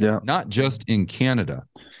phenomenon. Yeah. Not just in Canada.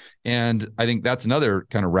 And I think that's another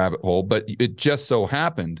kind of rabbit hole, but it just so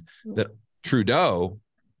happened that Trudeau,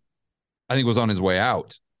 I think, was on his way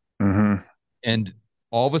out. And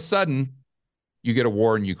all of a sudden, you get a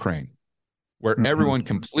war in Ukraine, where everyone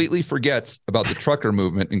completely forgets about the trucker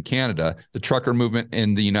movement in Canada, the trucker movement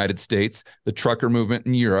in the United States, the trucker movement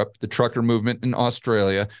in Europe, the trucker movement in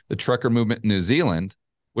Australia, the trucker movement in New Zealand,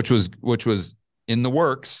 which was in the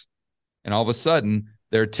works. And all of a sudden,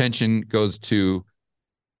 their attention goes to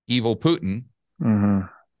evil Putin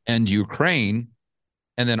and Ukraine,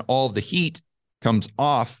 and then all the heat comes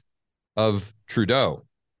off of Trudeau.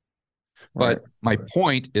 But my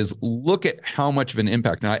point is, look at how much of an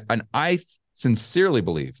impact. And I sincerely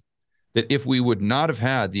believe that if we would not have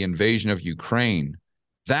had the invasion of Ukraine,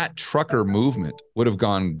 that trucker movement would have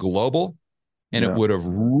gone global, and it would have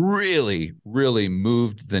really, really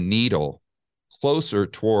moved the needle closer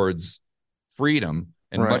towards freedom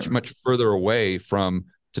and much, much further away from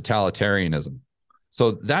totalitarianism.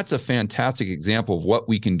 So that's a fantastic example of what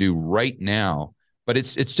we can do right now. But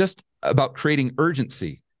it's just about creating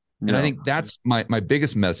urgency. And I think that's my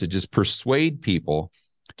biggest message, is persuade people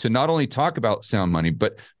to not only talk about sound money,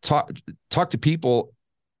 but talk to people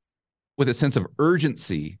with a sense of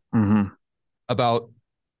urgency about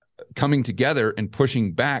coming together and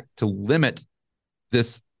pushing back to limit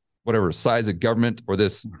this, whatever size of government, or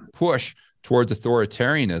this push towards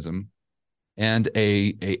authoritarianism and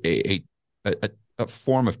a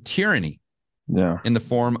form of tyranny in the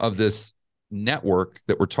form of this network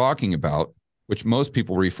that we're talking about, which most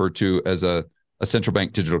people refer to as a central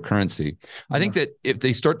bank digital currency. I think that if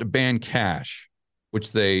they start to ban cash,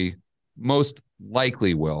 which they most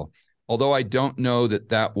likely will, although I don't know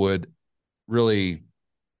that would really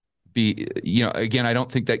be, again, I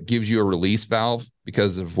don't think that gives you a release valve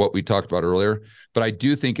because of what we talked about earlier, but I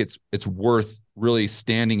do think it's worth really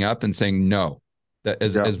standing up and saying no, that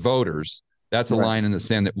as voters, That's a line in the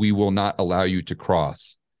sand that we will not allow you to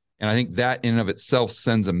cross. And I think that in and of itself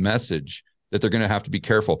sends a message that they're going to have to be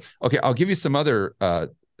careful. Okay, I'll give you some other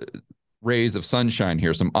rays of sunshine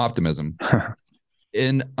here, some optimism.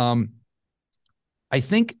 And I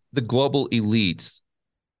think the global elite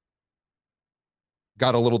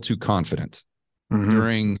got a little too confident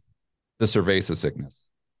during the cerveza sickness.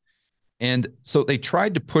 And so they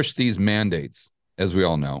tried to push these mandates, as we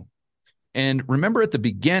all know. And remember at the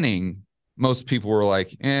beginning, most people were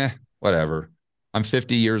like, whatever. I'm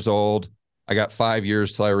 50 years old. I got 5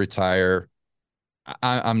 years till I retire.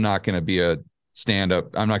 I'm not going to be a stand-up.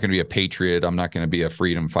 I'm not going to be a patriot. I'm not going to be a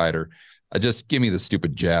freedom fighter. Just give me the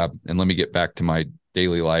stupid jab and let me get back to my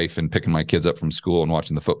daily life and picking my kids up from school and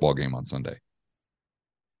watching the football game on Sunday.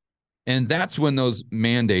 And that's when those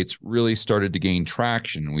mandates really started to gain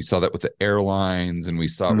traction. We saw that with the airlines, and we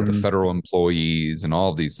saw it with the federal employees and all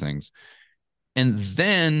of these things. And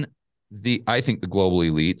then I think the global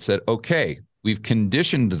elite said, okay, we've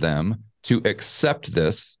conditioned them to accept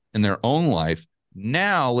this in their own life.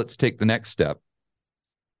 Now let's take the next step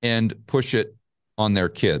and push it on their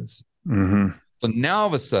kids. So now all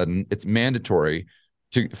of a sudden it's mandatory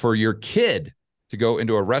for your kid to go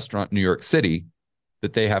into a restaurant in New York City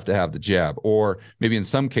that they have to have the jab, or maybe in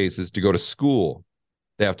some cases to go to school,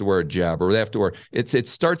 they have to wear a jab, or they have to wear, it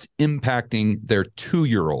starts impacting their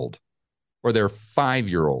 2-year-old or their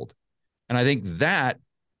 5-year-old. And I think that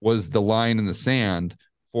was the line in the sand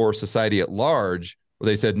for society at large, where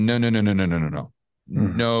they said, no.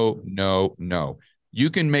 You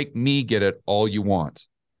can make me get it all you want,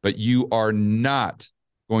 but you are not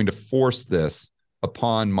going to force this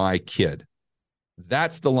upon my kid.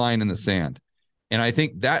 That's the line in the sand. And I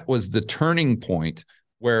think that was the turning point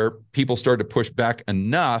where people started to push back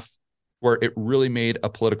enough where it really made a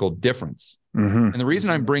political difference. And the reason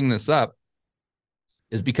I'm bringing this up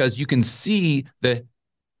is because you can see the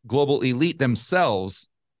global elite themselves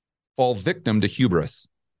fall victim to hubris.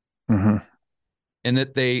 And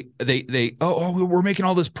that we're making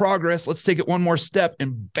all this progress. Let's take it one more step,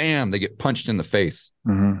 and bam, they get punched in the face.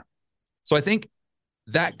 So I think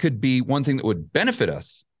that could be one thing that would benefit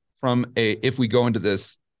us from if we go into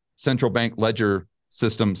this central bank ledger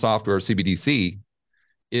system software, CBDC,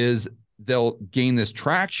 is they'll gain this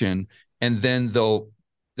traction, and then they'll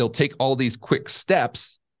take all these quick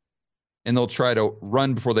steps and they'll try to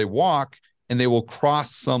run before they walk, and they will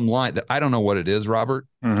cross some line that I don't know what it is, Robert,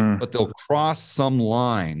 but they'll cross some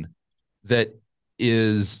line that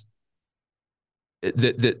is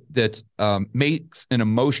that makes an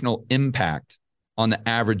emotional impact on the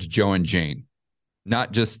average Joe and Jane,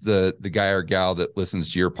 not just the guy or gal that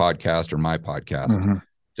listens to your podcast or my podcast,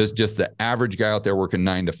 just the average guy out there working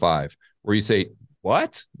 9 to 5, where you say,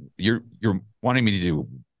 what? You're wanting me to do,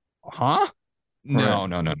 huh? No.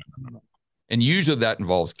 And usually that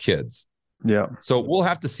involves kids. Yeah. So we'll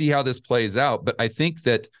have to see how this plays out. But I think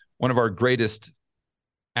that one of our greatest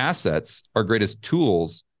assets, our greatest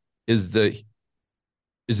tools, is the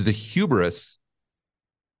hubris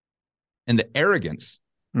and the arrogance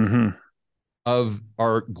of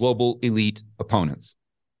our global elite opponents.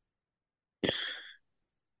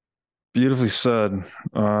 Beautifully said.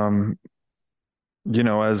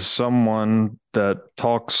 As someone that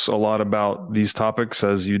talks a lot about these topics,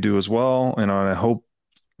 as you do as well, and I hope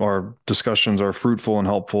our discussions are fruitful and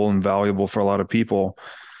helpful and valuable for a lot of people.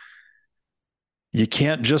 You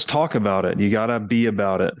can't just talk about it. You got to be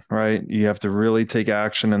about it, right? You have to really take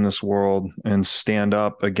action in this world and stand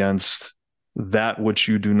up against that which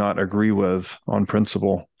you do not agree with on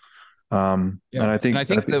principle. And I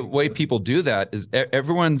think the way people do that is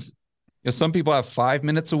everyone's, some people have 5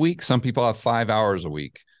 minutes a week. Some people have 5 hours a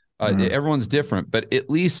week. Everyone's different, but at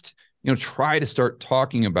least, try to start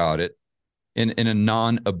talking about it in a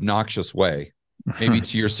non-obnoxious way, maybe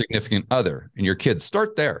to your significant other and your kids.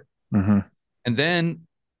 Start there. And then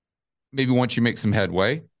maybe once you make some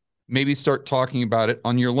headway, maybe start talking about it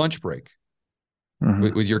on your lunch break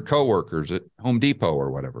with your coworkers at Home Depot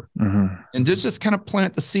or whatever. And just kind of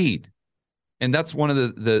plant the seed. And that's one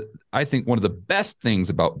of I think one of the best things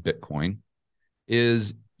about Bitcoin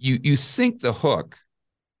is you sink the hook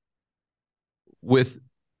with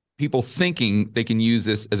people thinking they can use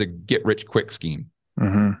this as a get-rich-quick scheme.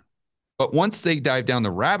 But once they dive down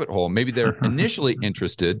the rabbit hole, maybe they're initially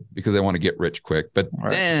interested because they want to get rich quick, but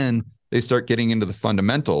then they start getting into the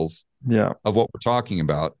fundamentals of what we're talking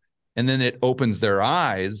about. And then it opens their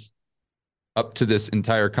eyes up to this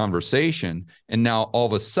entire conversation. And now all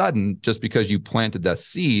of a sudden, just because you planted that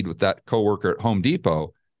seed with that coworker at Home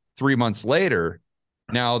Depot, 3 months later,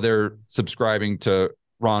 now they're subscribing to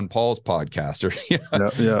Ron Paul's podcast or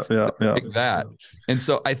like that. And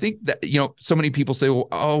so I think that, so many people say, well,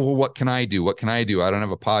 what can I do? What can I do? I don't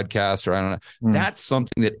have a podcast, or I don't know. That's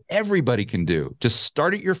something that everybody can do. Just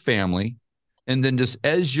start at your family. And then just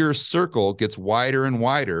as your circle gets wider and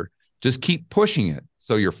wider, just keep pushing it.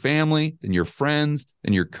 So your family and your friends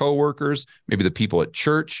and your coworkers, maybe the people at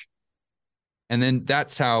church. And then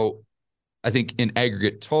that's how I think in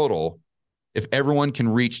aggregate total, if everyone can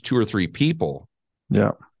reach 2 or 3 people,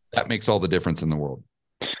 that makes all the difference in the world.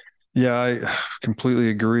 Yeah, I completely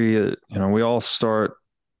agree. We all start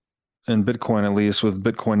in Bitcoin, at least, with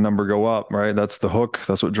Bitcoin number go up, right? That's the hook.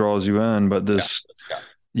 That's what draws you in. But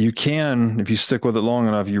you can, if you stick with it long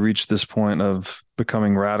enough, you reach this point of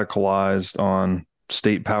becoming radicalized on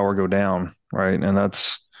state power go down, right? And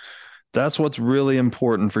that's what's really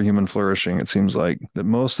important for human flourishing. It seems like that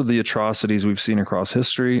most of the atrocities we've seen across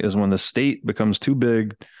history is when the state becomes too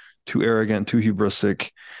big, too arrogant, too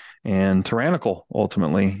hubristic, and tyrannical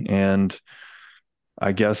ultimately. And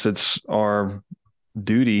I guess it's our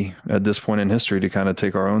duty at this point in history to kind of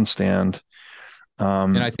take our own stand.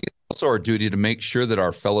 And I think it's also our duty to make sure that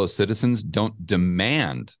our fellow citizens don't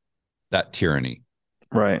demand that tyranny.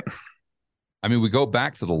 Right. I mean, we go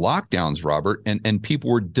back to the lockdowns, Robert, and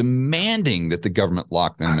people were demanding that the government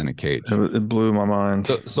lock them in a cage. It blew my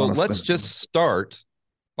mind. So let's just start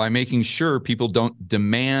by making sure people don't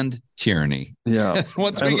demand tyranny. Yeah.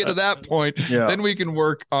 Once we get to that point, then we can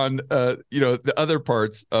work on the other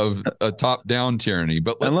parts of a top-down tyranny.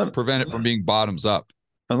 But let's prevent it from being bottoms up.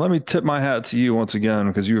 And let me tip my hat to you once again,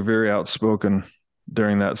 because you were very outspoken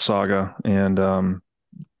during that saga, and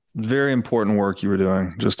very important work you were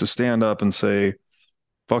doing, just to stand up and say,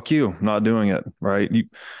 fuck you, not doing it. Right.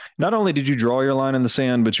 Not only did you draw your line in the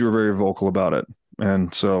sand, but you were very vocal about it.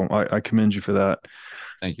 And so I commend you for that.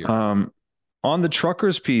 Thank you. On the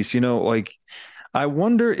truckers piece, I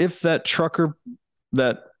wonder if the trucker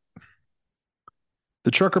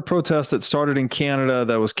protest that started in Canada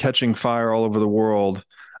that was catching fire all over the world,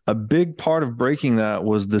 a big part of breaking that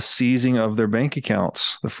was the seizing of their bank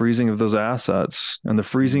accounts, the freezing of those assets, and the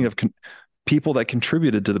freezing of people that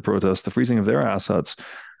contributed to the protest, the freezing of their assets.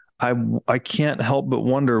 I can't help but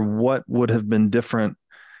wonder what would have been different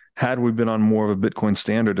had we been on more of a Bitcoin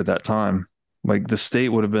standard at that time. Like, the state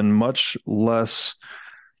would have been much less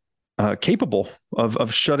capable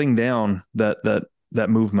of shutting down that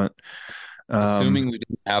movement. Assuming we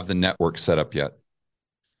didn't have the network set up yet.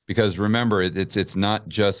 Because remember, it's not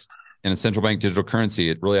just in a central bank digital currency.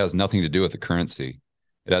 It really has nothing to do with the currency.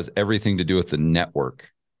 It has everything to do with the network.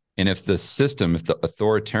 And if the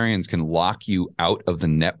authoritarians can lock you out of the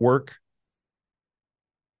network,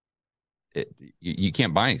 you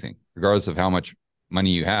can't buy anything, regardless of how much money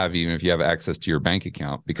you have, even if you have access to your bank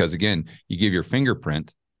account. Because again, you give your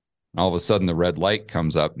fingerprint, and all of a sudden the red light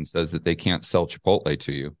comes up and says that they can't sell Chipotle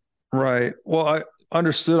to you. Right. Well, I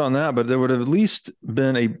understood on that, but there would have at least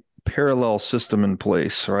been a parallel system in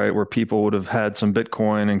place, right? Where people would have had some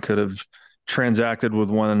Bitcoin and could have transacted with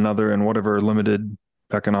one another in whatever limited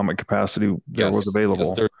economic capacity there was available.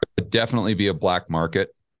 Yes, there would definitely be a black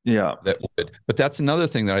market. Yeah. That would. But that's another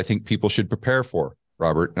thing that I think people should prepare for,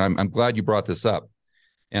 Robert. And I'm glad you brought this up.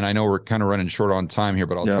 And I know we're kind of running short on time here,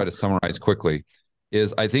 but I'll try to summarize quickly.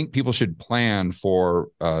 Is I think people should plan for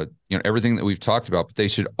everything that we've talked about, but they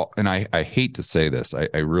should, and I hate to say this,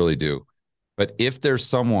 I really do, but if there's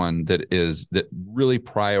someone that really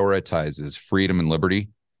prioritizes freedom and liberty,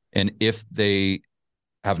 and if they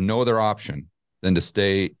have no other option than to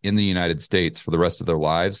stay in the United States for the rest of their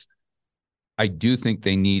lives, I do think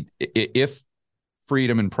they need, if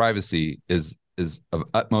freedom and privacy is of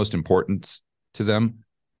utmost importance to them,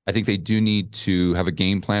 I think they do need to have a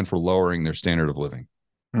game plan for lowering their standard of living.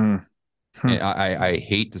 I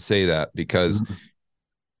hate to say that because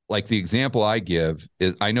like the example I give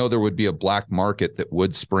is, I know there would be a black market that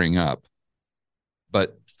would spring up,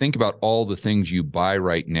 but think about all the things you buy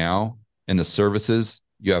right now and the services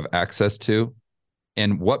you have access to,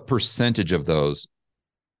 and what percentage of those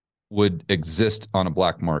would exist on a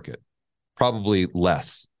black market? Probably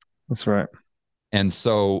less. That's right. And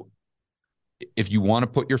so if you want to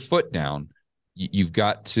put your foot down, you've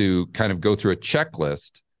got to kind of go through a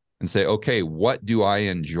checklist and say, okay, what do I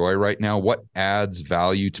enjoy right now? What adds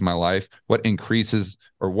value to my life? What increases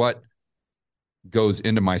or what goes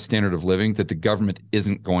into my standard of living that the government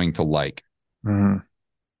isn't going to like? Mm-hmm.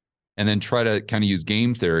 And then try to kind of use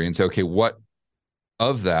game theory and say, okay, what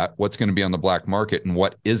of that, what's going to be on the black market and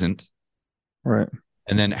what isn't? Right.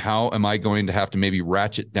 And then how am I going to have to maybe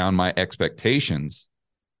ratchet down my expectations?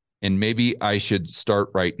 And maybe I should start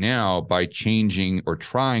right now by changing or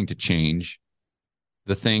trying to change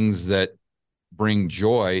the things that bring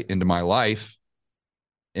joy into my life,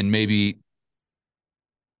 and maybe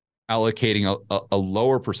allocating a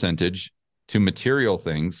lower percentage to material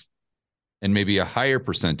things and maybe a higher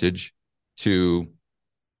percentage to,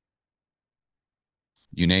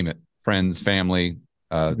 you name it, friends, family,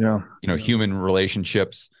 human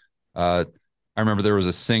relationships. I remember there was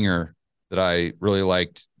a singer that I really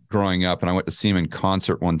liked growing up, and I went to see him in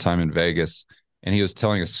concert one time in Vegas, and he was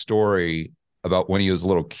telling a story about when he was a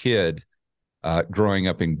little kid growing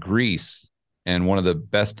up in Greece, and one of the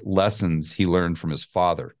best lessons he learned from his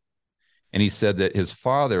father. And he said that his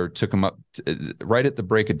father took him up right at the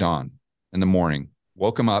break of dawn in the morning,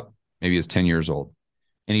 woke him up, maybe he was 10 years old,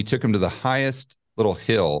 and he took him to the highest little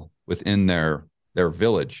hill within their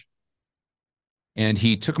village. And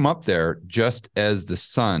he took him up there just as the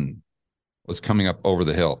sun was coming up over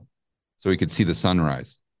the hill so he could see the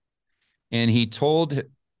sunrise. And he told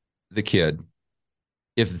the kid,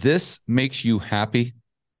 if this makes you happy,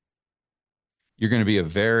 you're going to be a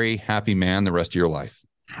very happy man the rest of your life.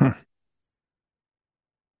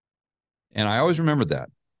 And I always remembered that.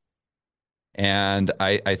 And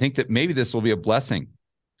I think that maybe this will be a blessing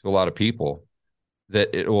to a lot of people,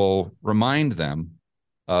 that it will remind them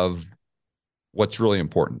of what's really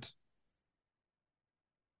important.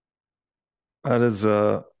 That is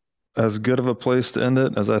as good of a place to end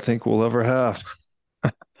it as I think we'll ever have.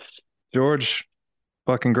 George,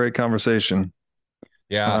 fucking great conversation.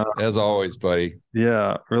 Yeah, as always, buddy.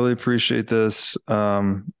 Yeah, really appreciate this.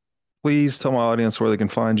 Please tell my audience where they can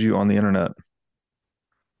find you on the internet.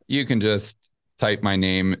 You can just type my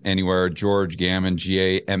name anywhere, George Gammon,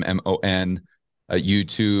 Gammon,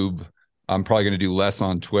 YouTube. I'm probably going to do less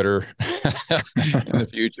on Twitter in the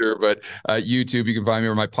future, but YouTube, you can find me,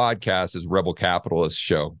 where my podcast is Rebel Capitalist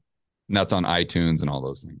Show, and that's on iTunes and all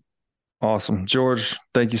those things. Awesome. George,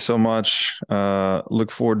 thank you so much. Look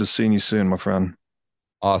forward to seeing you soon, my friend.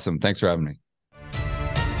 Awesome. Thanks for having me.